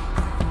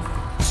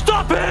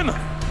 Stop him!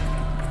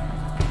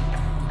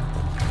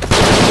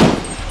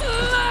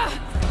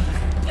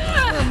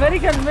 मेरा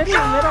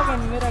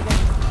gun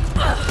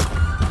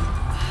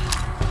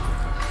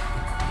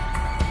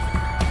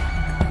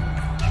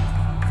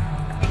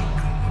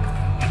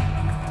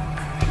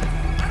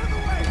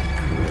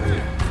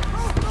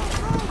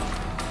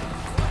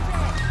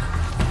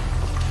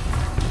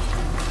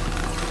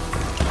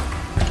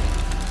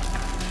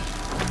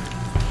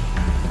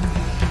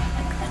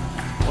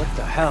What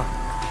the hell?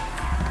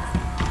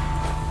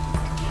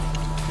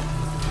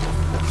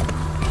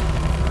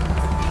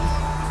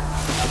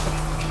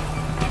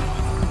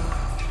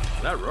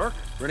 That Rourke?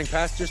 Running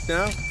past just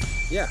now?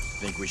 Yeah.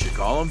 Think we should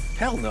call him?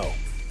 Hell no.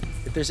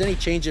 If there's any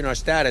change in our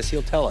status,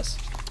 he'll tell us.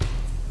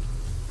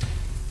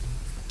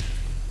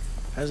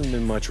 Hasn't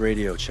been much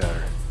radio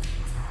chatter.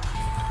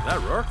 That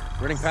Rourke?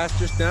 Running past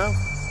just now?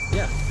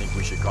 Yeah. Think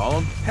we should call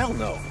him? Hell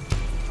no.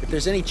 If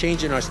there's any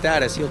change in our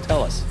status, he'll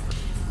tell us.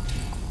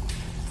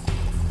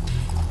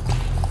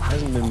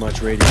 Hasn't been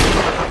much radio.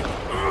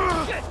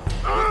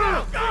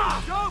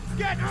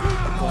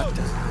 What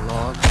the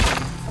log?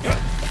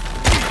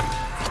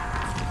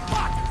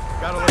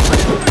 Gotta look like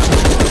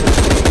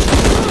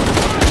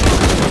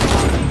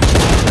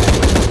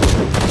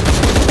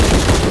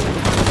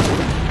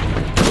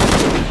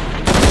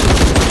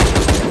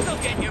This'll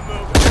get you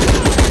moving.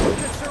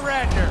 Just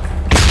surrender.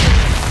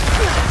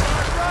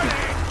 Start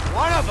running.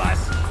 One of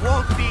us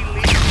won't be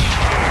leaving.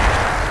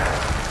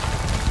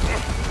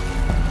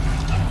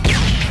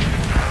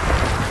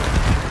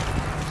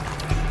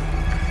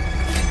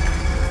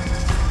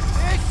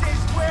 This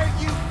is where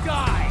you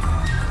die.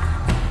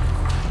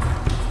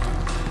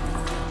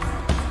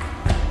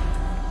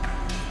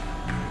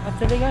 अब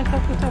चलेगा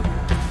सब कुछ अब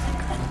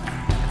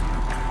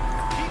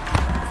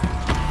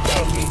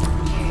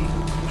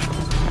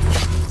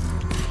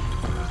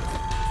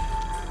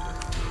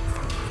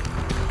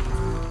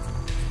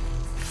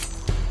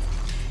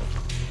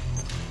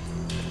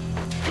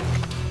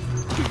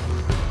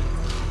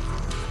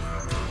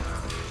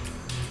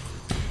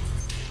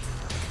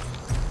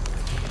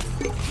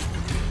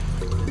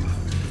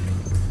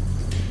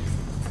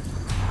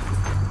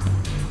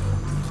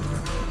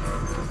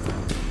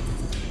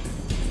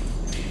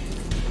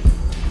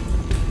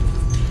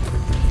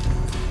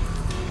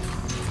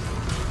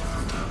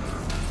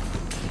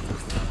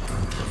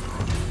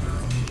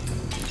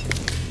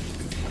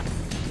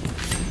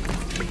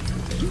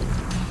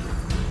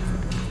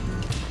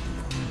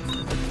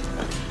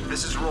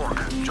this is Rourke.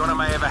 Jonah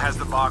Maeva has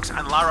the box,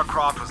 and Lara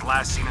Croft was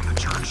last seen in the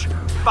church.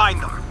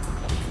 Find them!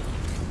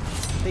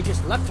 They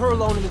just left her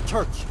alone in the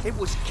church. It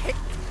was kicked.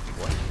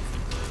 What?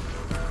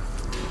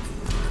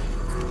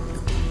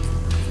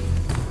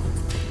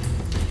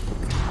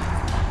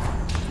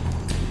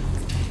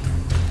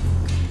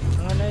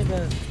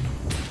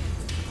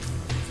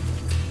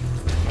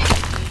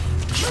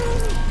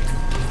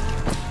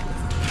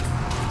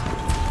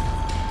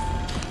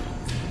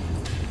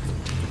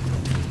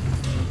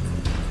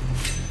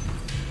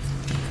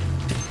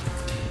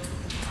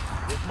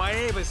 If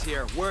Maeva's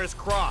here, where's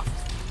Croft?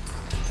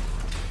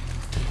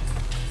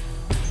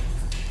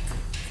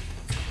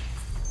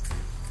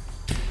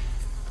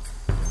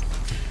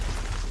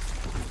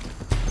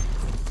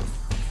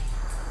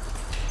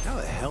 How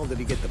the hell did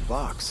he get the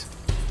box?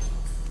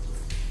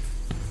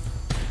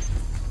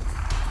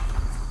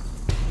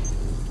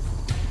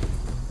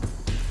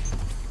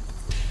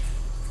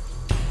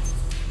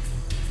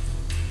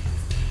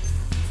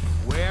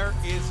 Where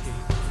is he?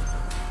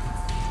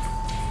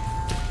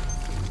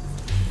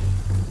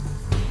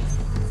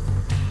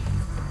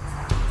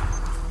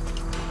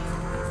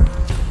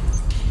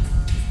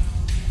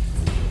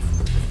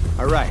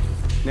 All right,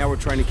 now we're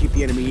trying to keep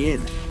the enemy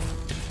in.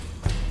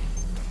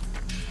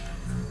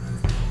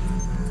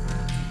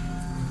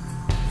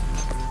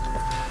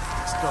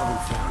 Still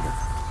haven't found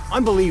her.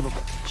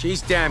 Unbelievable.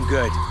 She's damn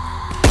good.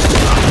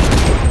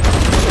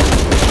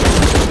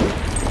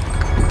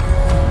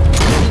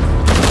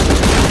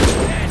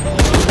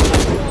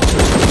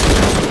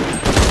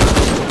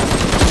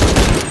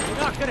 You're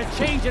not gonna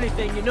change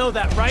anything, you know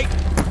that, right?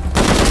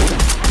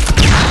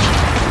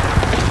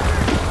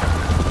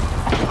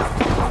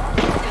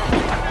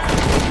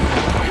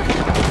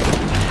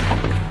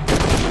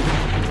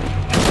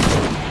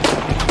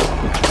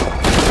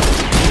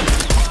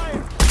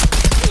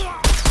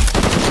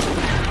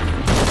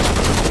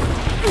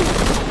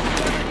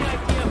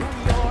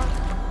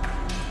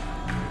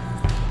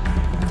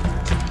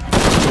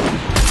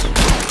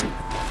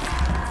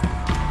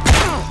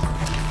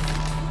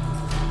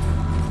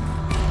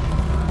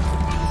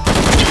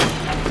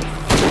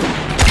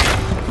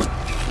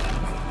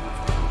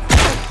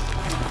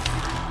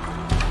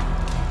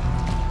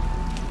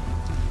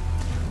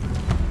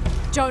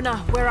 Jonah,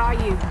 where are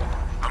you?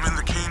 I'm in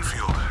the cane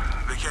field.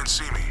 They can't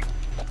see me.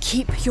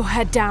 Keep your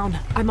head down.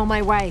 I'm on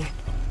my way.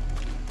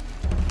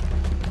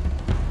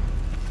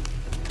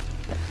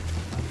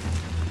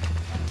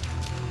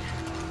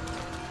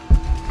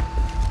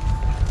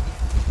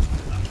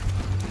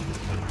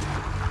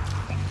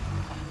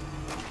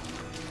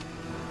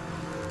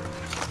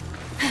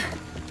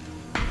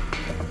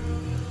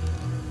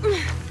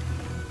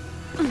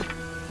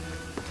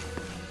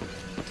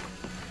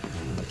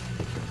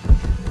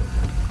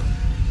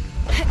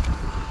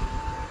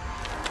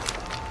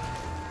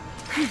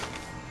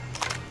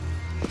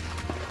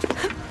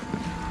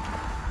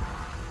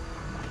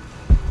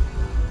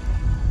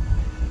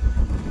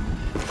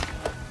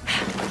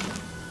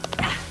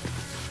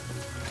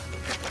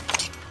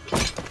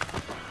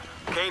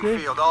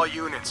 Field, all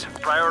units.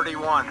 Priority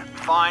 1.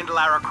 Find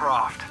Lara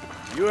Croft.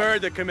 You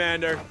heard the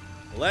commander.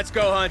 Let's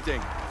go hunting.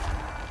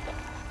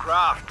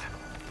 Croft,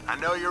 I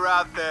know you're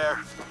out there.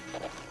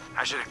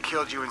 I should have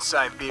killed you in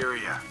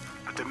Siberia,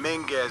 but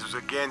Dominguez was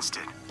against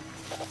it.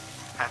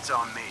 That's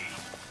on me.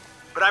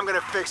 But I'm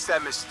gonna fix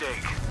that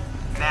mistake.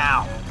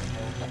 Now.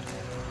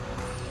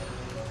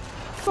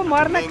 इसको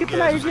मारना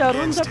कितना easy है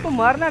अरुण सबको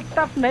मारना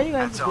tough नहीं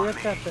है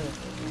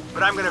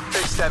But I'm gonna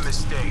fix that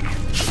mistake.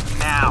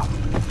 Now.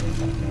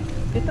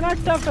 इतना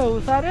tough है वो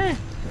सारे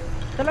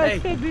चला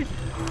इसके बीच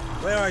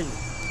Where are you?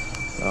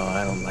 Oh,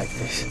 I don't like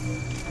this.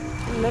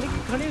 लड़की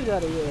खड़ी हो जा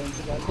रही है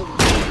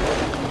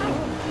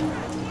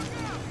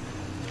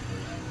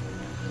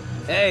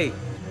Hey,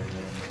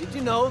 did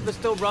you know there's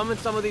still rum in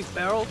some of these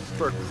barrels?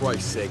 For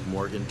Christ's sake,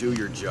 Morgan, do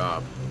your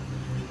job.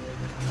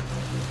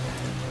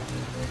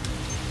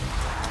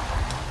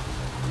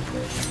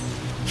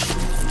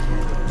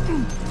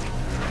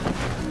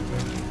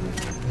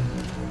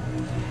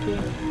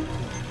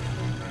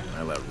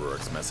 I let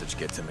Rourke's message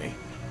get to me.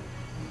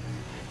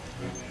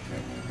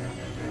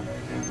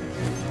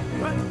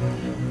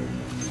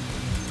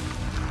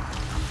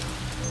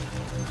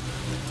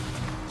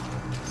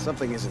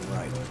 Something isn't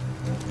right.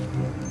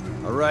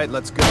 All right,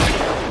 let's go.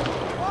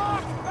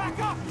 Back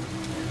up!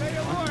 Stay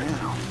alert!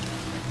 Now.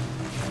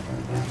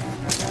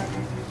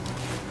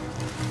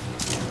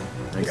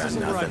 I got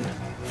nothing.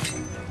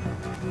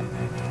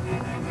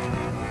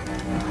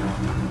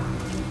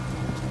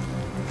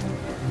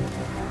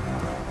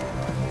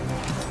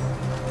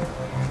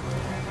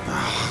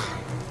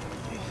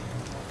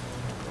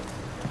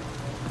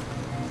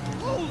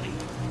 Holy!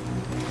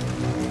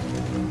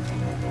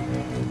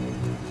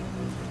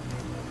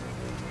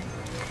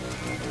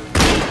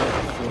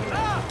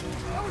 Ah!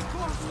 That was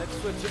close! Let's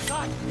switch it.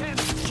 God damn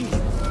it!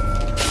 Jesus!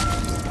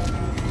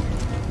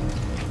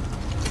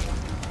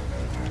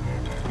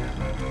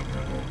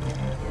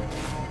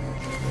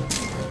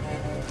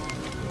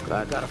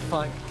 I gotta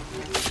find.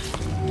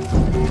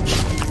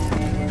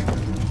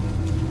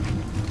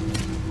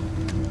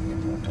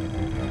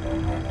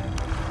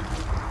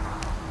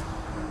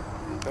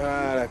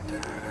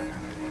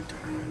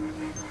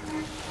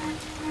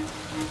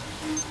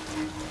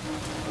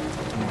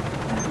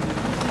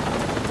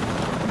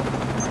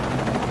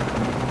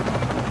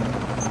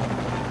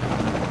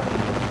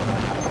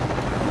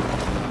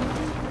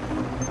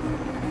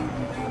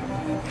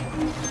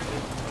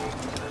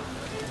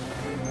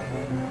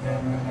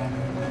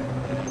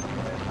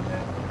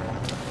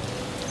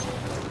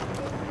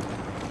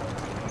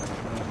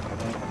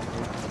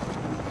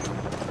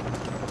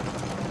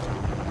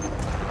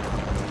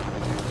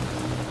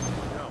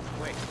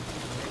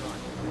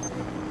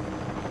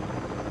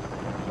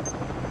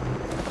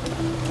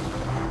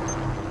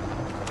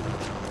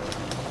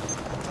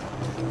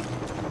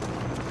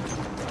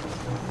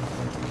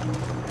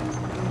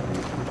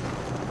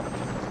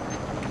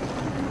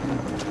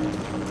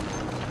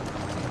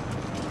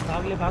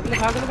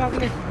 भाग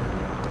ले।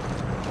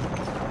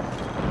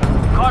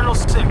 Cardinal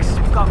 6,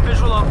 we've got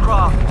visual on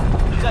Croft.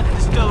 She's at the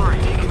distillery.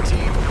 Deacon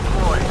team,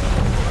 deploy.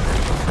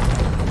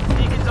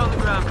 Deacon's on the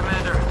ground,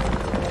 Commander.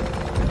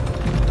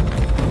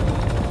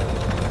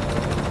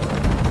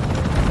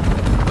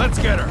 Let's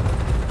get her.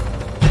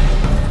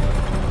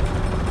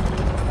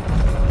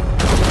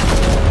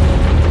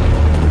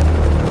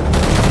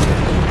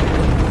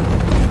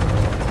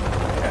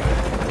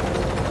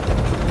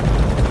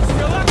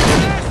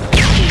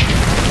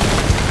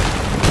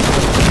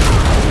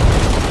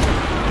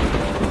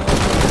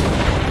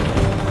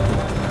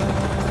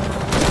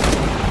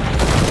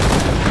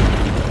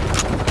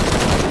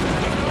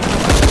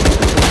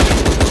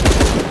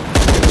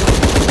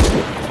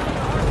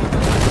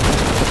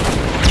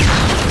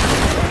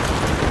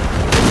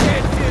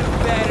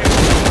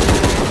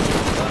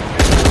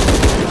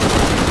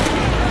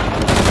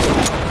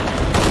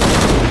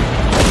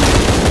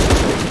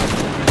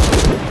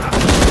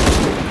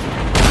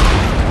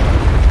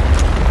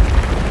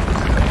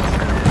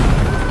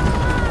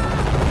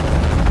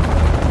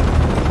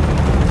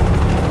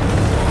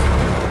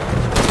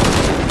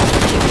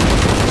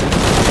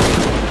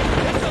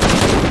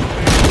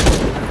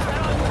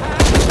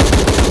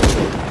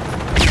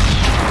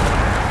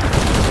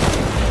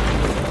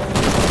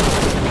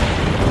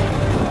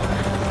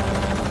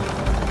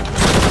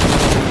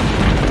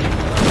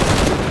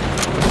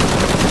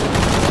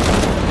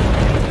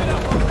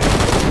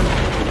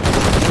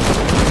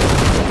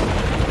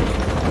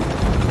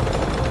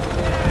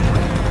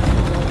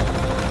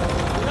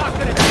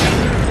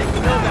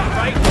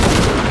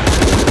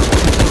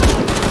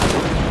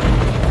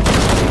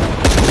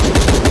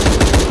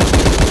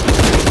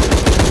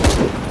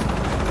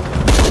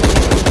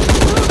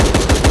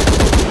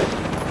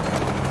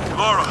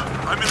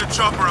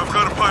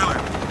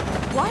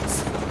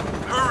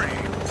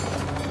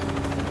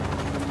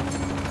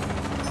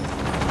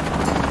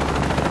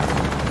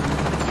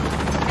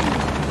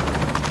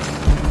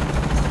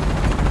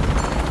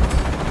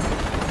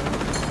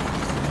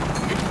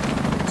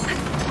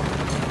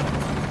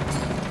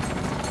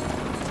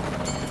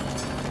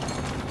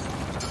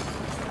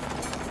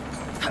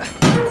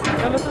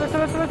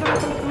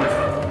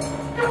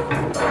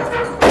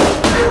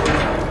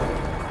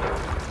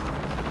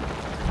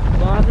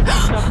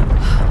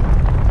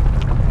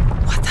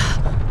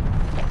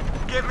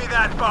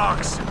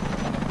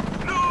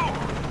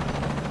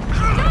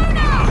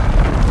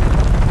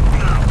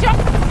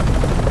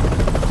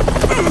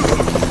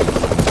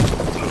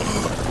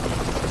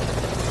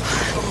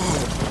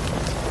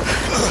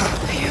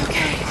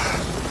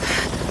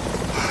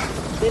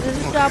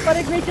 Chopper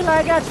एक नहीं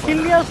चलाया गया, छीन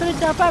लिया उसने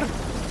chopper,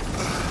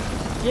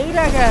 यही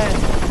रह गया है।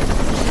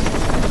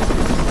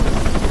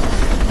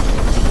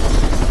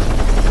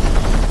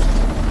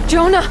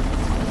 Jonah!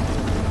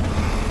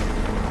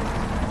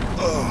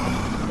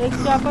 एक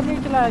चापर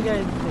नहीं चलाया गया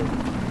इससे।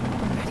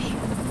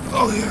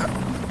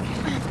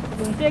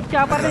 तुमसे एक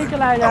चापर नहीं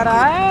चलाया जा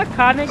रहा है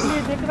खाने के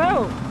लिए, देख रहे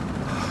हो?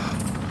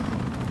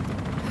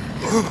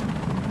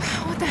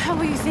 What the hell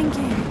were you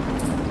thinking?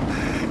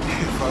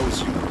 If I was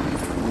you, it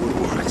would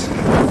have worked.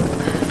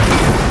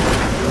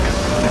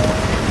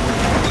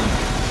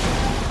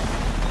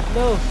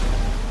 No.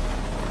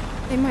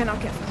 They might not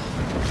get far.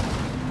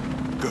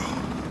 Go.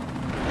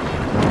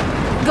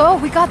 Go,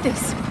 we got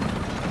this.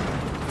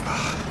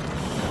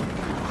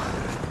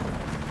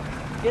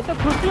 ये तो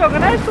खुशी होगा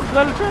ना, इसको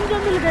गर्लफ्रेंड जो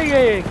मिल गई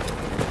है, एक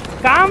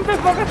काम पे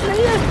फोकस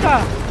नहीं है इसका।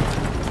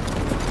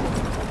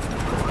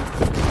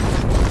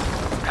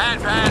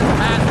 Pan.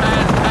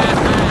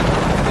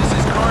 This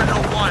is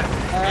Cardinal 1.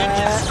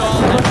 Engine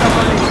stalled.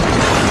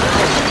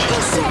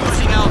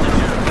 Losing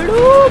altitude.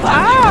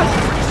 भाग!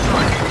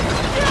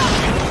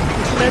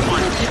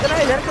 जितना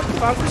इधर का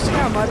भाग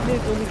उसका हमारे लिए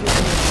गोली की।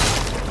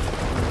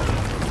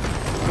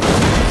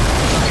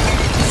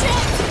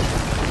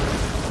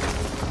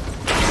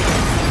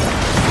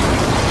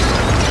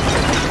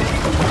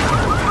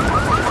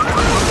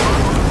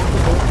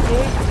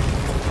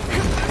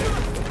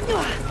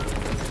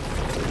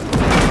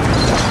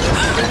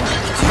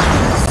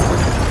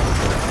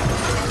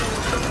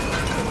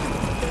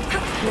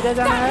 सीधे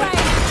जाना है।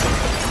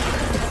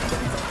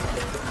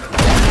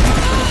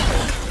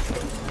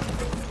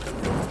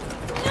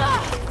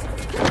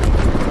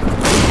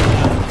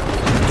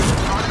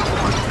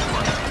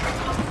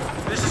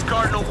 This is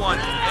Cardinal 1.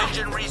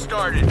 Engine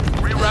restarted.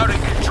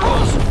 Rerouting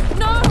controls.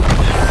 No!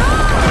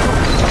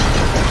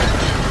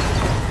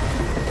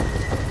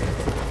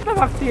 इधर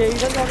भागती है,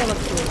 इधर जाकर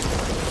भागती है।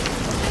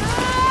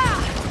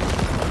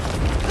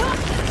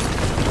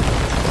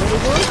 Very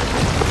good.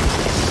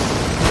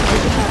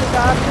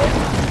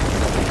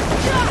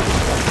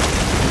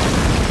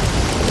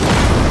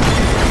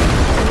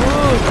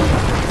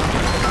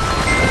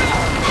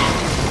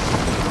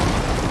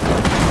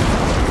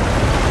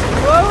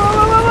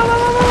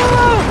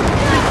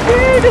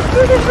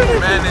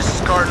 Man, this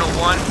is Cardinal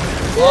 1.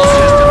 All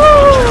systems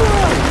functional.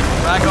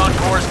 Track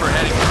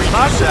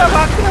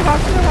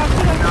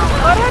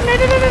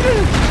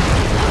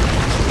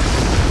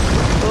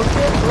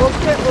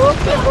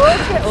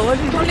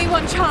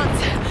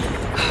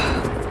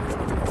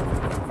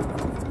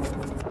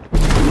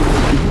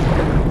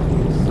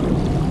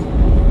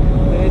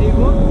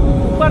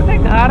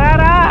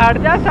हट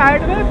जा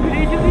साइड में,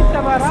 ब्रिज भी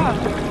चबा रहा।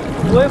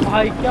 ओए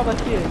भाई क्या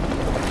बच्चे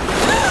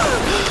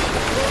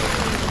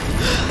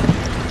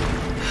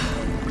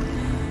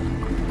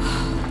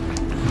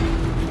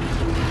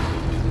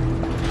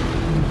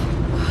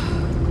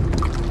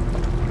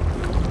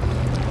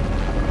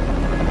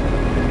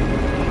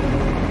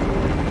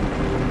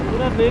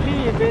पूरा बेली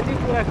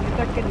पूरा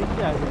खिसक के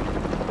नीचे आ गया।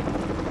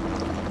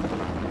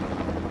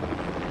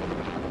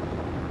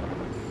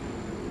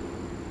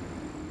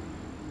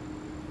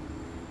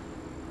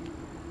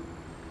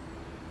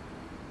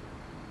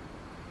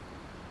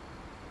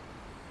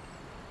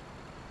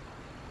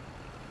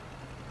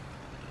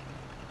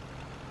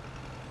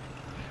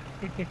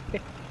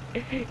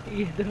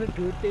 ये दोनों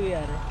ढूंढते हुए आ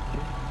रहे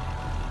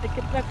हैं। तो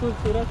कितना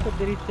खूबसूरत सा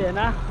दृश्य है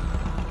ना।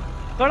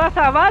 थोड़ा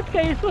सा आवाज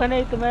का इशू है,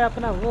 नहीं तो मैं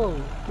अपना वो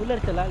कूलर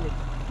चला ले।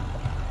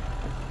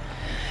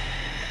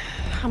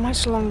 How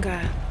much longer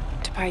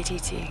to pay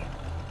TT?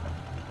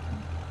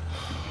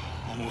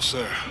 Almost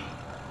there.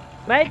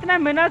 मैं इतना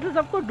मेहनत से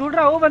सबको ढूंढ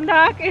रहा हूँ, बंदा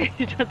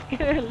आके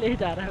झटके ले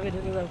जा रहा है मेरे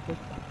को सब कुछ।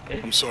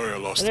 I'm sorry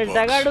I lost the box.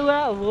 डगा डुआ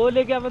वो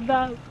ले गया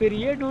बंदा, फिर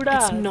ये ढूंढा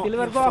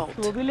सिल्वर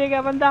बॉक्स वो भी ले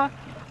गया बंदा।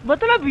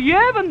 मतलब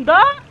ये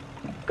बंदा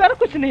कर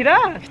कुछ नहीं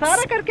रहा,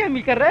 सारा करके हम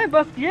ही कर रहे हैं,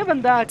 बस ये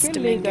बंदा आके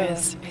ले गया।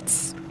 It's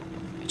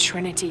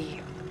Trinity.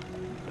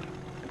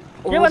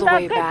 All the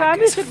way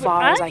back, as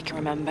far as I can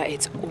remember,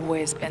 it's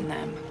always been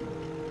them.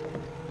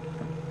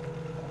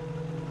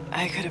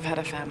 I could have had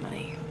a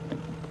family.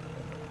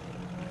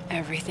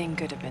 Everything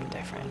could have been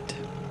different.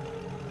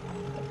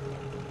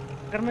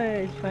 अगर मैं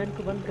इस फैन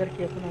को बंद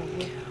करके अपना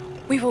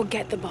We will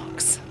get the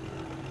box,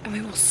 and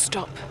we will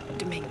stop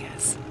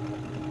Dominguez.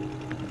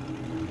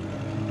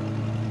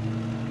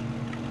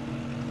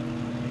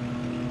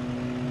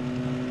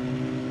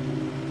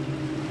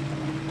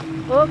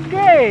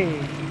 Okay.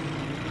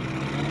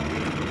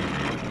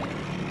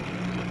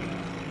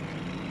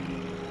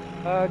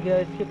 आ गया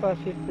इसके पास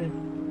फिर से।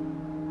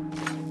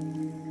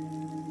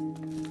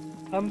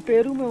 हम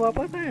पेरू में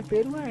वापस आए।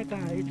 पेरू आए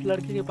कहाँ? इस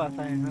लड़के के पास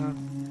आए। हाँ।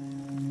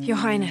 Your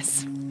Highness.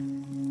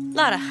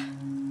 Lara.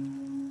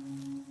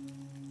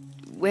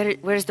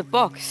 Where's the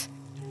box?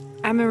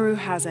 Amaru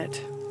has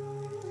it.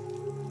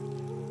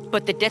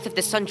 But the death of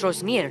the sun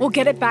draws near. We'll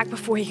get it back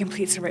before he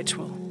completes the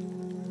ritual.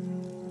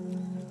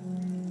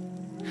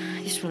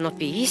 This will not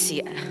be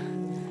easy.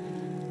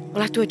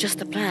 We'll have to adjust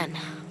the plan.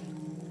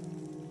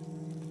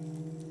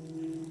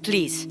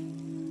 Please,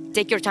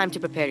 take your time to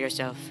prepare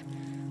yourself.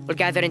 We'll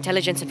gather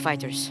intelligence and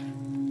fighters.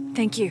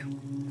 Thank you.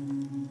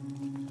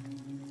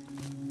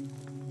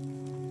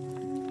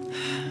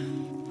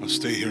 I'll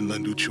stay here and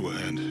lend Uchu a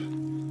hand.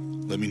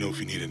 Let me know if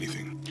you need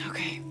anything.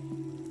 Okay.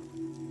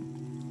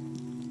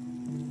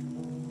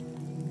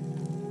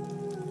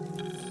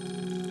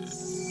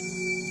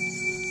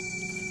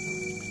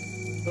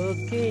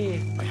 Okay.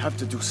 I have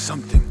to do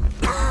something.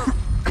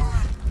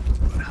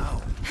 But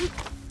how?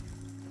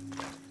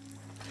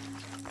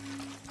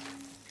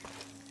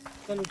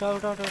 चल उठा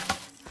उठा उठा।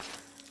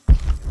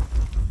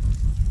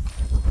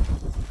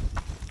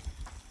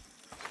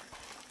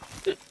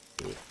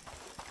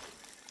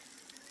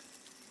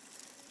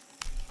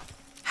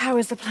 How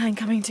is the plan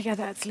coming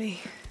together, Edzli?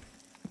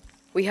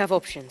 We have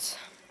options.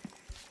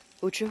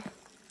 Uchu?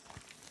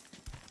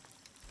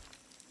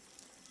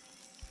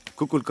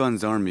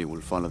 Kukulkan's army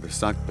will follow the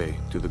Sakbe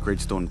to the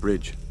Great Stone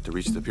Bridge to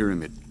reach the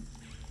pyramid.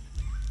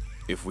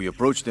 If we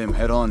approach them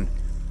head-on,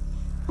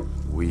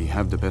 we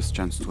have the best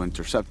chance to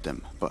intercept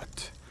them,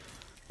 but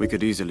we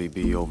could easily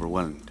be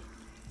overwhelmed.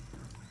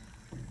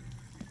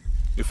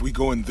 If we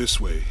go in this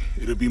way,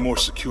 it'd be more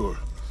secure.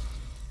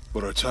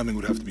 But our timing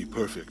would have to be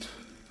perfect,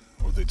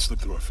 or they'd slip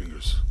through our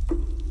fingers.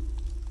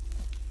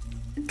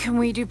 Can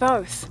we do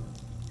both?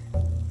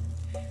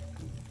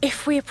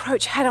 If we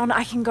approach head-on,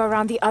 I can go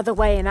around the other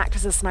way and act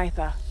as a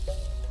sniper.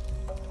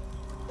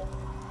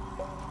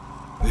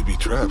 They'd be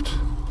trapped.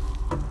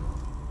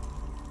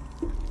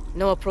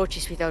 No approach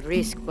is without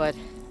risk, but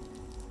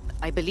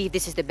I believe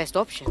this is the best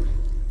option.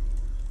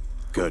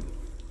 Good.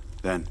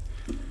 Then,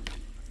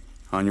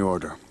 on your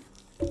order.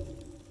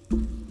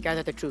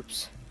 Gather the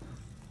troops.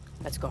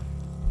 Let's go.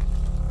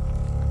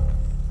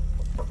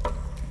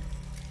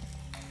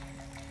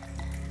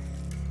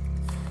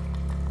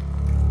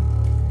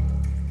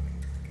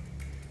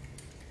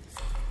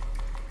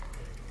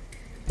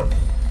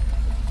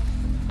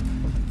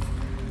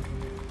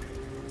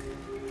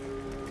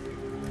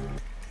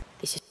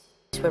 This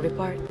is where we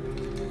part.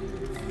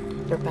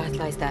 Your path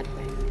lies that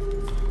way.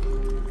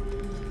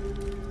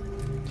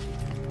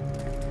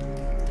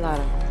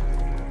 Lara,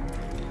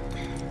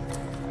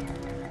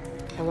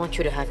 I want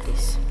you to have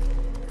this.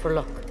 For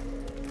luck.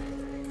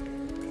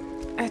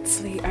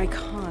 Edzli, I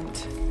can't.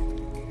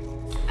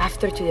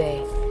 After today,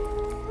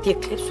 the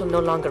eclipse will no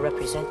longer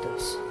represent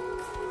us.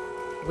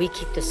 We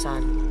keep the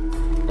sun,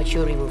 but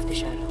you remove the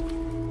shadow.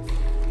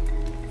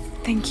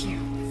 Thank you.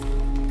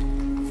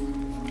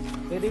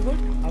 Very good.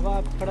 हवा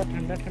थोड़ा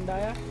ठंडा ठंडा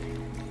आया।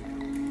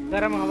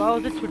 गरम हवाओं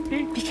से छुट्टी।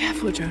 Be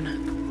careful, Jonah.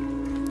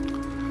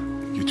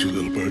 You too,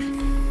 little bird.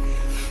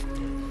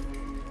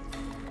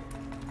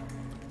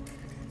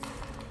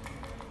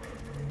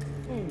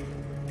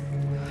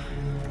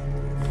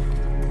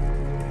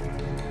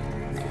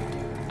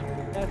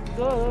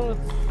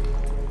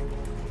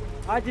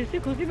 आज इसी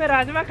खुशी में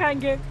राजमा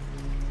खाएंगे।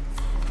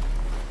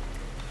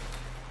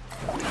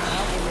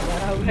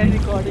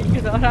 रिकॉर्डिंग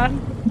के दौरान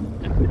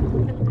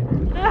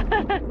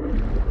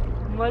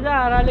मजा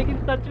आ रहा है, लेकिन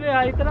सच में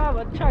यार इतना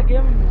अच्छा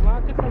गेम,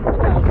 वहाँ के सब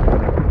मजा आ रहा है।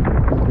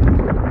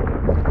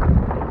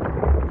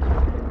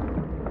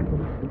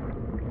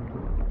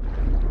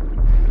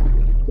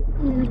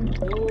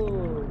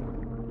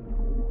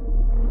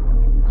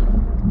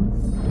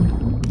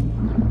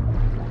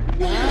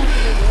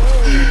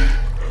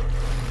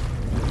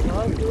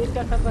 बहुत दूर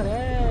का सफर है,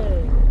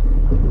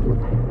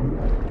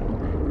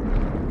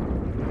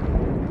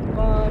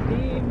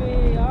 पानी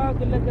में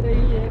आग लग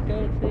रही है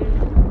कैसे।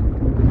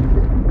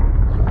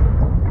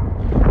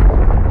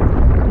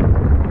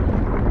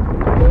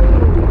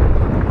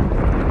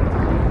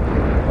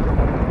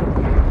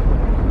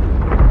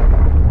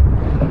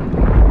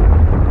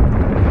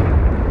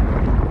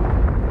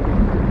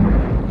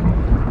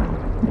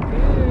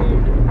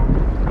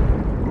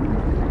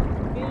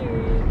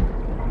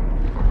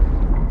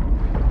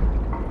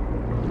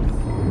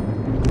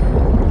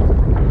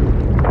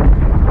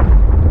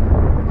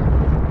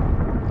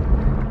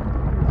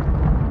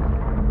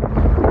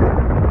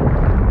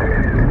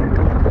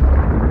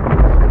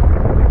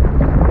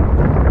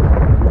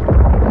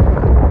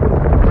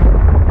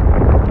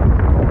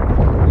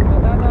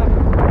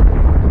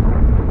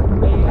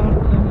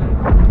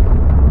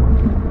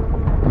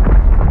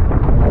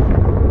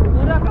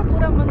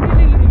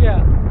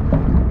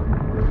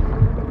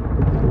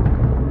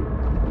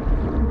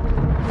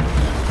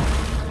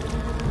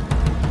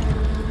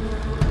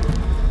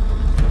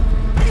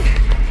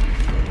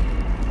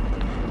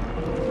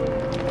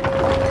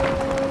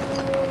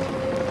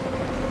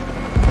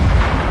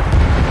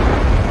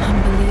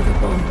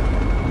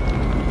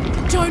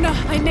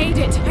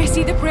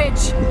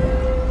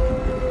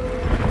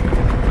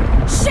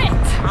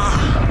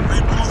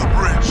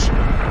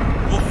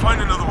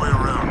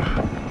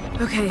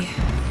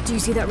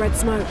 See that red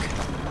smoke?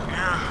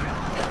 Yeah.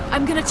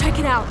 I'm gonna check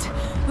it out.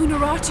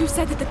 Unuratu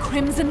said that the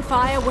Crimson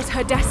Fire was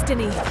her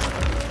destiny.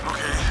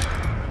 Okay.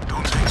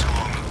 Don't take too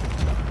long.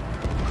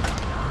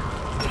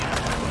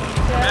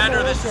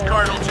 Commander, this is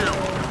Cardinal 2. The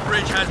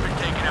bridge has been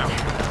taken out.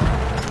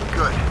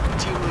 Good.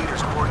 Team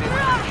leaders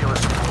coordinating with killer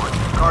support.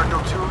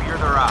 Cardinal 2,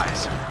 you're their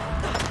eyes.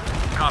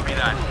 Copy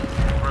that.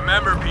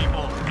 Remember,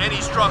 people,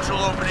 any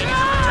structural opening is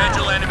a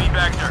potential enemy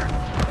vector.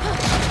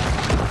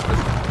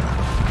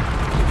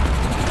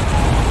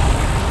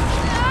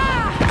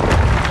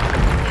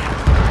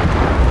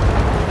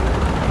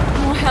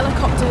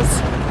 Helicopters.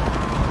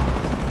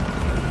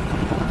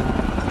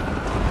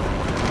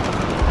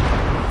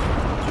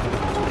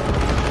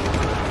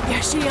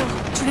 Yashiel,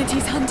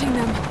 Trinity's hunting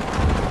them.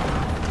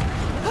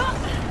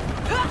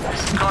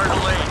 This is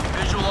Cardinal 8.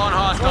 Visual on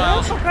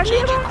hostiles.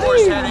 Changing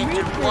course heading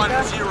to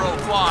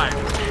 105.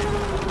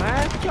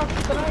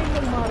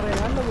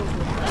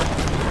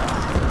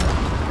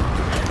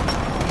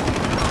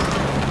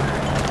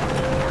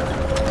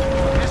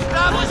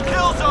 Establish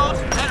kill zones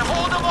and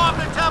hold them off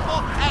the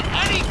temple at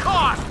any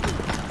cost!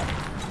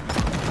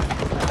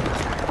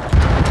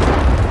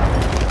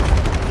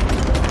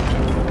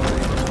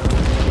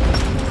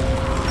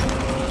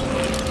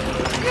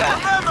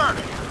 Remember!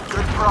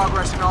 Good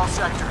progress in all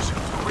sectors.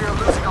 We are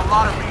losing a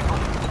lot of people.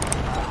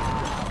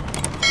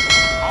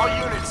 All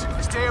units,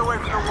 stay away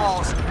from the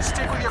walls.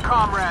 Stick with your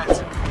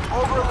comrades.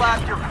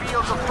 Overlap your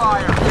fields of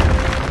fire.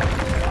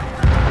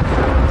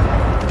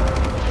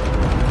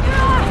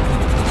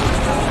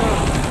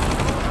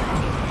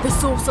 The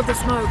source of the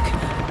smoke.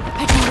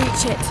 I can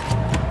reach it.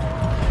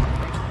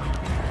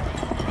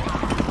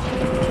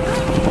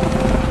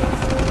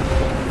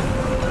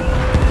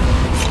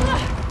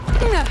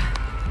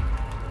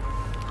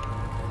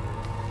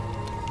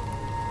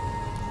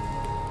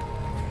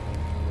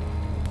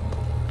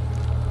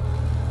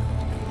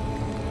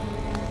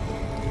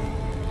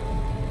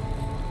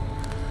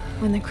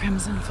 When the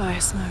Crimson Fire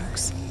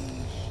smokes,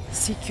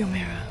 seek your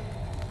mirror.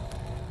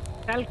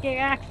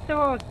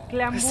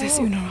 Was this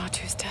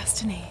Unuratu's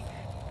destiny?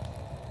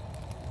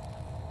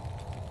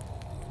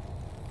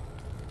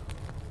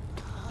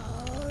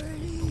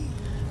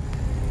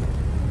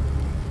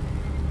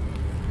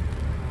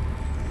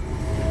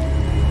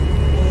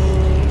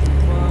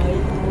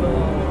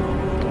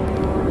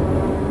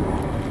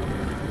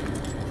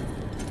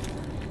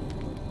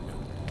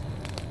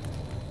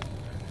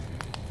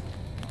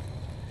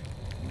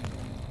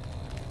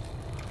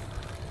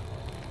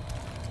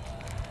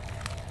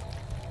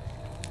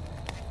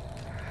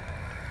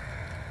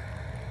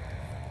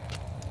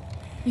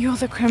 You're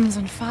the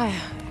Crimson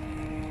Fire.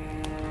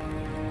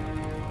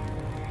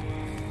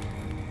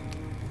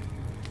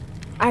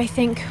 I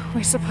think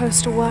we're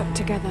supposed to work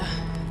together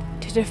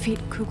to defeat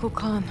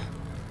Kukulkan.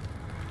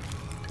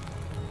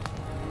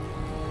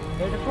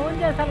 Headphone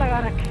जैसा लगा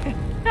रखे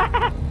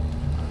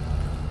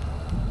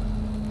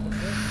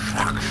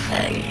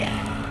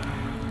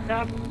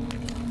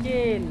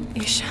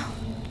Isha.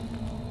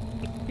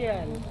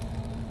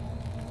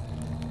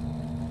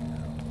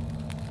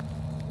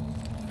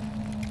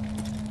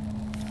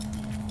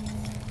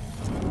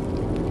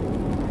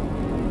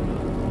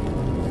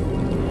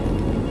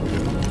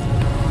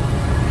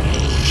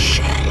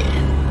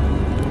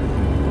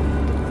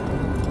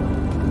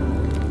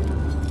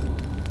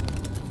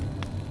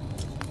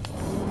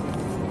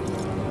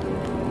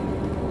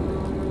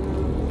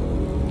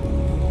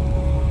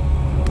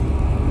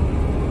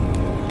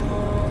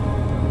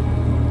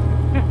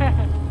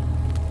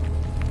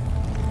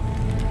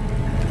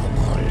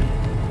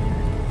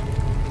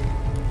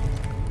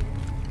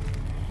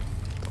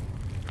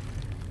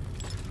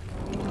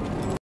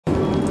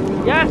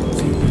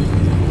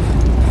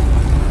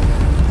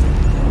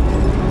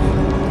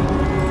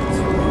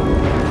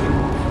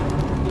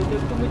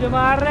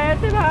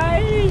 थे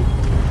भाई।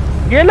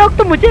 ये लोग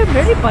तो मुझे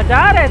मेरी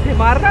बजा रहे थे,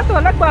 मारना तो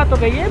अलग बात हो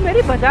गई है,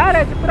 मेरी बजा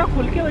रहे थे, पूरा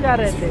खुल के बजा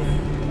रहे थे।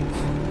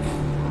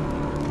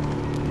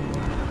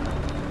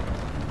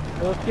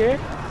 ओके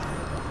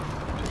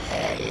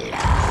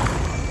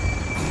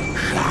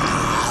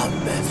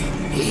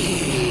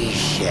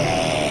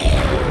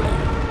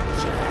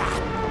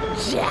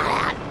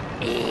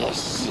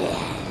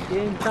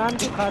ये इंसान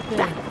को खाते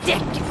हैं।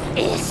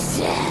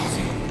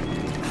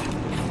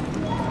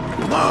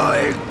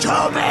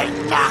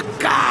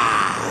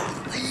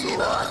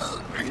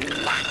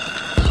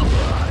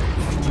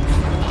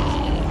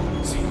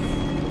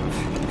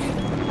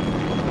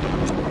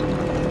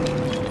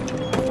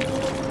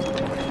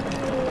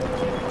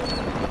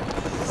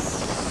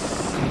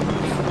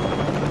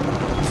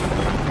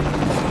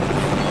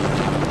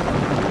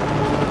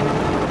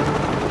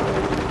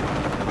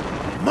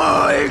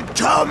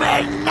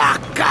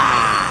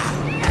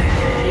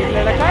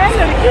 ये लड़का है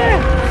लड़की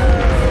है?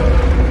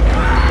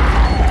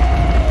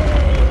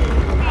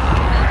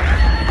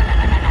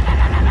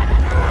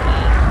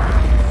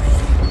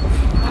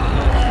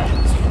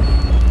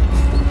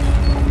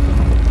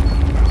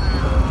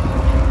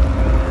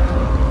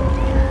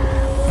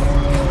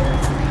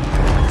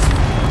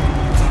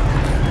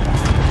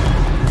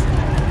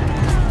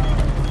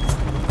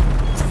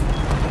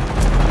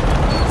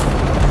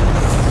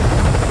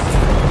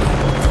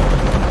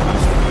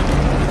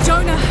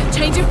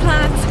 Change of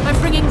plans. I'm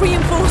bringing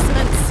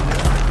reinforcements.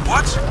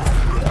 What?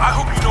 I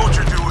hope you know what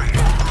you're doing.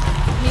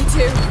 Me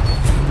too.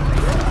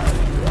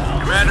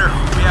 Commander,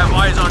 we have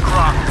eyes on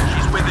Croft.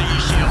 She's with the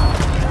E-Shield.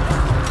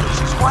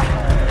 She's what?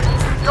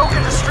 Don't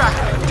get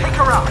distracted. Take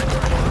her out.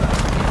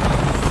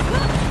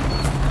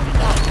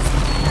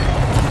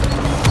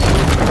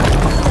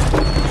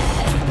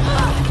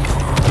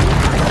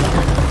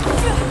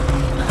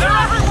 They're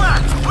everywhere!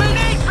 We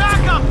need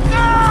backup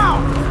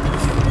now!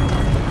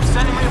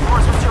 Sending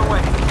reinforcements your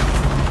way.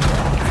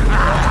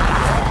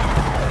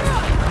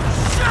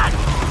 Shit!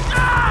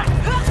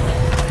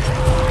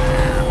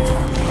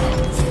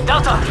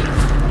 Delta!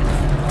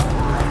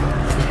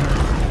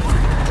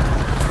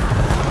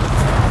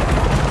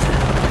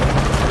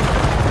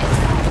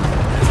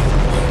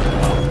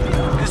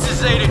 This is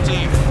Zeta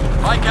Team.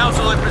 High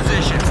Council in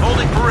position.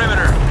 Holding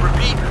perimeter.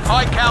 Repeat,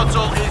 High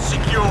Council is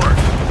secure.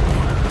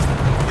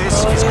 This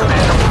is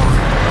Commander Moore.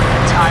 The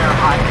entire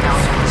High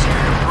Council is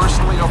here to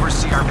personally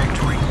oversee our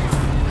victory.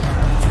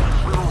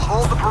 We will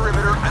hold the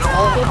perimeter at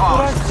all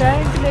costs.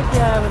 Tank लेके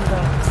आया बंदा।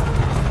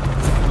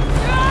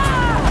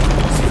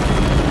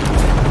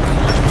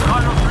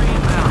 Cardinal 3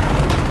 inbound.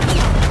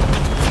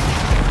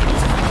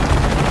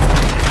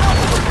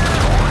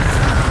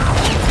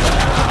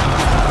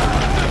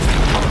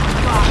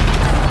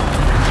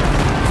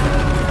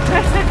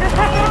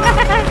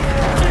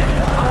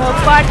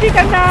 Party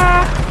करना।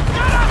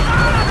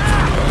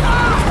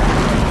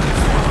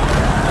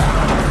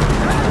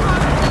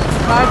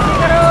 Party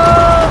करो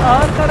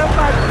और करो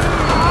party.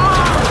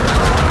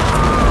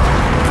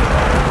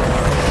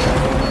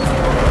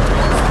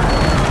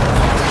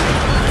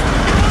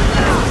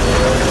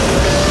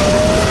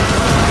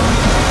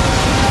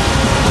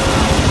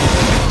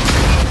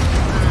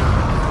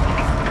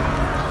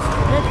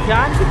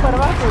 जान की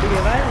परवाह थोड़ी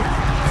है भाई।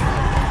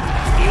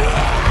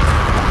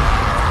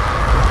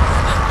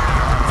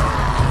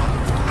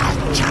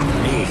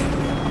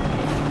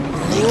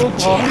 वो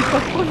बहुत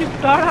सबको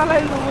निपटा डाला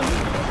इन लोगों ने।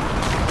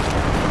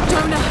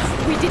 Jonah,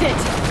 we did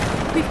it.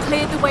 We've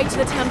cleared the way to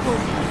the temple.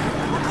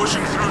 We're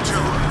pushing through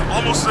too.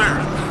 Almost there.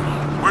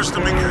 Where's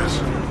Dominguez?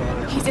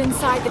 He's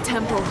inside the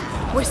temple.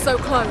 We're so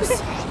close.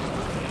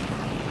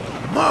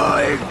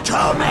 Vai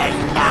kaman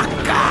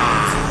Makka.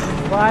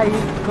 Vai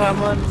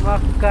kaman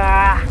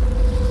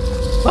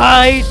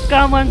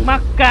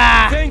Makka.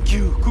 Thank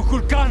you,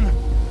 Kukulkan,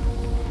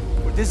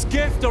 for this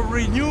gift of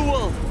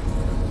renewal.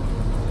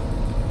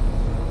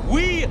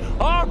 We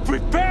are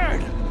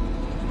prepared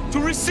to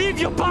receive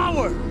your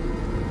power.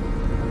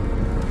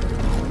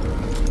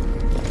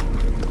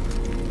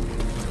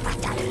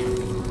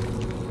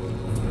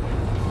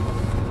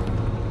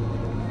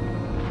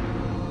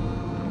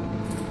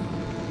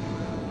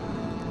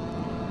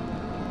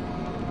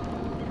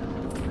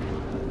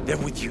 They're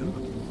with you?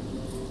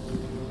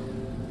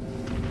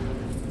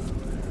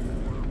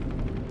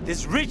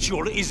 This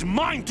ritual is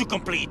mine to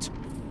complete.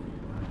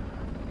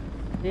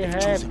 You've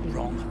chosen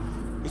wrong.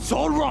 It's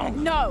all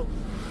wrong. No.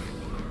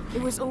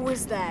 It was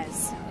always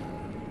theirs.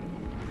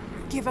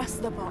 Give us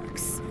the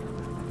box.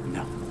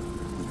 No.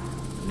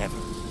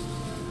 Never.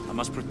 I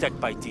must protect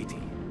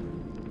Paititi.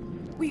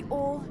 We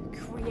all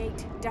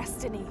create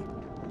destiny.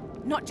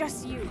 Not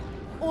just you.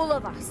 All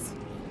of us.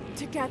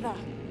 Together.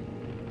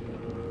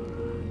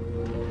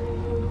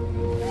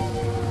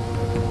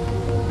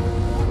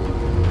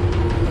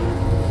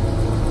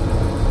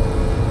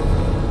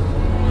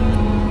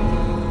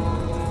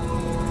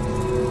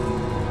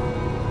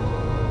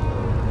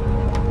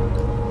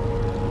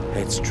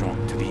 Headstrong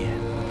to the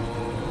end.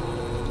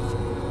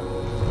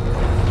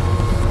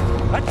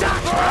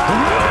 Attack!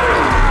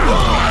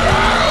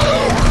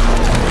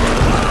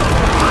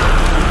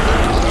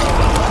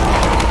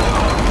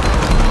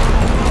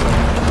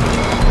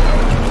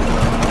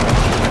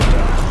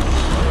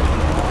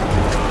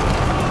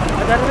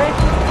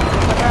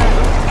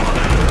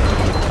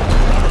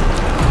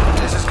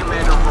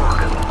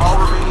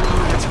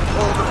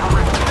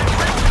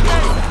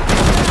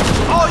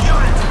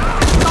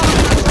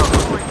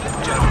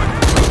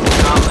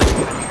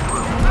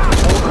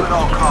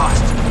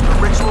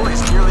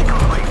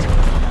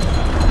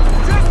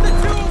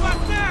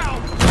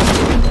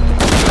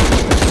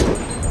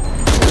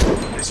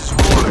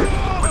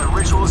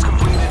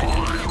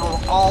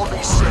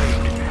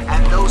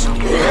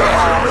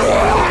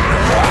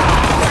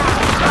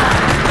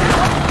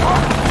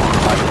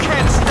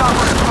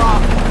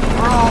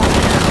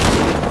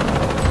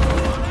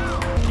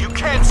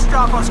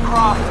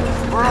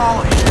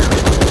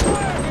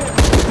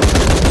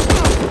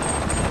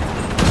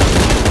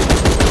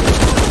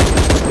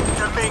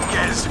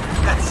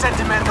 that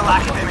sentimental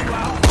academic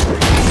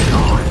is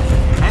gone.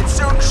 And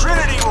soon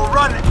Trinity will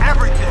run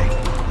everything.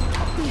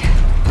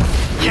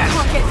 Yes,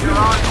 you're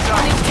on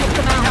site. Take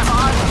them out.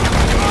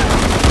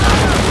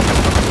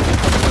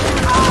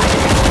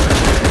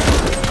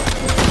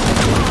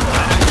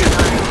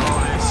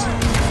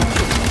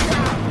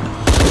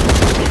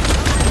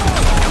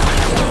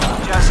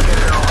 Just get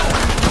it on.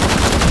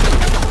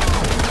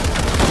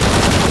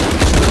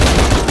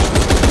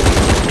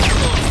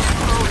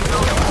 Oh, you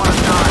don't want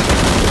to die.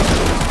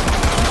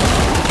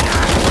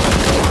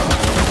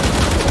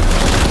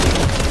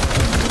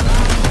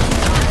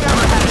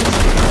 Never had it.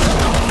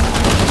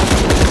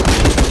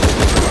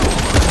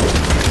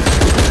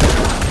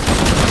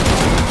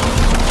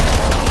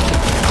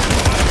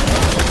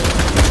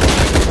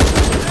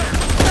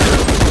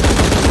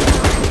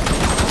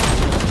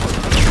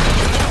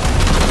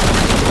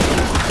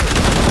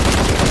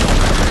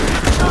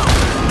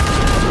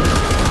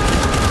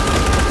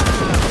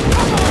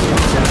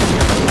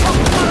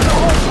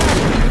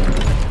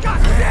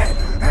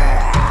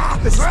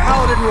 This is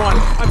Paladin 1.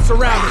 I'm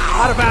surrounded.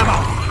 Out of ammo.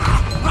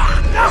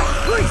 No!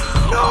 Please!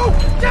 No!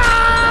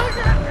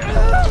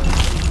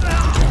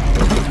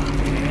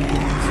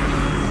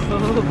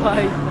 ओ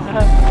भाई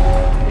साहब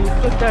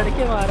इसको चढ़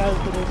के मारा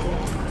उसने तो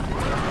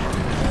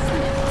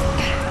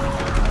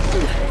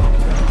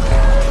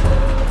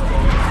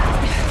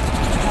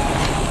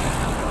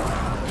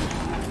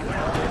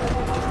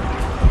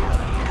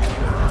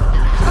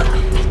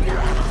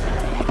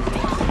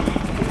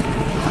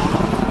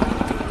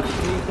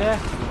ठीक है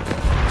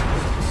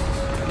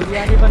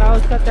बिरयानी बनाओ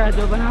उसका चाहे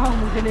जो बनाओ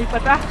मुझे नहीं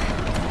पता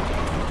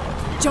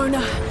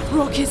Jonah,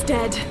 Rock is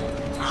dead.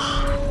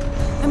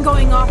 I'm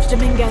going after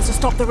Dominguez to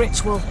stop the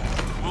ritual.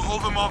 We'll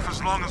hold them off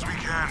as long as we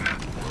can.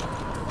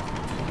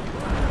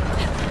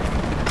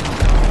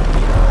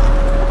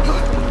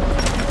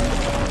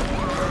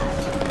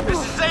 This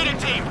is Zeta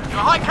Team.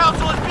 The High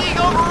Council is being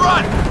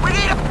overrun. We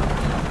need a...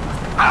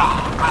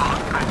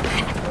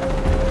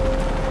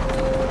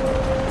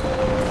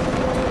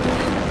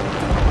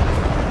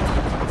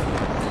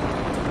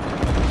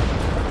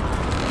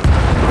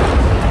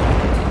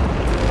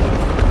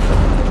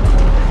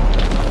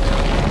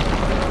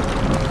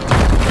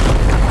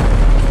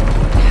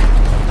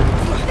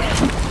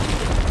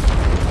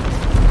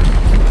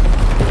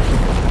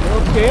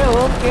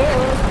 Okay.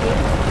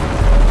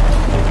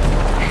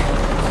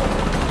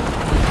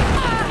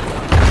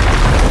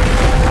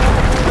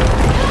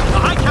 The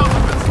High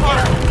Council's been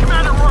slaughtered.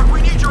 Commander Rourke,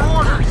 we need your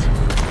orders.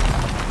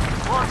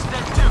 Rourke's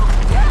dead too.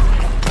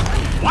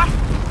 What?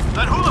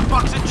 Then who the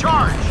fuck's in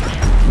charge?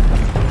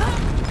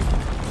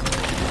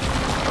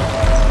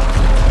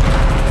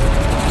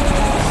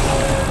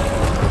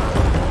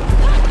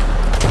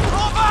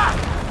 Fall back!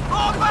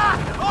 Fall back!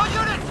 All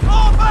units,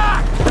 fall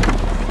back!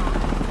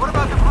 What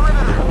about the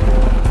perimeter?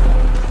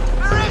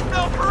 There is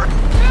no perimeter!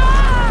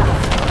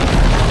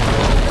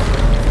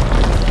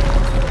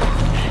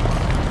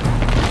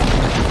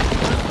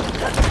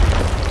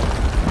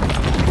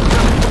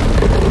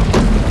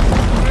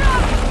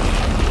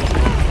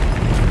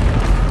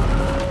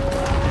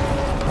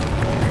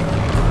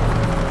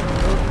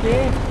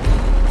 Okay.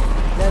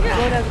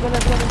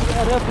 Let's go.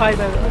 अरे भाई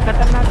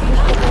खतरनाक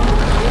इसको तो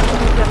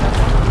नहीं करना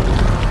था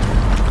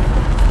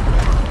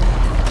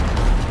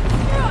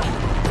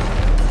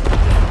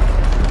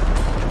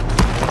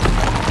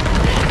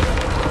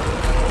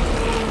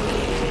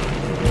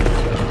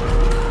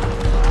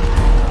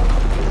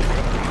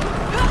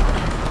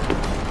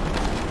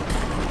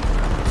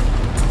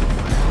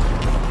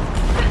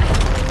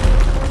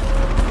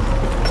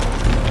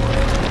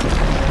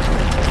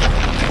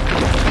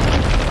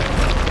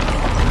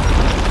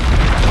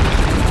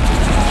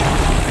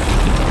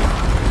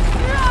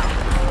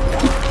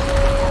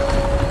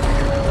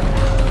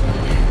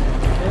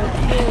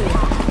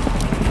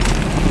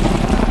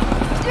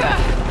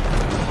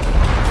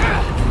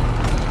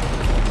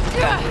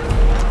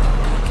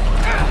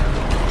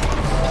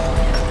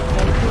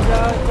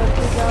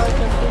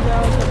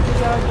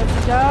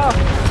चलते जाओ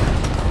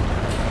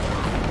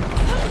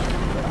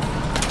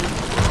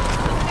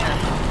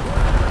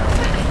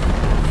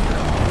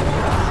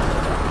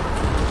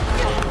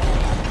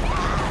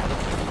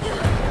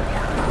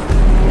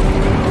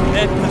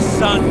Let the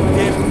sun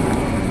dim.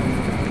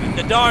 In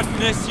the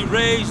darkness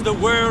erase the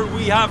world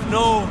we have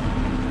known.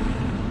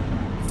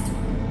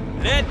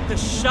 Let the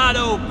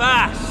shadow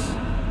pass,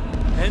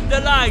 and the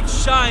light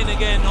shine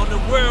again on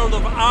the world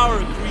of our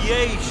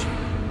creation.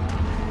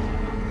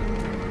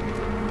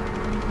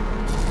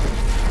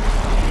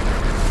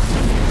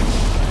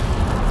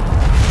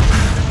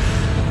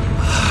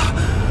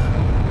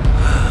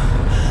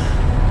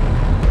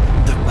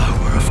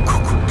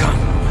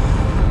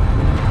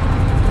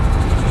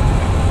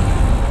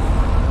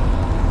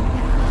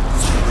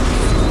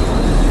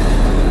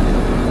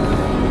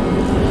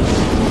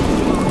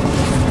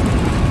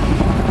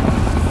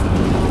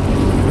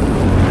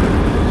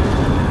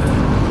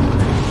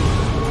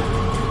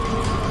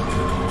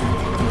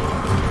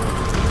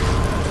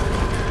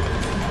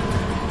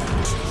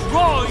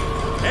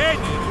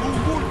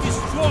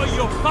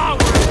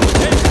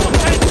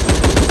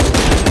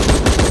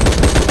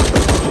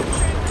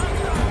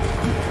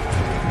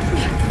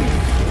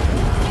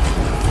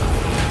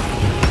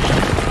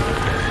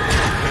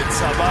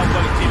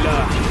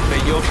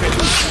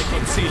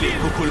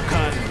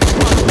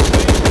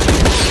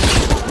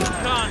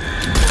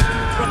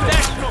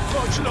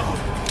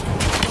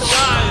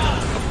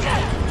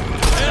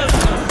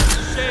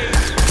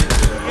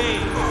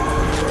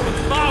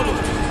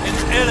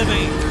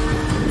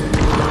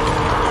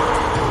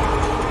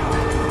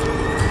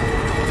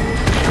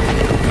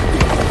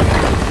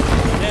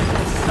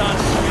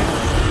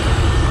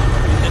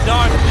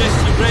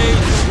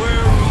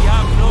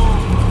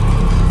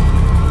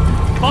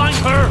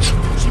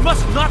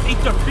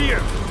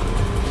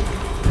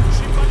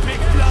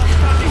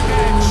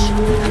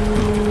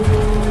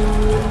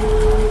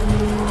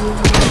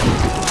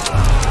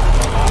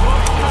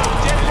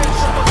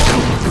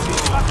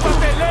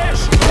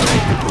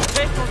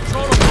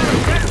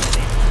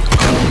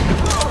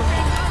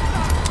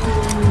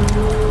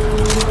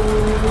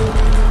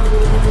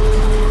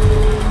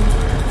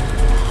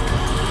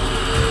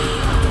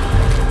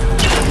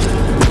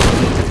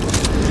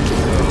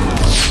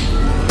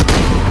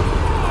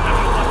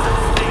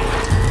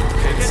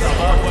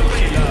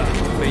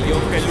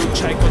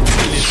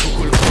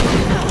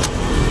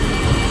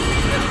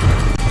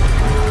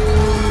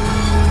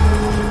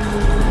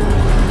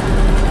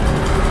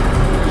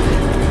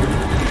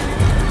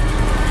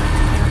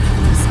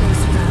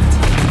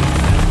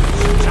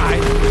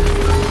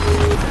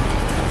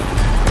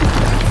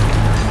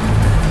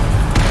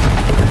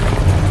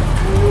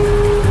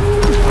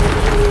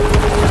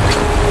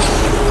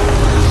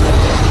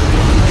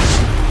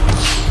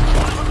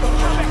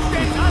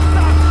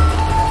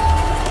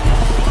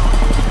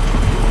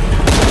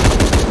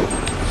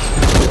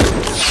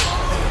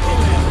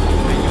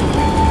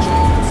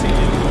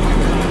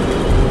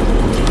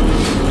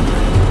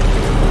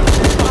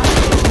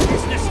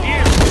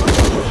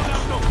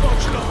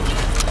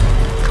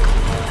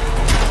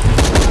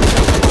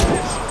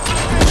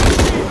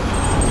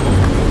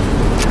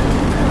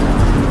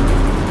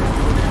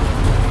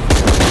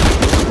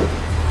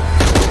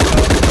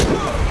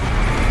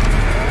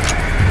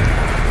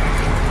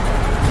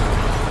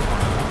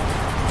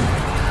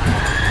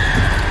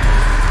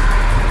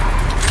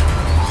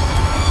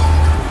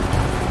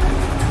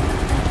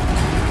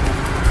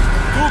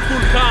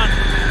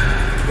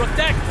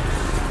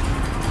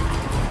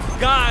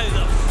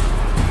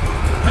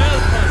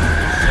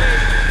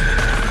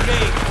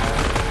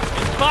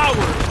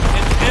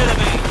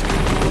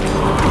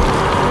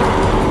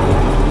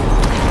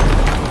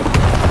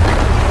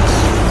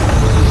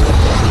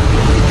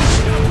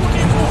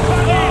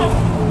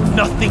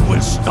 Nothing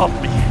will stop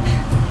me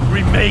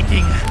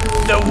remaking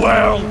the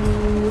world.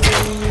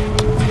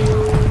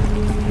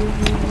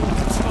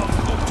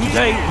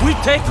 Today, we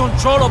take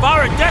control of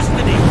our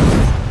destiny.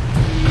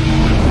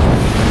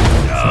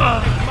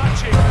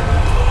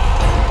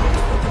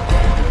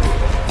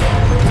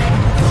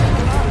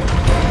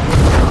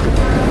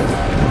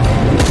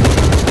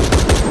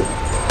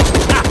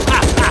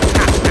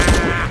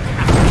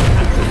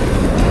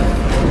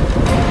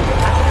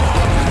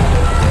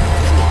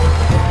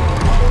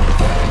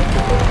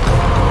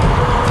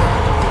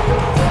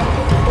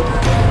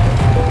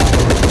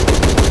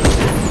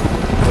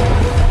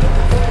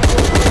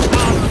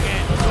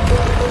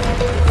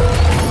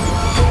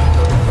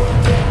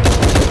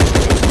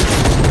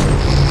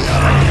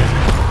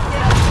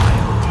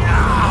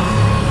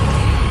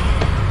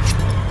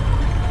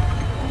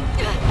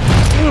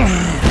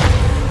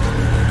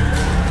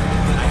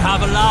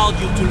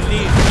 You to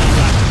live.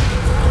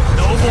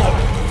 No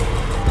more.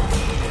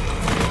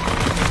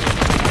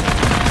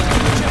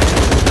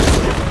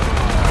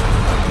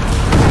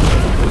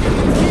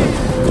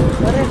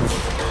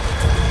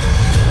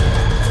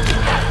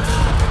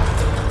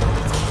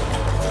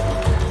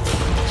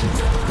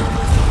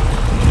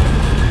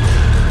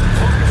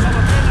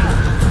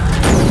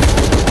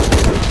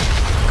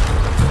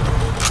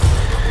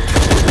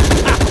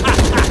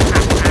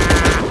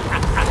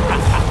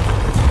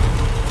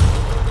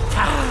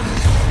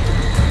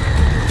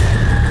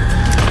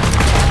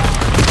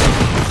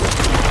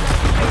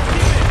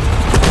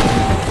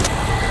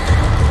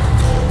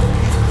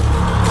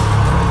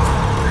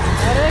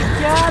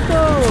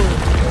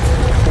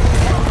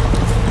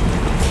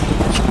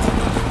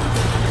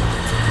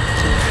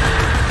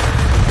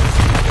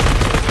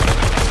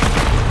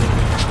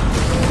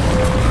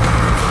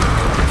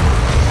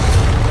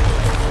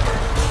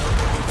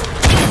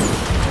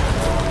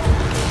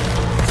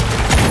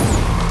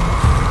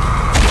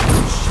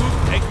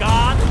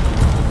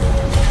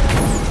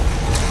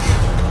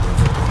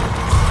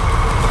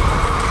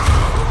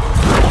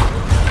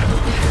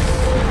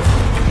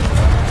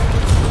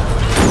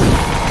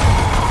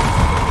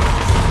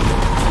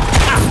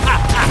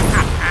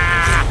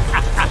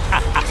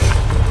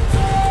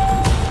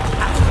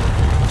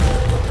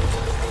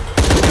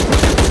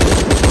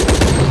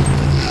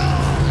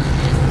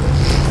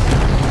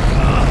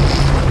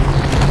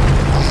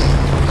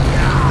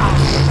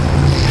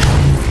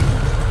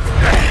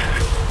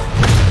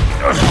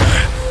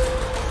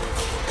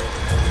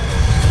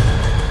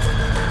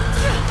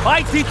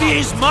 City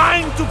is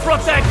mine to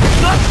protect,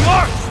 not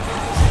yours!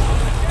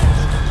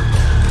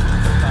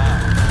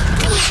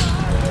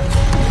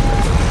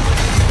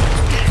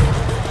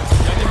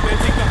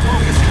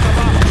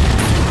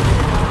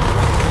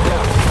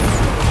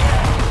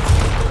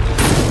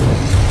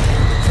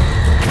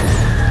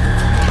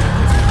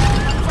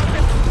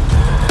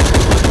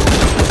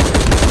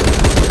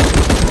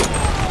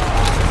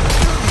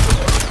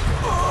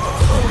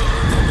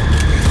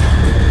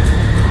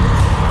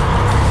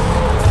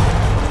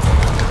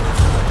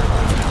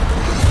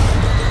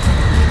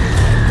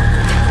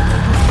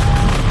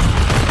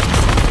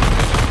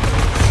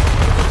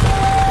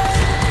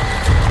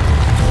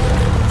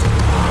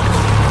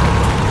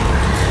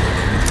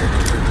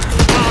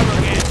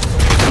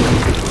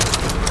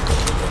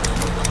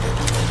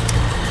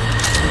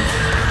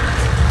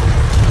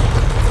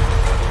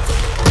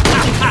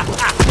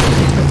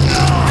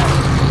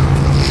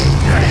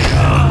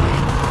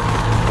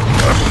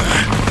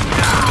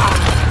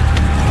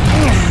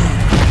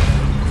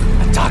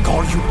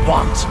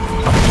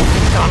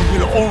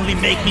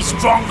 Make me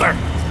stronger!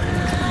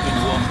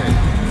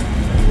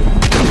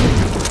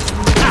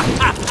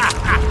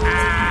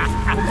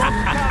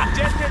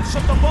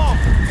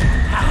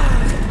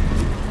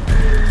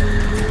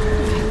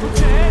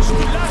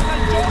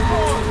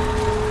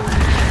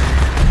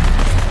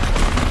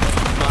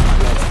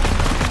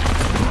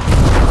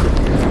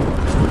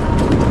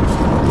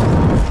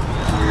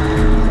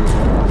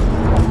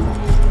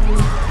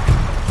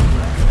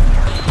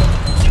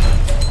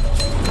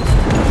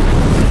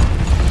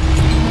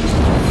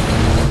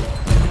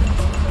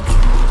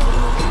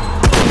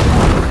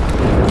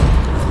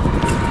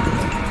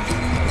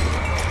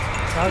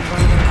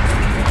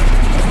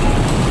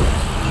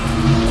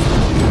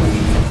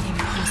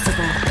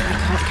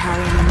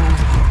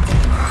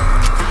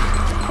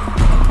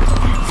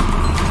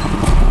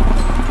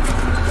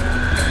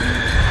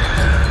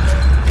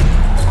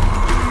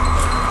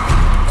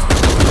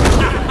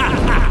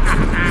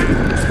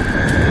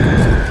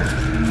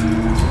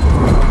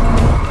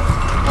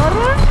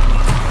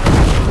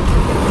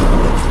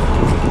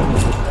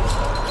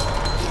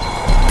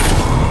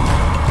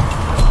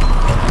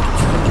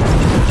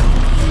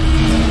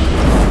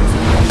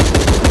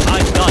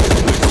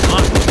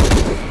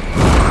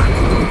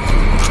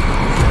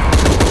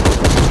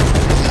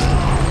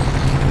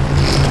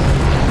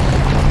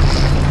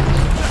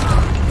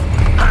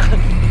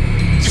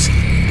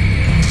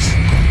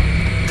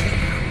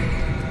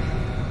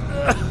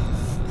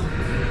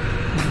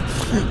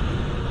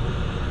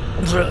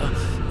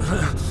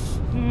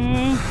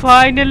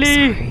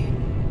 Finally!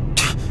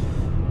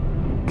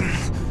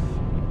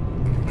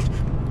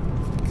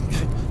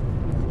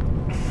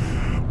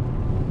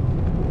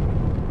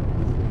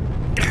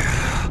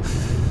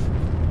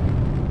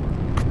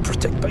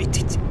 Protect my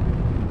Titi.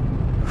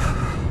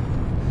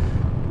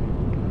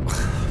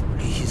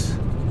 Please.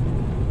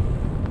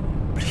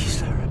 Please,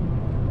 Sarah.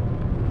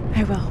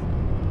 I will.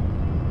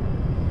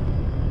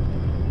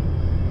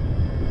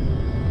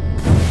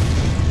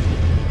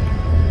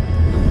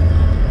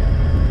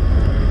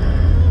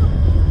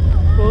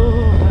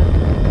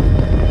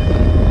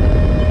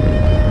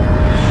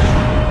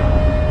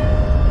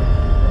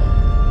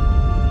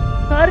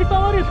 सारी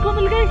power इसको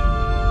मिल गई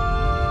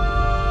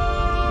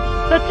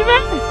सच में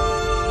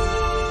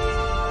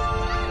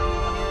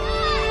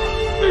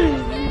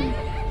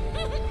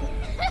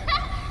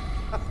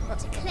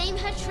To claim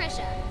her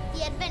treasure,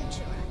 the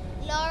adventurer,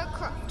 Lara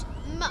Croft,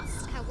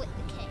 must outwit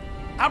the king.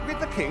 Outwit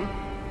the king?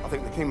 I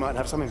think the king might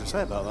have something to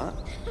say about that.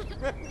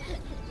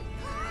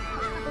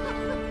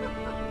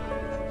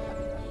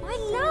 My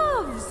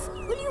loves!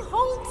 Will you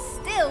hold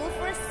still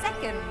for a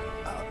second?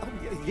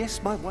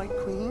 Yes, my white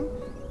queen.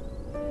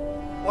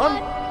 One.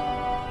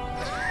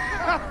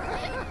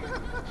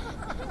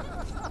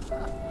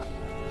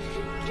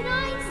 Can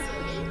I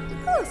see? Of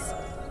course.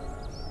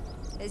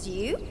 There's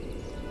you,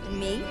 and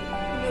me,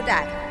 and your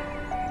dad.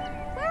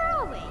 Where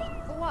are we?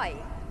 Hawaii.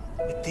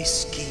 With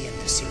this key and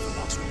the silver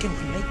box, we can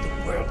remake the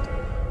world.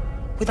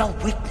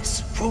 Without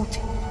weakness,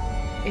 rooting.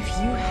 If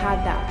you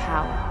had that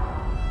power,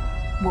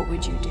 what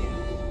would you do?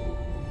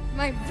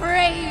 My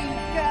brave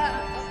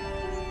girl,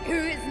 who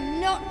is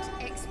not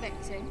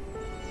expecting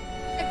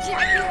a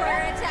jaguar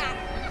attack.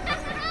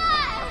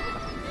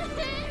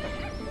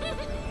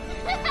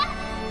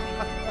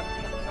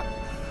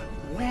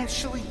 Where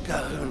shall we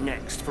go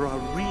next for our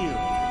real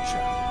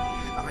adventure?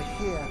 I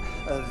hear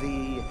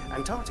the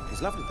Antarctic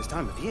is lovely this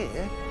time of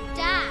year.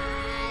 Dad.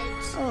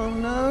 Oh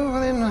no,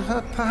 well then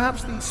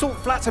perhaps the salt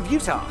flats of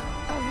Utah.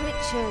 Oh,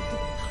 Richard.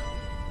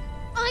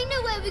 I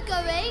know where we're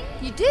going.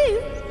 You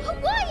do?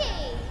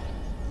 Hawaii.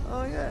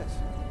 Oh yes,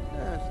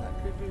 yes, that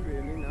could be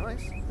really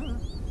nice.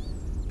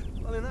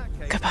 Well, in that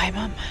case. Goodbye,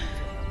 Mum.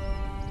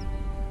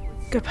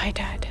 Goodbye,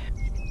 Dad.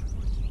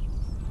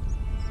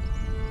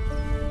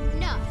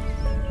 No.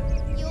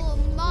 You're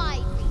my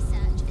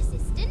research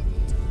assistant.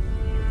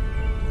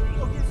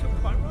 Oh yes, you're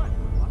quite right.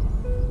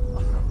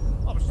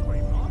 I'm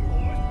sorry, Mum.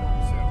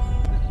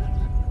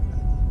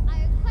 I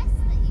request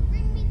that you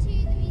bring me to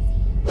the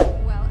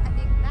museum. Well, I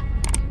think that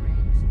can be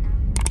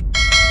arranged.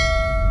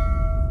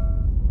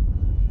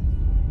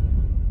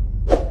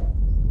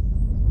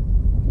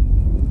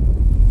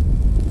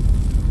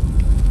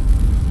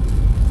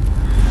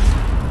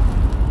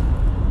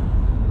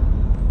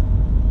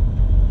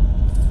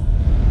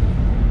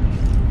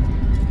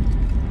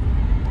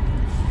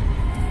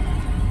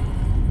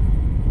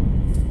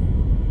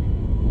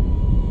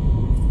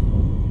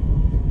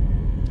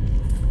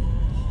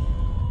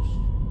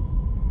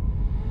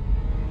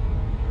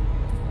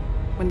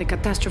 When the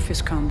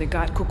catastrophes come, the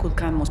god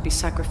Kukulkan must be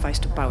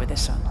sacrificed to power the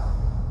sun.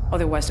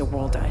 Otherwise the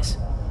world dies.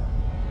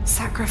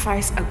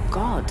 Sacrifice a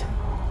god?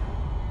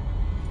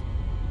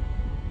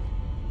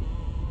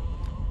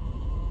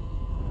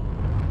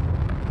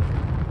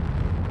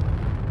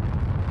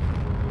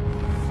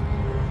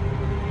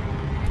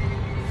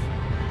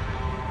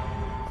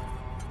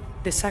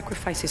 The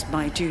sacrifice is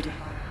my duty.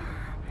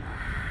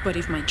 But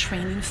if my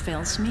training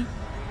fails me,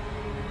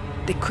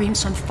 the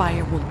Crimson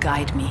Fire will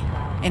guide me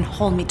and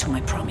hold me to my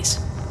promise.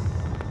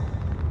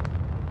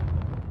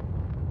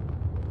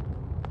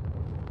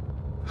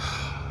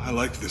 I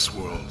like this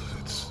world.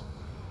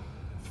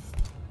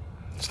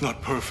 It's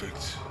not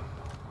perfect.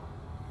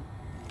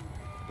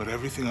 But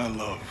everything I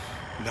love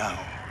now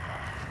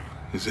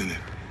is in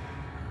it.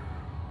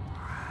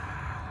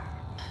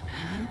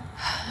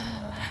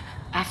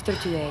 After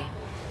today,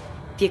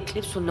 the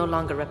eclipse will no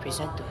longer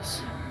represent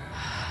us.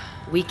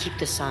 We keep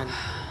the sun,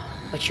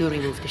 but you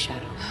remove the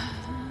shadow.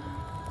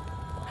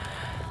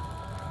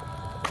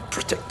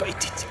 Protect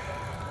Paititi.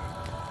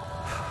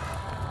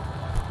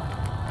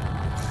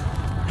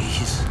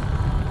 Please.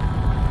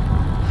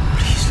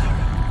 Please,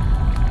 Lara.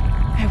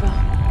 I will.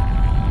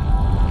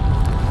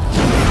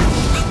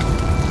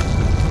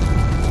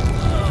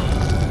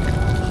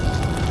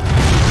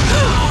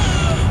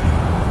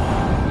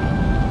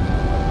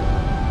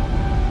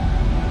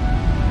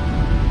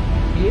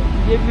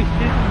 ये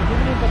mystery मुझे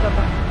भी नहीं पता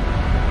था।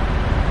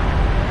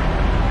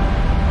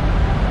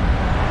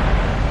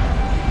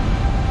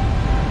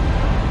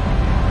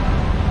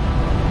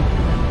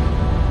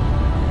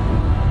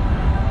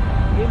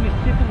 ये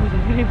mystery तो मुझे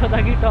भी नहीं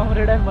पता कि टॉम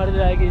रेडर मर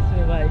जाएगी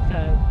इसमें भाई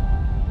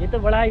साहब। ये तो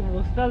बड़ा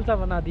इमोशनल सा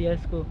बना दिया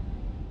इसको।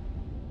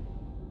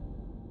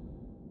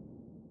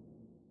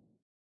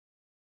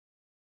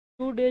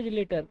 2 days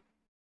later.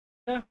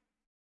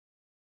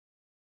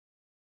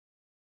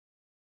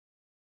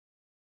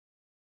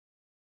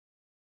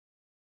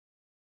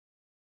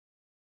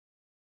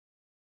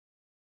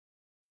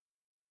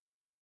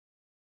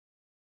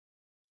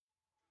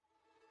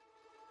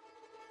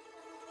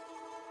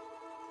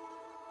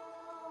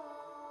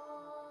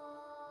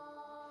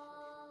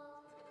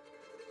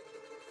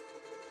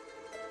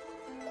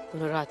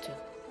 Unuratu,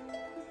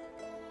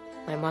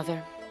 my mother,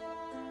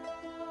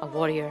 a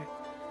warrior,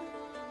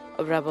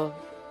 a rebel,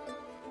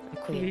 a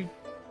queen.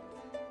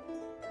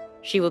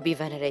 She will be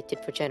venerated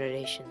for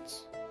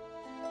generations.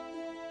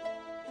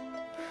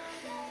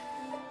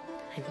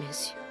 I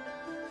miss you.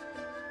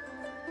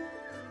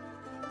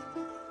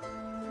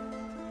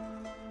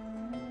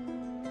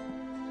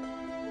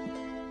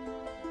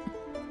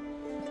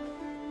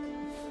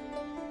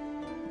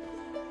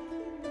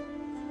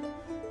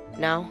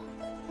 Now,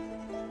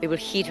 we will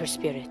heed her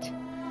spirit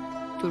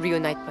to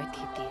reunite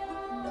Paititi.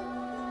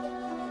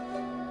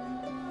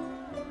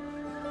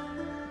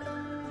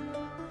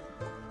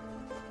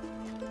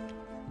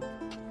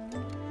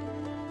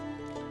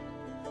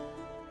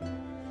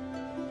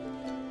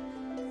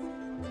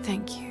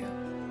 Thank you.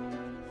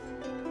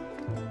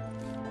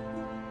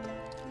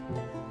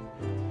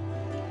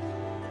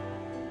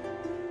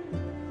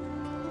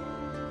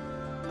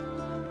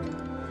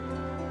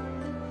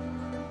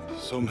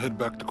 So I'm head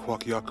back to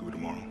Kwakyaku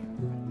tomorrow.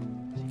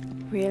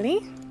 Really?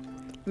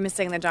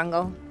 Missing the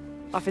jungle?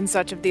 Off in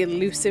search of the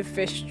elusive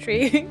fish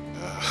tree?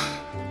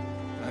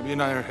 Abby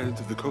and I are headed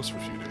to the coast for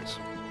a few days.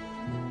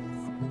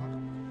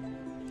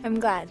 I'm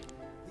glad.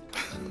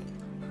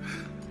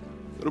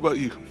 What about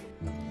you?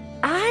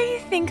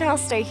 I think I'll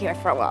stay here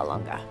for a while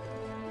longer.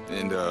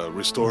 And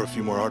restore a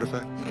few more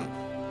artifacts?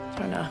 I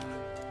don't know.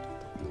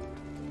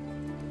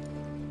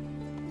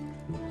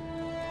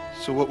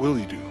 So what will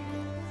you do?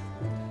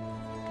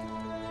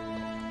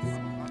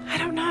 I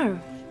don't know.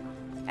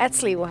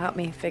 Etzli will help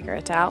me figure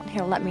it out.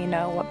 He'll let me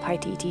know what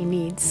Paititi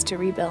needs to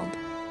rebuild.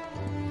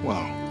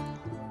 Wow.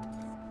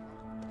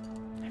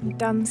 I'm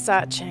done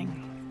searching.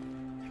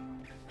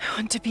 I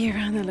want to be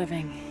around the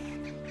living.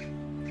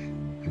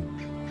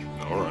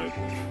 All right.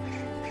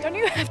 Don't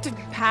you have to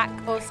pack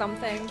or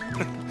something?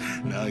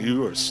 Now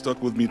you are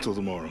stuck with me till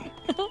tomorrow.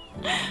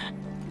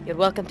 You're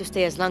welcome to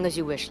stay as long as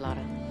you wish,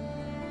 Lara.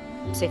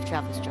 Safe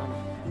travels,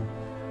 Jonah.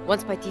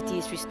 Once Paititi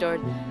is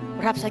restored,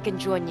 perhaps I can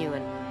join you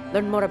and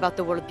learn more about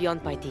the world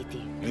beyond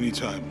Paititi.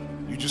 Anytime.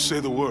 You just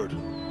say the word.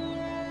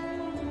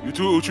 You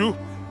too, Uchu?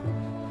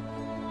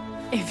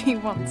 If he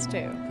wants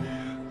to.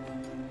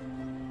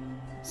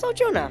 So,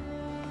 Jonah,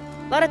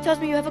 Lara tells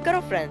me you have a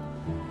girlfriend.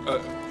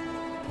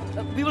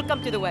 We will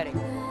come to the wedding.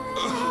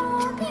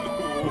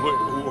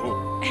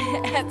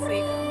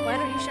 Etzli, why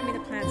don't you show me the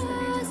plans for the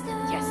new